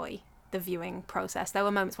not enjoy the viewing process. There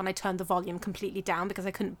were moments when I turned the volume completely down because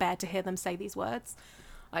I couldn't bear to hear them say these words.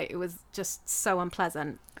 It was just so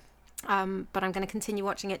unpleasant. But I'm going to continue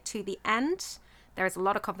watching it to the end. There is a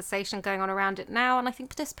lot of conversation going on around it now, and I think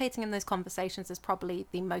participating in those conversations is probably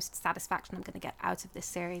the most satisfaction I'm going to get out of this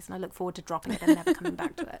series, and I look forward to dropping it and never coming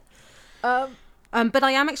back to it. But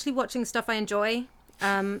I am actually watching stuff I enjoy.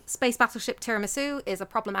 Space Battleship Tiramisu is a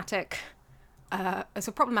problematic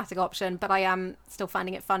option, but I am still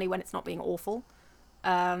finding it funny when it's not being awful.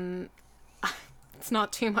 It's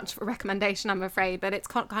not too much of a recommendation, I'm afraid, but it's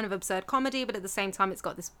kind of absurd comedy, but at the same time it's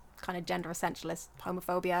got this kind of gender essentialist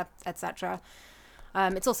homophobia, etc.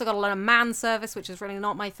 It's also got a lot of man service, which is really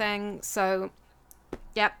not my thing. So,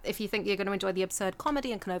 yeah, if you think you're going to enjoy the absurd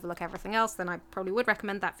comedy and can overlook everything else, then I probably would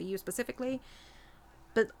recommend that for you specifically.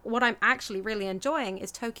 But what I'm actually really enjoying is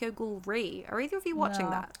Tokyo Ghoul Re. Are either of you watching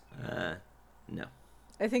that? No.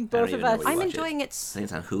 I think both of us. I'm enjoying it. I think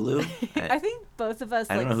it's on Hulu. I think both of us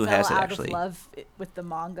I don't know who fell has it, out actually. of love with the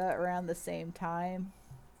manga around the same time.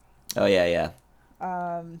 Oh, yeah.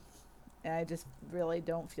 And I just really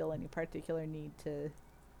don't feel any particular need to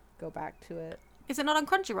go back to it. Is it not on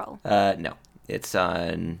Crunchyroll? No. It's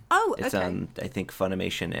on... It's okay. on, I think,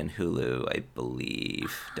 Funimation and Hulu, I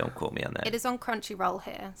believe. Don't quote me on that. It is on Crunchyroll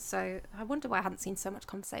here, so I wonder why I hadn't seen so much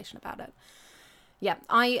conversation about it. Yeah,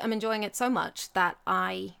 I am enjoying it so much that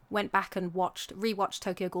I went back and rewatched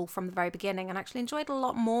Tokyo Ghoul from the very beginning and actually enjoyed it a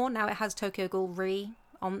lot more. Now it has Tokyo Ghoul Re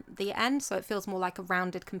on the end, so it feels more like a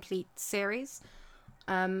rounded, complete series.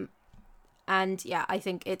 And yeah, I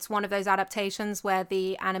think it's one of those adaptations where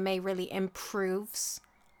the anime really improves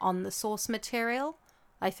on the source material.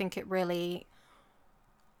 I think it really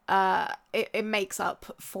it makes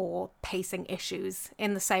up for pacing issues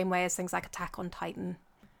in the same way as things like Attack on Titan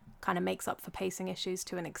kind of makes up for pacing issues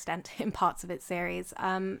to an extent in parts of its series.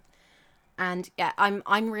 And yeah,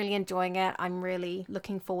 I'm really enjoying it. I'm really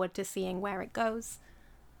looking forward to seeing where it goes.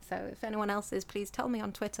 So if anyone else is, please tell me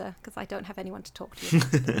on Twitter, because I don't have anyone to talk to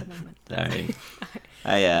about at the moment. Sorry.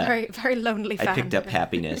 Very, very lonely fan. I picked up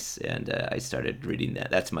Happiness, and I started reading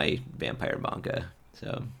that. That's my vampire manga.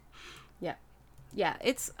 So yeah,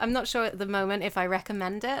 I'm not sure at the moment if I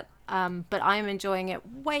recommend it, but I am enjoying it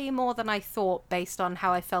way more than I thought based on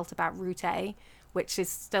how I felt about Route, which is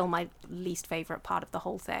still my least favorite part of the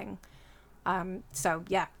whole thing. So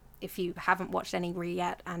yeah, if you haven't watched any Re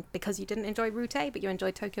yet, and because you didn't enjoy Route but you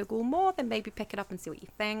enjoyed Tokyo Ghoul more, then maybe pick it up and see what you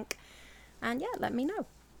think. And yeah, let me know.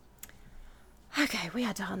 Okay, we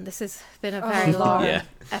are done. This has been a very long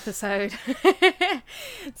episode.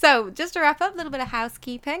 So, just to wrap up, a little bit of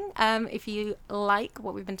housekeeping. If you like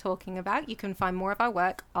what we've been talking about, you can find more of our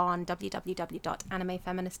work on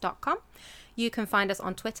www.animefeminist.com. You can find us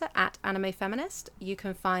on Twitter @animefeminist. You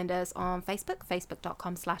can find us on Facebook,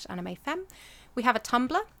 facebook.com/animefem. We have a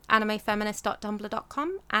Tumblr,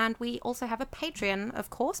 animefeminist.tumblr.com, and we also have a Patreon, of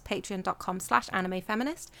course,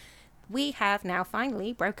 patreon.com/animefeminist. We have now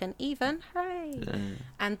finally broken even. Hooray! Yay!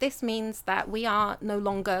 And this means that we are no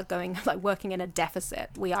longer working in a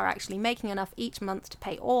deficit. We are actually making enough each month to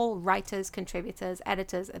pay all writers, contributors,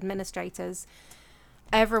 editors, administrators,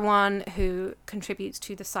 everyone who contributes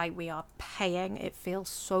to the site. We are paying. It feels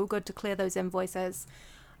so good to clear those invoices.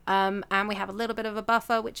 And we have a little bit of a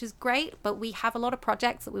buffer, which is great, but we have a lot of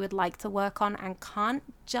projects that we would like to work on and can't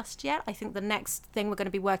just yet. I think the next thing we're going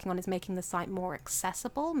to be working on is making the site more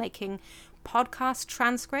accessible, making podcast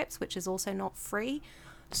transcripts, which is also not free.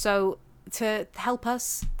 So to help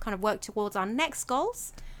us kind of work towards our next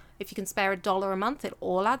goals, if you can spare $1 a month, it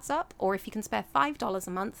all adds up. Or if you can spare $5 a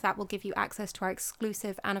month, that will give you access to our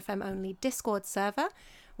exclusive AniFem only Discord server,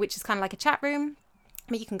 which is kind of like a chat room.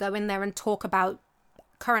 But you can go in there and talk about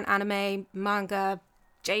current anime, manga,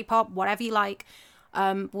 J-pop, whatever you like,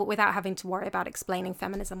 without having to worry about explaining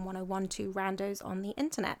Feminism 101 to randos on the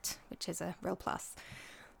internet, which is a real plus.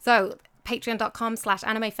 So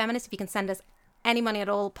patreon.com/animefeminist. If you can send us any money at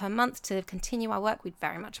all per month to continue our work, we'd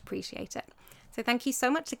very much appreciate it. So thank you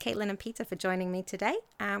so much to Caitlin and Peter for joining me today,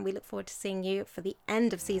 and we look forward to seeing you for the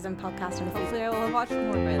end of season podcast. Hopefully I will have watched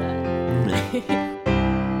more by then.